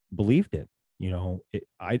 believed in.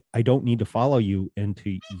 I don't need to follow you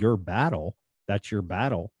into your battle. That's your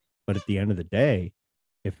battle. But at the end of the day,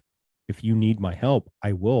 if you need my help,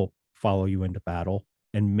 I will follow you into battle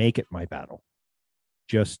and make it my battle.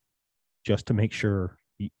 Just to make sure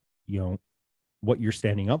what you're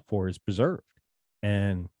standing up for is preserved.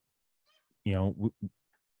 And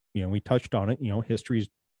we touched on it. History's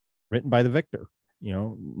written by the victor.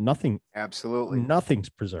 Nothing's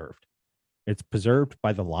preserved. It's preserved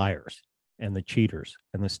by the liars and the cheaters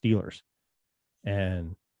and the stealers.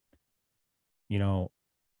 And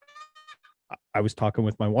I was talking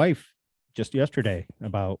with my wife just yesterday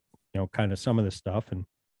about kind of some of this stuff, and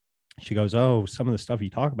she goes, "Oh, some of the stuff you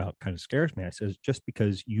talk about kind of scares me." I says, "Just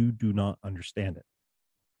because you do not understand it,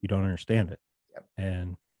 you don't understand it." Yep.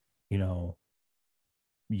 And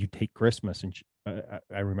you take Christmas, and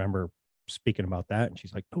I remember speaking about that, and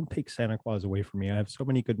she's like, "Don't take Santa Claus away from me. I have so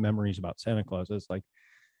many good memories about Santa Claus." It's like,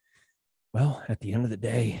 well, at the end of the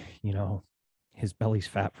day, his belly's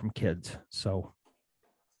fat from kids. So,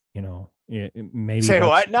 maybe say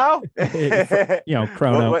what now?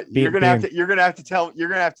 Chrono. What, you're gonna have to tell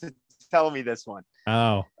me this one.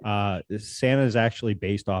 Oh, Santa is actually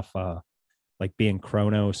based off like being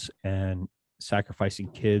Kronos and sacrificing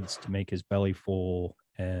kids to make his belly full,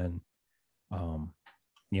 and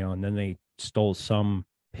and then they stole some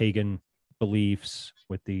pagan beliefs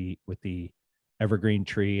with the evergreen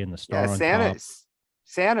tree and the star on top.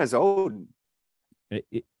 Santa's Odin.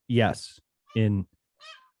 Yes, in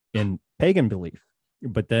pagan belief,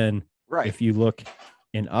 but then if you look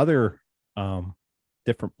in other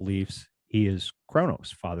different beliefs, he is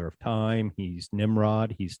Kronos, father of time. He's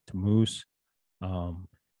Nimrod. He's Tammuz. And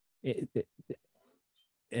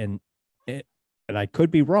I could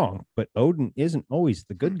be wrong, but Odin isn't always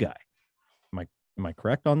the good guy. Am I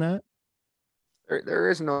correct on that? There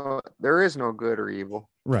is no good or evil.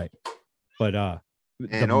 Right. But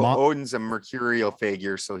Odin's a mercurial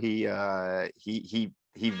figure, so he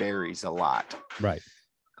varies a lot. Right.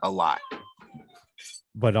 A lot.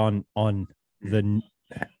 But on the,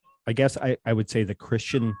 I guess I would say the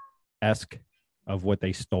Christian-esque of what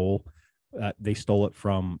they stole it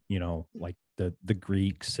from, like the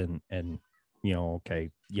Greeks, and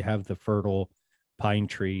okay, you have the fertile pine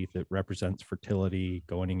tree that represents fertility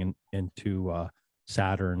going into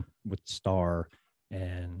Saturn with star,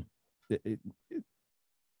 and it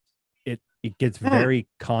gets very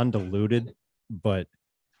convoluted, but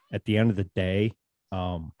at the end of the day,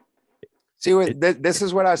 this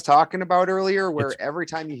is what I was talking about earlier, where every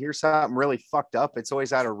time you hear something really fucked up, it's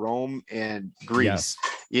always out of Rome and Greece,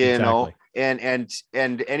 exactly. and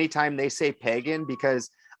anytime they say pagan,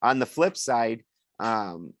 because on the flip side,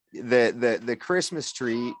 the Christmas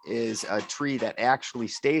tree is a tree that actually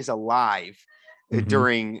stays alive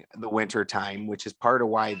during the winter time, which is part of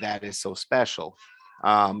why that is so special.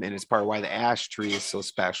 And it's part of why the ash tree is so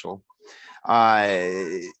special.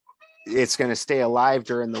 It's going to stay alive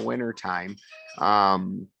during the winter time.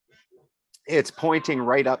 It's pointing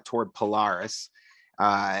right up toward Polaris.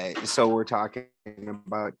 So we're talking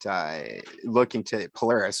about looking to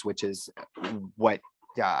Polaris, which is what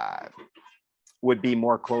would be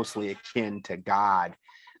more closely akin to God.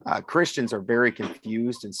 Christians are very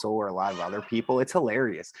confused, and so are a lot of other people. It's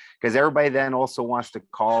hilarious because everybody then also wants to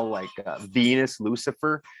call like Venus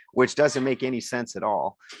Lucifer, which doesn't make any sense at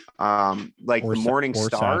all. Like the morning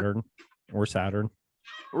star or Saturn,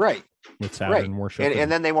 right? With Saturn worship,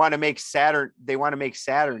 and then they want to make Saturn. They want to make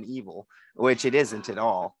Saturn evil, which it isn't at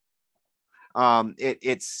all.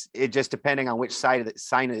 It's just depending on which side of the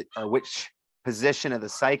sign or which position of the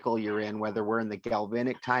cycle you're in, whether we're in the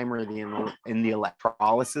galvanic time or in the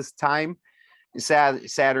electrolysis time.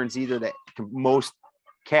 Saturn's either the most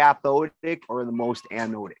cathodic or the most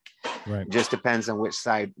anodic. Right. Just depends on which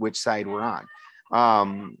side we're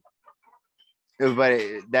on. But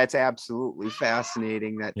that's absolutely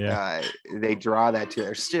fascinating that they draw that to.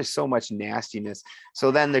 There's just so much nastiness.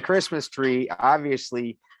 So then the Christmas tree,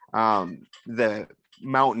 obviously, the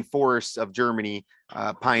mountain forests of Germany,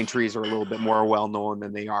 pine trees are a little bit more well known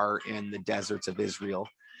than they are in the deserts of Israel.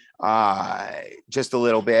 Just a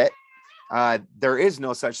little bit. There is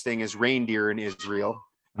no such thing as reindeer in Israel.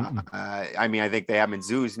 I mean, I think they have them in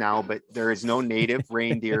zoos now, but there is no native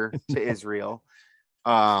reindeer to Israel.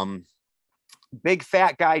 Big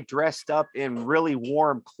fat guy dressed up in really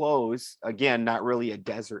warm clothes. Again, not really a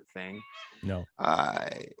desert thing. No.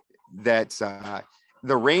 That's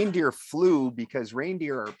the reindeer flew because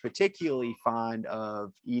reindeer are particularly fond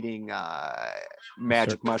of eating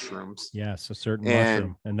magic mushrooms. Yes, a certain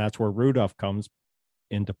mushroom. And that's where Rudolph comes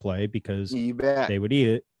into play, because they would eat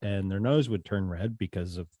it and their nose would turn red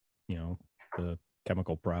because of, the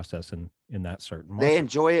chemical process in that certain mushroom. They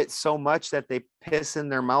enjoy it so much that they piss in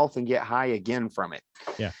their mouth and get high again from it.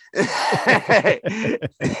 Yeah.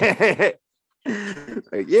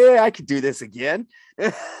 Yeah, I could do this again.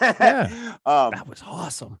 Yeah. That was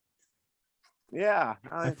awesome. Yeah.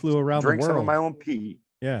 I flew around the world. Drink some of my own pee.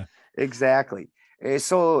 Yeah. Exactly.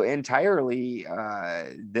 So entirely,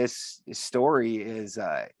 this story is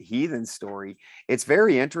a heathen story. It's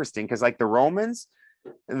very interesting because like the Romans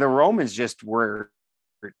just were,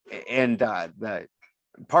 and the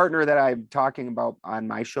partner that I'm talking about on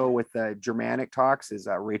my show with the Germanic Talks is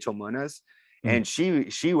Rachel Munoz. And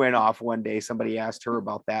she went off one day. Somebody asked her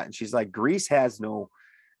about that, and she's like, Greece has no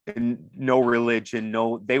religion.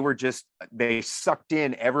 They sucked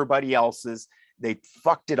in everybody else's. They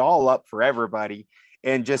fucked it all up for everybody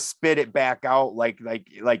and just spit it back out like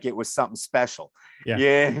it was something special. Yeah.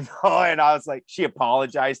 And I was like, she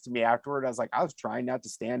apologized to me afterward. I was like, I was trying not to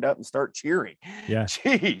stand up and start cheering. Yeah.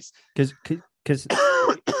 Jeez. Because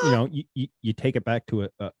you take it back to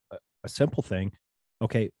a simple thing.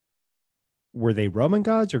 Okay. Were they Roman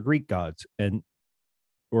gods or Greek gods?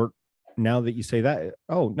 Or now that you say that,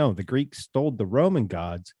 oh no, the Greeks stole the Roman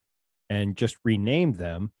gods and just renamed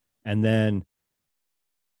them. And then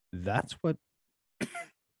that's what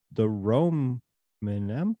the Roman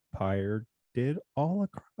Empire did all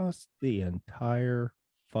across the entire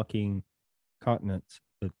fucking continents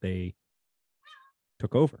that they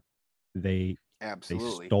took over. They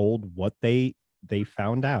stole what they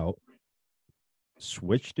found out,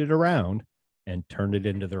 switched it around, and turned it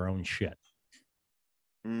into their own shit.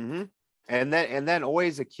 Mm-hmm. And then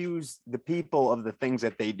always accuse the people of the things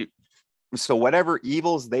that they do. So whatever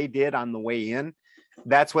evils they did on the way in,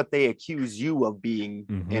 that's what they accuse you of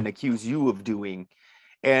being and accuse you of doing.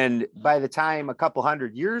 And by the time a couple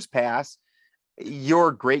hundred years pass,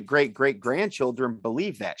 your great grandchildren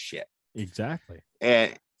believe that shit. Exactly.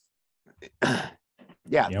 And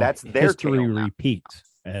yeah, that's their history repeats.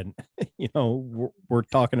 And we're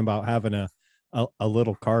talking about having a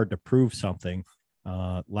little card to prove something.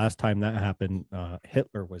 Last time that happened,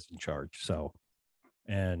 Hitler was in charge. So,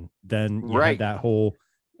 and then you had that whole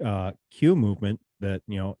Q movement that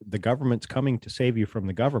the government's coming to save you from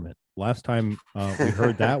the government. Last time we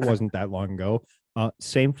heard that wasn't that long ago.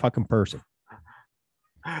 Same fucking person.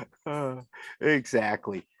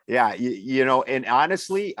 Exactly. Yeah. And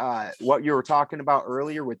honestly, what you were talking about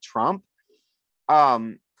earlier with Trump.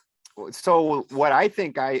 So what I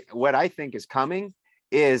think is coming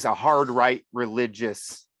is a hard right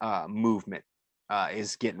religious movement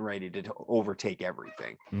is getting ready to overtake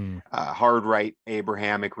everything. Hard right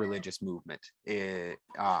Abrahamic religious movement.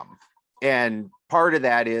 And part of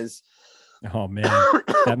that is, oh man,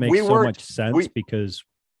 that makes so much sense because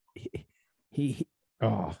he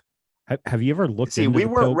have you ever looked into we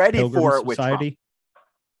weren't ready for it Society? with Trump.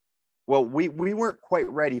 Well, we weren't quite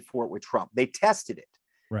ready for it with Trump. They tested it.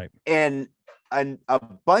 Right. And a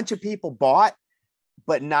bunch of people bought,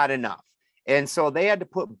 but not enough. And so they had to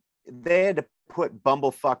put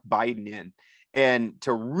bumblefuck Biden in, and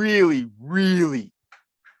to really, really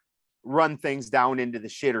run things down into the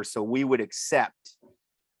shitter so we would accept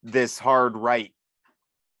this hard right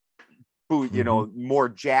boot, more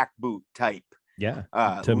jackboot type to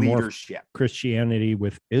leadership. More Christianity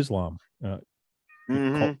with Islam,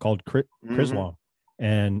 called Chrislam.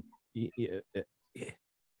 And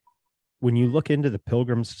when you look into the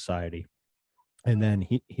Pilgrim Society, and then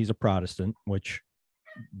he's a Protestant, which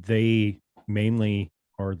they mainly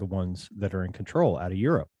are the ones that are in control out of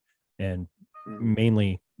Europe and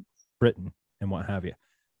mainly Britain and what have you.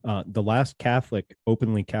 The last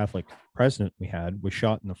openly Catholic president we had was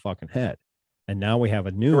shot in the fucking head. And now we have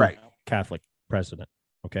a new Catholic president.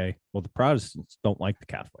 Okay. Well, the Protestants don't like the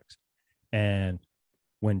Catholics. And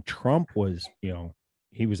when Trump was,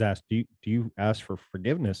 he was asked, do you ask for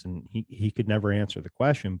forgiveness? And he could never answer the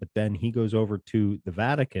question. But then he goes over to the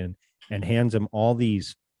Vatican and hands him all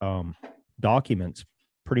these documents,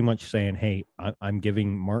 pretty much saying, hey, I'm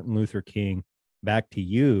giving Martin Luther King back to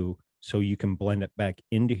you so you can blend it back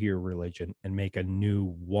into your religion and make a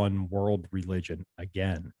new one world religion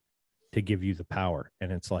again to give you the power.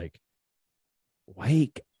 And it's like,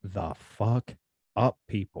 wake the fuck up,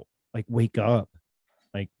 people. Like, wake up.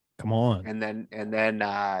 Like, come on. And then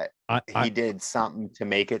he did something to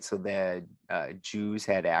make it so that Jews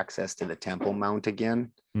had access to the Temple Mount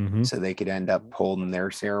again, so they could end up holding their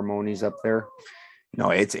ceremonies up there. No,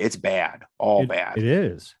 it's bad. Bad. It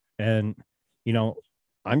is. And,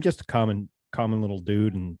 I'm just a common little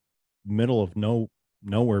dude in the middle of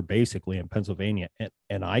nowhere, basically, in Pennsylvania.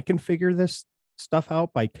 And I can figure this stuff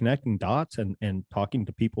out by connecting dots and talking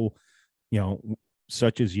to people,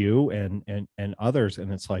 such as you and others.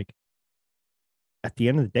 And it's like, at the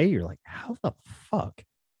end of the day, you're like, how the fuck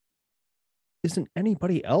isn't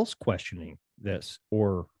anybody else questioning this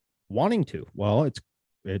or wanting to? Well,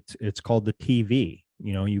 it's called the TV.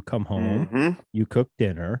 You come home, you cook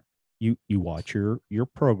dinner, you watch your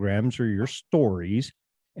programs or your stories,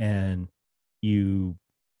 and you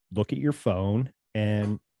look at your phone,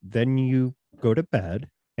 and then you go to bed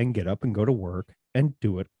and get up and go to work and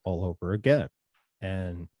do it all over again.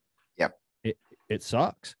 And it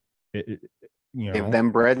sucks. Give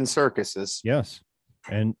them bread and circuses. Yes.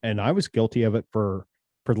 And I was guilty of it for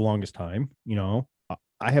the longest time.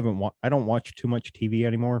 I don't watch too much TV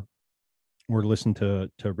anymore or listen to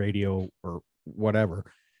radio or whatever.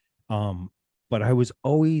 But I was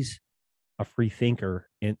always a free thinker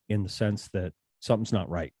in the sense that something's not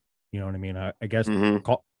right. You know what I mean? I guess,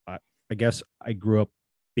 I guess I grew up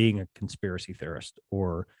being a conspiracy theorist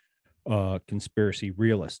or conspiracy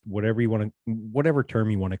realist, whatever term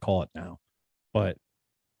you want to call it now. But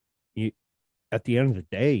at the end of the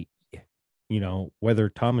day, whether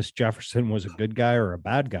Thomas Jefferson was a good guy or a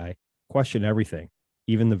bad guy, question everything,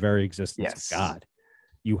 even the very existence of God.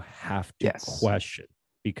 You have to question,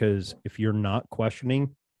 because if you're not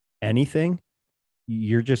questioning anything,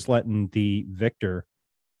 you're just letting the victor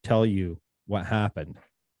tell you what happened,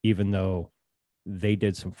 even though they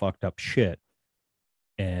did some fucked up shit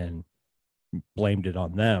and blamed it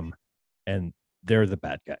on them, and they're the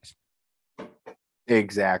bad guys.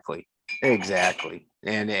 Exactly.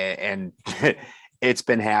 And it's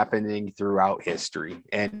been happening throughout history,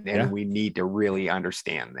 and we need to really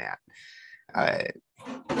understand that.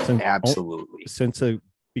 Absolutely. Since the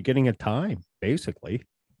beginning of time, basically.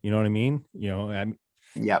 You know what I mean?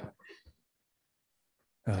 Yep.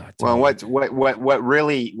 Well, what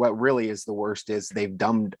really is the worst is they've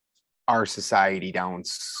dumbed our society down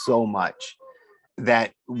so much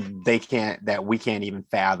that we can't even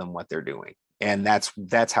fathom what they're doing. And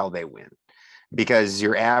that's how they win, because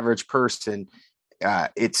your average person,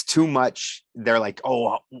 it's too much. They're like,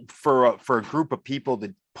 oh, for a group of people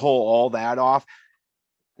to pull all that off,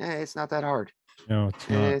 it's not that hard. No, it's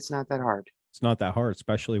not. It's not that hard. It's not that hard,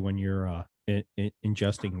 especially when you're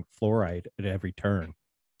ingesting fluoride at every turn.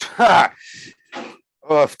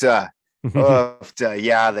 Oofta.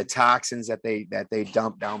 Yeah, the toxins that they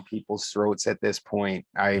dump down people's throats at this point.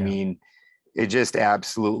 I mean, it's just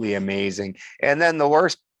absolutely amazing. And then the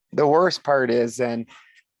worst part is, then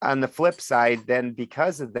on the flip side, then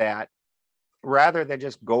because of that, rather than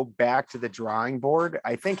just go back to the drawing board,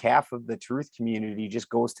 I think half of the truth community just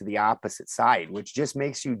goes to the opposite side, which just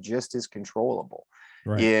makes you just as controllable.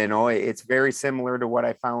 Right. It's very similar to what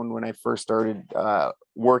I found when I first started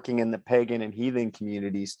working in the pagan and heathen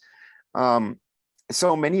communities.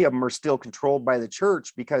 So many of them are still controlled by the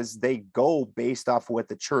church because they go based off of what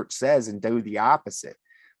the church says and do the opposite.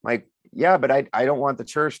 Like, yeah, but I don't want the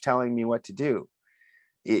church telling me what to do.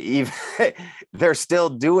 Even they're still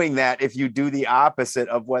doing that. If you do the opposite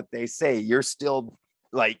of what they say, you're still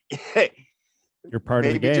like, you're part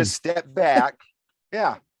of the game. Just step back.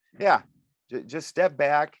 Yeah. Just step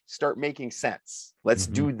back, start making sense. Let's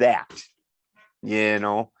do that. you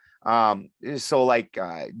know. So like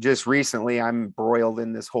just recently I'm embroiled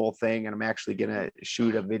in this whole thing, and I'm actually gonna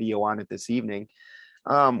shoot a video on it this evening,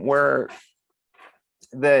 where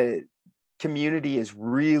the community has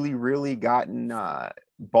really gotten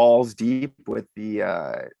balls deep with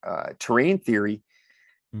the terrain theory,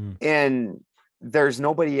 and there's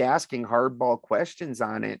nobody asking hardball questions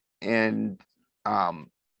on it. And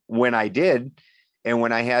when I did, and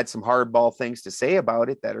when I had some hardball things to say about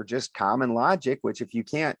it that are just common logic, which if you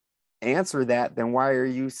can't answer that, then why are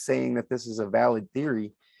you saying that this is a valid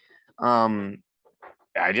theory?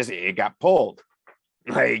 It got pulled.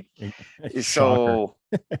 Like, so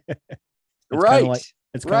it's right.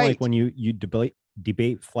 It's kind of like when you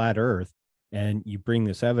debate flat earth, and you bring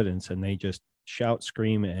this evidence, and they just shout,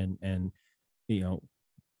 scream, and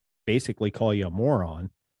basically call you a moron.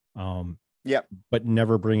 But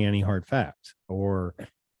never bring any hard facts, or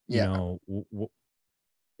and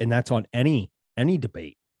that's on any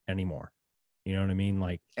debate anymore. You know what I mean?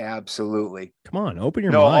 Like, absolutely. Come on, open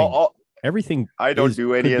your mind. Everything. I don't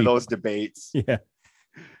do any of those debates. Yeah.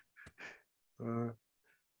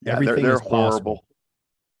 Everything they're horrible.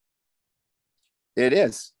 It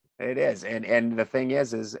is. And the thing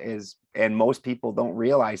is, and most people don't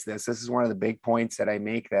realize this. This is one of the big points that I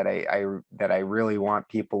make, that I really want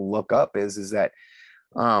people to look up, is that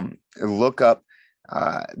look up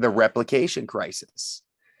the replication crisis.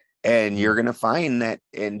 And you're going to find that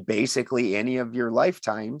in basically any of your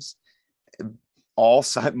lifetimes,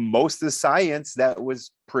 most of the science that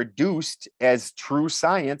was produced as true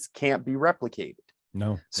science can't be replicated.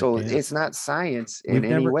 No. So it's not science in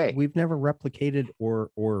any way. We've never replicated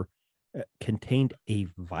or contained a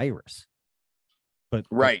virus, but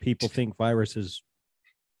people think viruses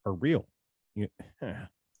are real.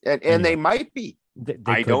 And they might be.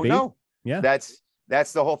 I don't know. Yeah.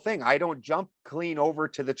 That's the whole thing. I don't jump clean over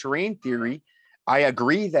to the terrain theory. I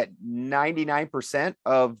agree that 99%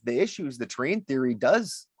 of the issues, the terrain theory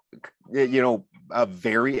does, a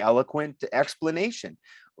very eloquent explanation.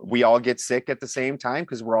 We all get sick at the same time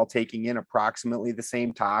because we're all taking in approximately the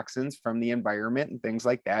same toxins from the environment and things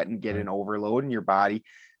like that, and get an overload in your body.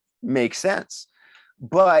 Makes sense.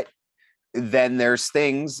 But then there's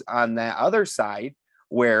things on that other side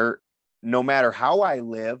where no matter how I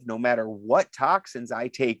live, no matter what toxins I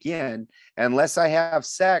take in, unless I have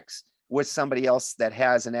sex with somebody else that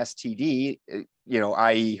has an STD,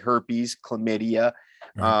 i.e. herpes, chlamydia,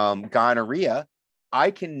 gonorrhea,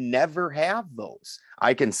 I can never have those.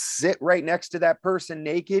 I can sit right next to that person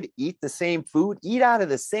naked, eat the same food, eat out of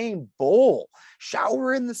the same bowl,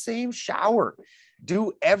 shower in the same shower,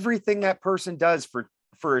 do everything that person does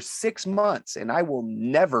for 6 months, and I will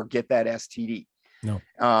never get that STD. No.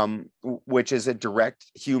 Which is a direct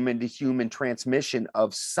human to human transmission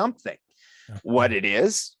of something. What it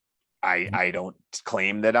is, I don't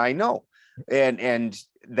claim that I know. And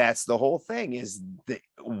that's the whole thing, is that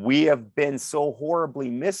we have been so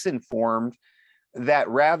horribly misinformed that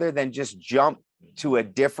rather than just jump to a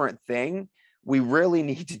different thing, we really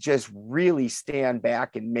need to just really stand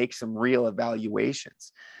back and make some real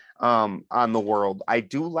evaluations on the world. I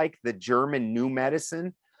do like the German new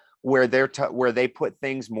medicine, where they put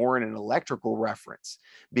things more in an electrical reference,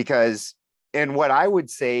 because, and what I would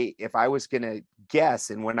say, if I was going to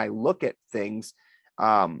guess, and when I look at things,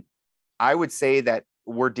 I would say that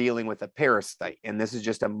we're dealing with a parasite, and this is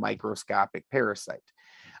just a microscopic parasite.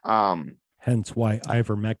 Hence why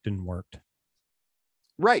ivermectin worked.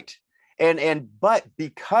 Right. But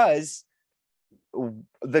because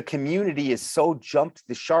the community is so jumped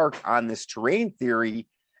the shark on this terrain theory,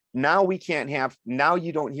 now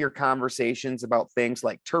you don't hear conversations about things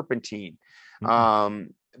like turpentine,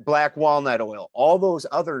 black walnut oil, all those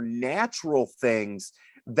other natural things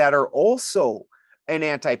that are also an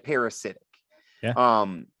anti-parasitic. Yeah.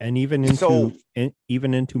 And even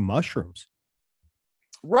into mushrooms.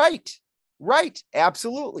 Right.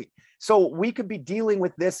 Absolutely. So we could be dealing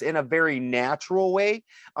with this in a very natural way.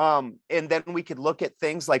 And then we could look at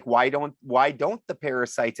things like, why don't the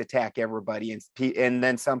parasites attack everybody? And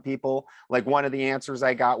then some people, like, one of the answers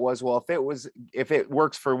I got was, well, if it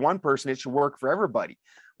works for one person, it should work for everybody.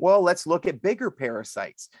 Well, let's look at bigger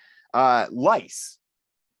parasites. Lice.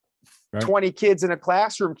 Right. 20 kids in a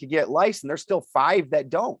classroom could get lice, and there's still 5 that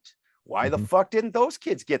don't. Why the fuck didn't those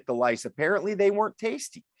kids get the lice? Apparently they weren't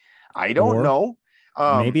tasty. I don't know.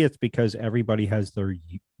 Maybe it's because everybody has their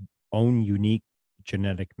own unique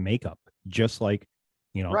genetic makeup, just like,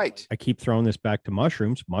 right. I keep throwing this back to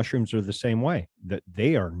mushrooms. Mushrooms are the same way, that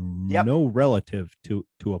they are no relative to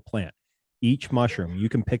a plant. Each mushroom, you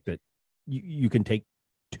can pick you can take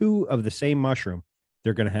 2 of the same mushroom.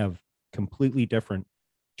 They're going to have completely different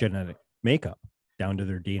genetic makeup. down to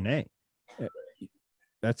their DNA.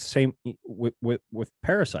 That's the same with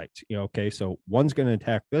parasites. Okay, so one's going to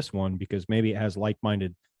attack this one because maybe it has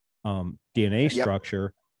like-minded DNA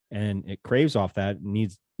structure, and it craves off that, and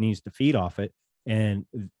needs to feed off it. And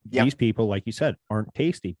these people, like you said, aren't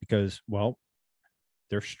tasty because, well,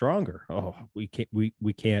 they're stronger. Oh, we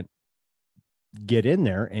can't get in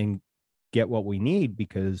there and get what we need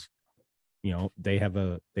because they have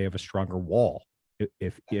a stronger wall,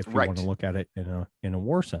 if you want to look at it in a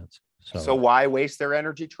war sense. So why waste their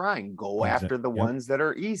energy trying? Go after the ones that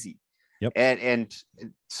are easy. Yep. And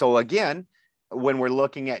so again, when we're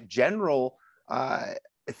looking at general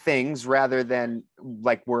things rather than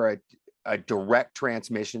like where a direct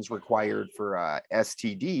transmission is required for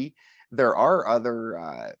STD, there are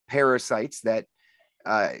other parasites that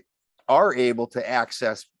are able to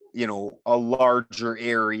access a larger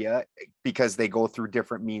area because they go through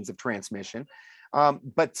different means of transmission.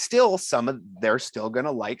 But still, they're still going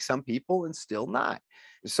to like some people and still not.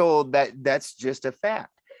 So that's just a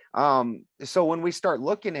fact. So when we start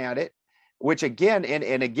looking at it, which again,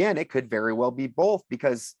 and again, it could very well be both,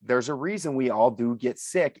 because there's a reason we all do get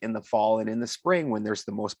sick in the fall and in the spring when there's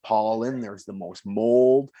the most pollen, there's the most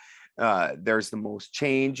mold, there's the most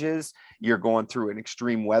changes. You're going through an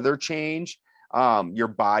extreme weather change. Your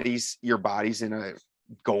body's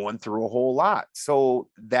going through a whole lot. So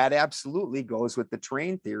that absolutely goes with the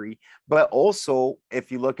train theory. But also,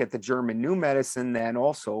 if you look at the German new medicine, then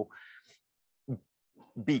also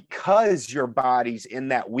because your body's in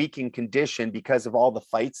that weakened condition because of all the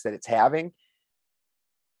fights that it's having,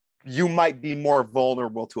 you might be more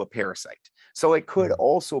vulnerable to a parasite. So it could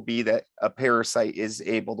also be that a parasite is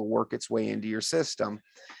able to work its way into your system,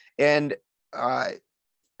 and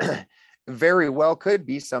very well could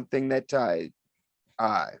be something that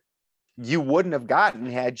you wouldn't have gotten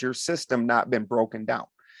had your system not been broken down.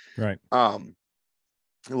 Right.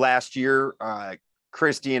 Last year,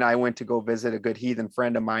 Christy and I went to go visit a good heathen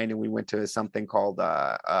friend of mine, and we went to something called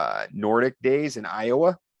Nordic Days in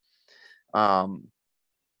Iowa.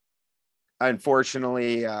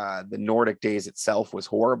 Unfortunately, the Nordic Days itself was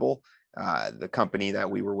horrible. The company that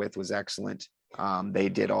we were with was excellent. They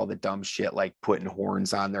did all the dumb shit like putting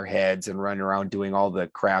horns on their heads and running around doing all the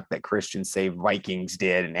crap that Christians say Vikings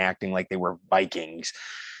did and acting like they were Vikings.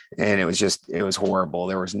 And it was horrible.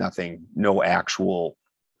 There was no actual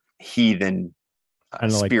heathen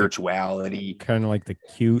spirituality. Kind of like the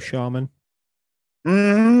Q shaman.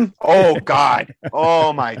 Mm-hmm. Oh God.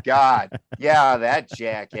 Oh my God. Yeah, that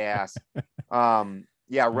jackass. Running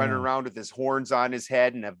around with his horns on his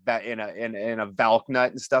head and a Valk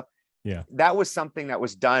nut and stuff. Yeah, that was something that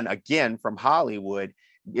was done again from Hollywood.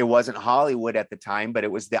 It wasn't Hollywood at the time, but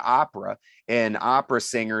it was the opera, and opera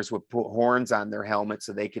singers would put horns on their helmets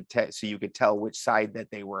so they could so you could tell which side that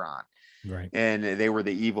they were on. Right. And they were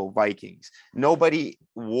the evil Vikings. Nobody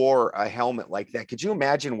wore a helmet like that. Could you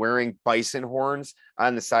imagine wearing bison horns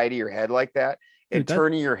on the side of your head like that? And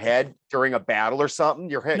turning your head during a battle or something?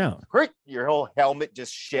 Your whole helmet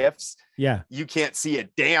just shifts. Yeah. You can't see a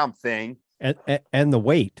damn thing. And the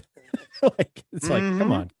weight. It's like,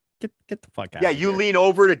 come on, get the fuck out. Yeah, you lean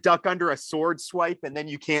over to duck under a sword swipe, and then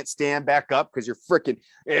you can't stand back up because you're freaking,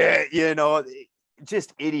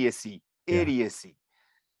 just idiocy.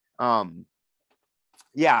 And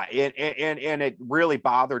it really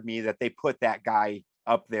bothered me that they put that guy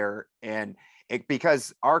up there, and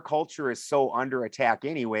because our culture is so under attack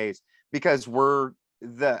anyways, because we're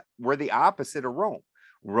the opposite of Rome.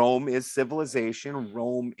 Rome is civilization.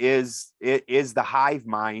 Rome is the hive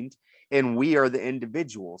mind, and we are the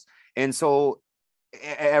individuals. And so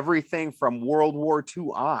everything from World War II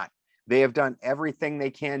on, they have done everything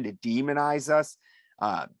they can to demonize us,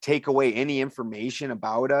 take away any information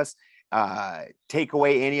about us, take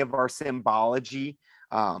away any of our symbology.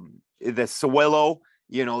 The Swillo,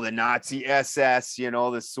 the Nazi SS, the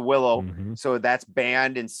Swillo. Mm-hmm. So that's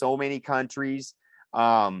banned in so many countries.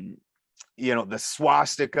 The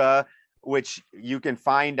swastika, which you can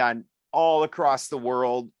find on all across the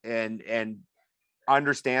world, and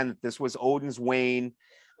understand that this was Odin's Wain.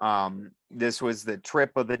 This was the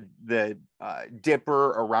trip of the Dipper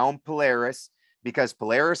around Polaris, because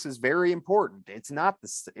Polaris is very important. It's not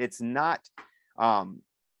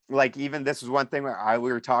like, even this is one thing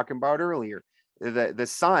we were talking about earlier. The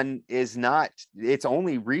sun is not, it's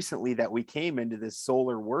only recently that we came into this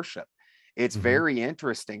solar worship. It's very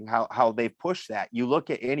interesting how they've pushed that. You look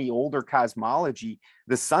at any older cosmology,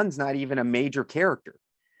 the sun's not even a major character.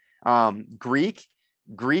 Greek,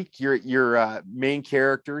 your main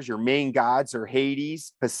characters, your main gods are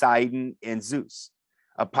Hades, Poseidon, and Zeus.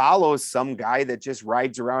 Apollo's some guy that just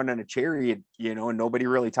rides around on a chariot, and nobody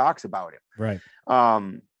really talks about him. Right.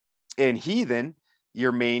 And Heathen,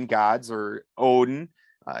 your main gods are Odin,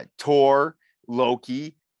 Thor,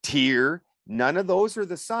 Loki, Tyr. None of those are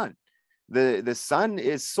the sun. The sun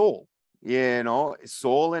is Sol.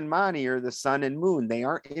 Sol and Mani are the sun and moon. They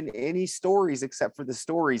aren't in any stories except for the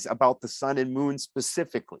stories about the sun and moon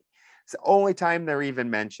specifically. It's the only time they're even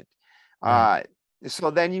mentioned. Right.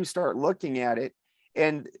 So then you start looking at it,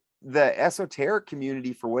 and the esoteric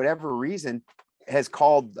community, for whatever reason, has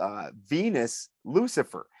called Venus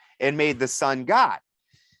Lucifer and made the sun God.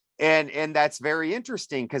 And that's very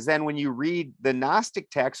interesting, because then when you read the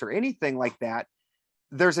Gnostic texts or anything like that,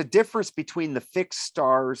 there's a difference between the fixed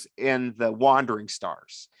stars and the wandering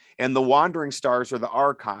stars. And the wandering stars are the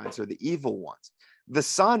archons, or the evil ones. The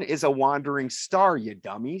sun is a wandering star, you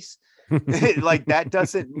dummies. Like, that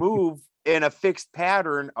doesn't move in a fixed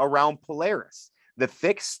pattern around Polaris. The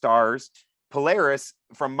fixed stars, Polaris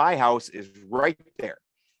from my house is right there.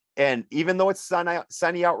 And even though it's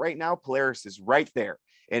sunny out right now, Polaris is right there.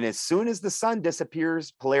 And as soon as the sun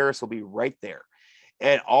disappears, Polaris will be right there.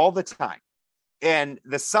 And all the time. And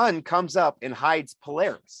the sun comes up and hides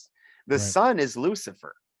Polaris. The sun is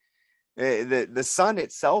Lucifer. The sun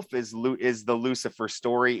itself is the Lucifer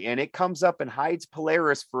story, and it comes up and hides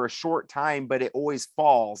Polaris for a short time, but it always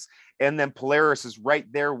falls. And then Polaris is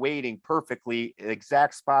right there waiting perfectly, the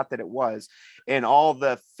exact spot that it was. And all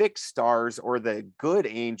the fixed stars, or the good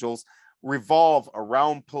angels, revolve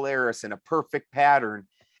around Polaris in a perfect pattern,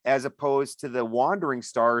 as opposed to the wandering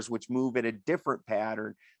stars, which move at a different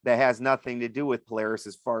pattern that has nothing to do with Polaris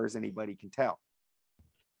as far as anybody can tell.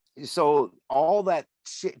 So all that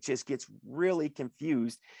shit just gets really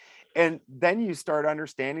confused. And then you start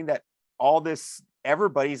understanding that all this,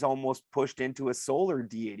 everybody's almost pushed into a solar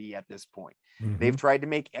deity at this point. Mm-hmm. They've tried to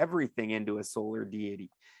make everything into a solar deity.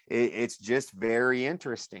 It's just very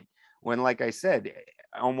interesting. When, like I said,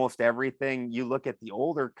 almost everything, you look at the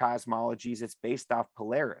older cosmologies, it's based off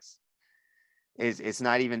Polaris. It's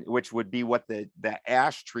not even, which would be what the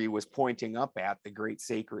ash tree was pointing up at, the great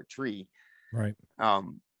sacred tree. Right.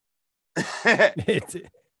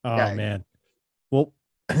 Man. Well,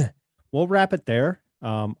 we'll wrap it there.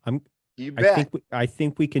 You bet. I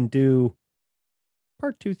think we can do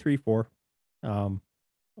part 2, 3, 4 on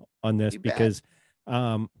this, because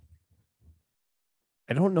I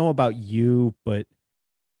don't know about you, but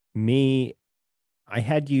me, I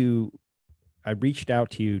reached out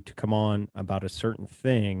to you to come on about a certain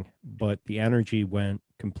thing, but the energy went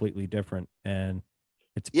completely different, and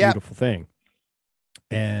it's a beautiful thing.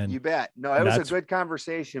 And you bet. No, it was a good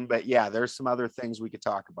conversation, but yeah, there's some other things we could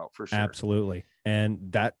talk about for sure. Absolutely.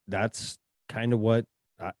 And that's kind of what,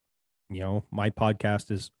 my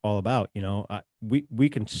podcast is all about. We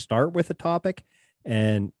can start with a topic,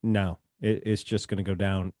 and no, it's just going to go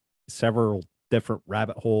down several different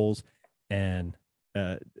rabbit holes, and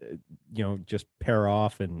just pair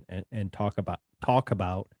off and talk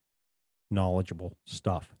about knowledgeable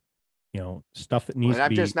stuff. Stuff that needs to be.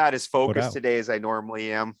 I'm just not as focused today as I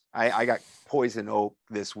normally am. I got poison oak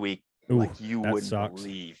this week. Ooh, like you wouldn't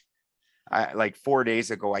believe. Like 4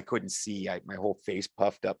 days ago, I couldn't see. My whole face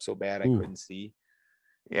puffed up so bad I couldn't see.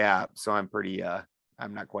 Yeah, so I'm pretty.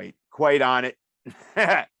 I'm not quite on it.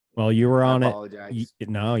 Well, you were on it.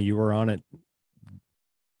 No, you were on it.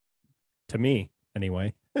 To me,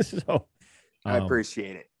 anyway. So I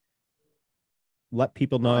appreciate it. Let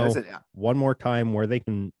people know one more time where they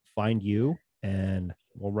can find you, and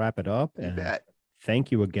we'll wrap it up. You bet.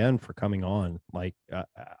 Thank you again for coming on. Like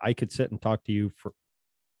I could sit and talk to you for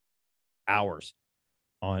hours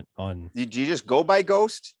on. Did you just go by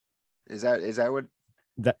Ghost? Is that what?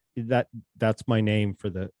 That's my name for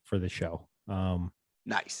the show.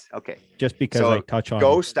 Nice. Okay. Just because I touch on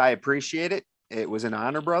Ghost, I appreciate it. It was an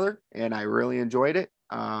honor, brother, and I really enjoyed it.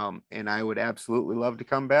 And I would absolutely love to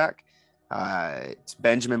come back. It's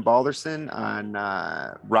Benjamin Balderson on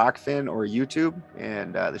Rockfin or YouTube,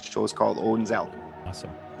 and the show is called Odin's Alchemy.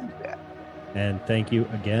 Awesome. Yeah. And thank you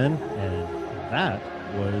again. And that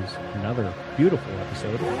was another beautiful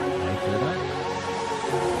episode of My Third Eye.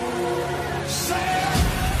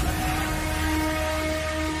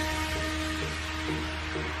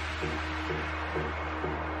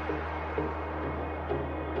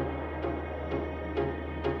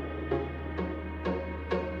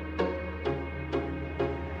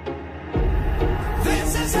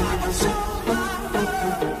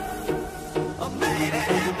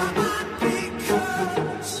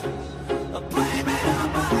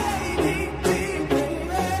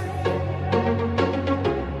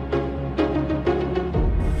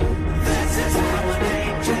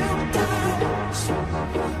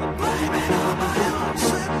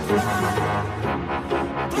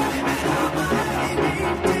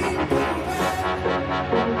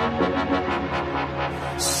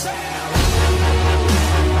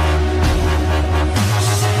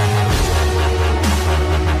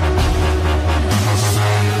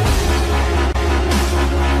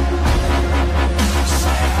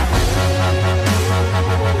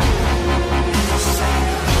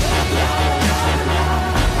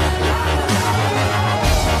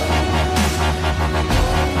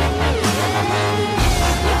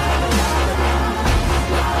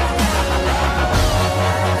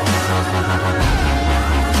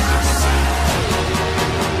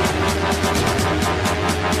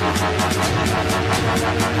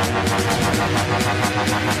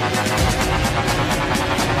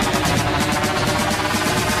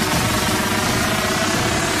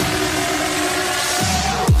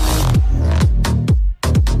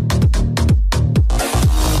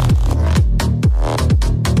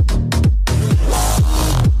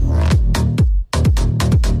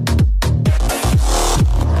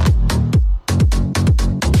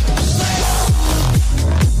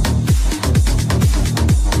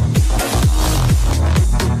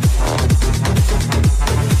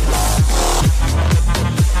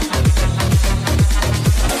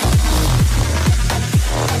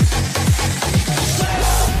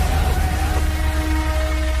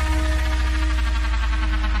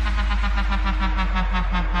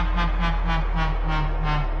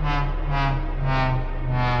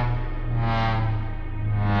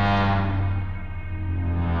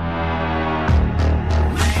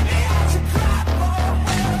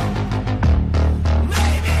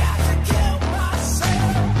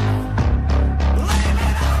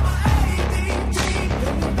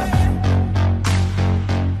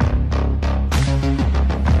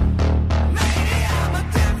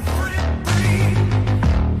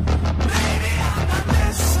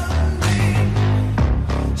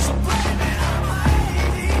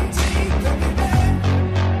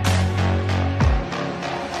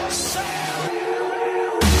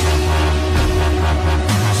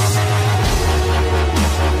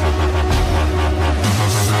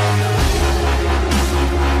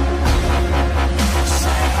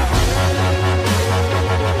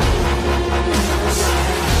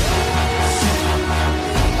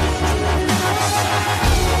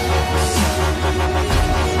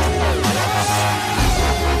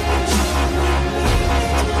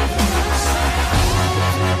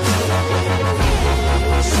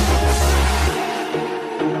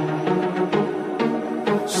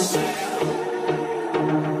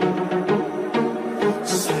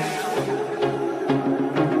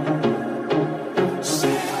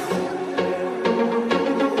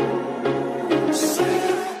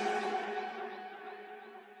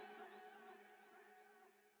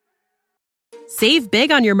 Save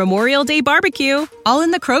big on your Memorial Day barbecue, all in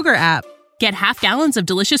the Kroger app. Get half gallons of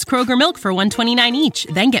delicious Kroger milk for $1.29 each.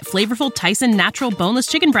 Then get flavorful Tyson natural boneless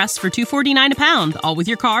chicken breasts for $2.49 a pound, all with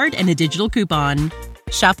your card and a digital coupon.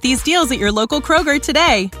 Shop these deals at your local Kroger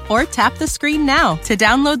today, or tap the screen now to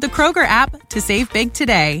download the Kroger app to save big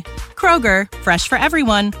today. Kroger, fresh for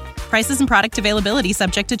everyone. Prices and product availability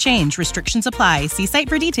subject to change. Restrictions apply. See site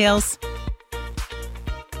for details.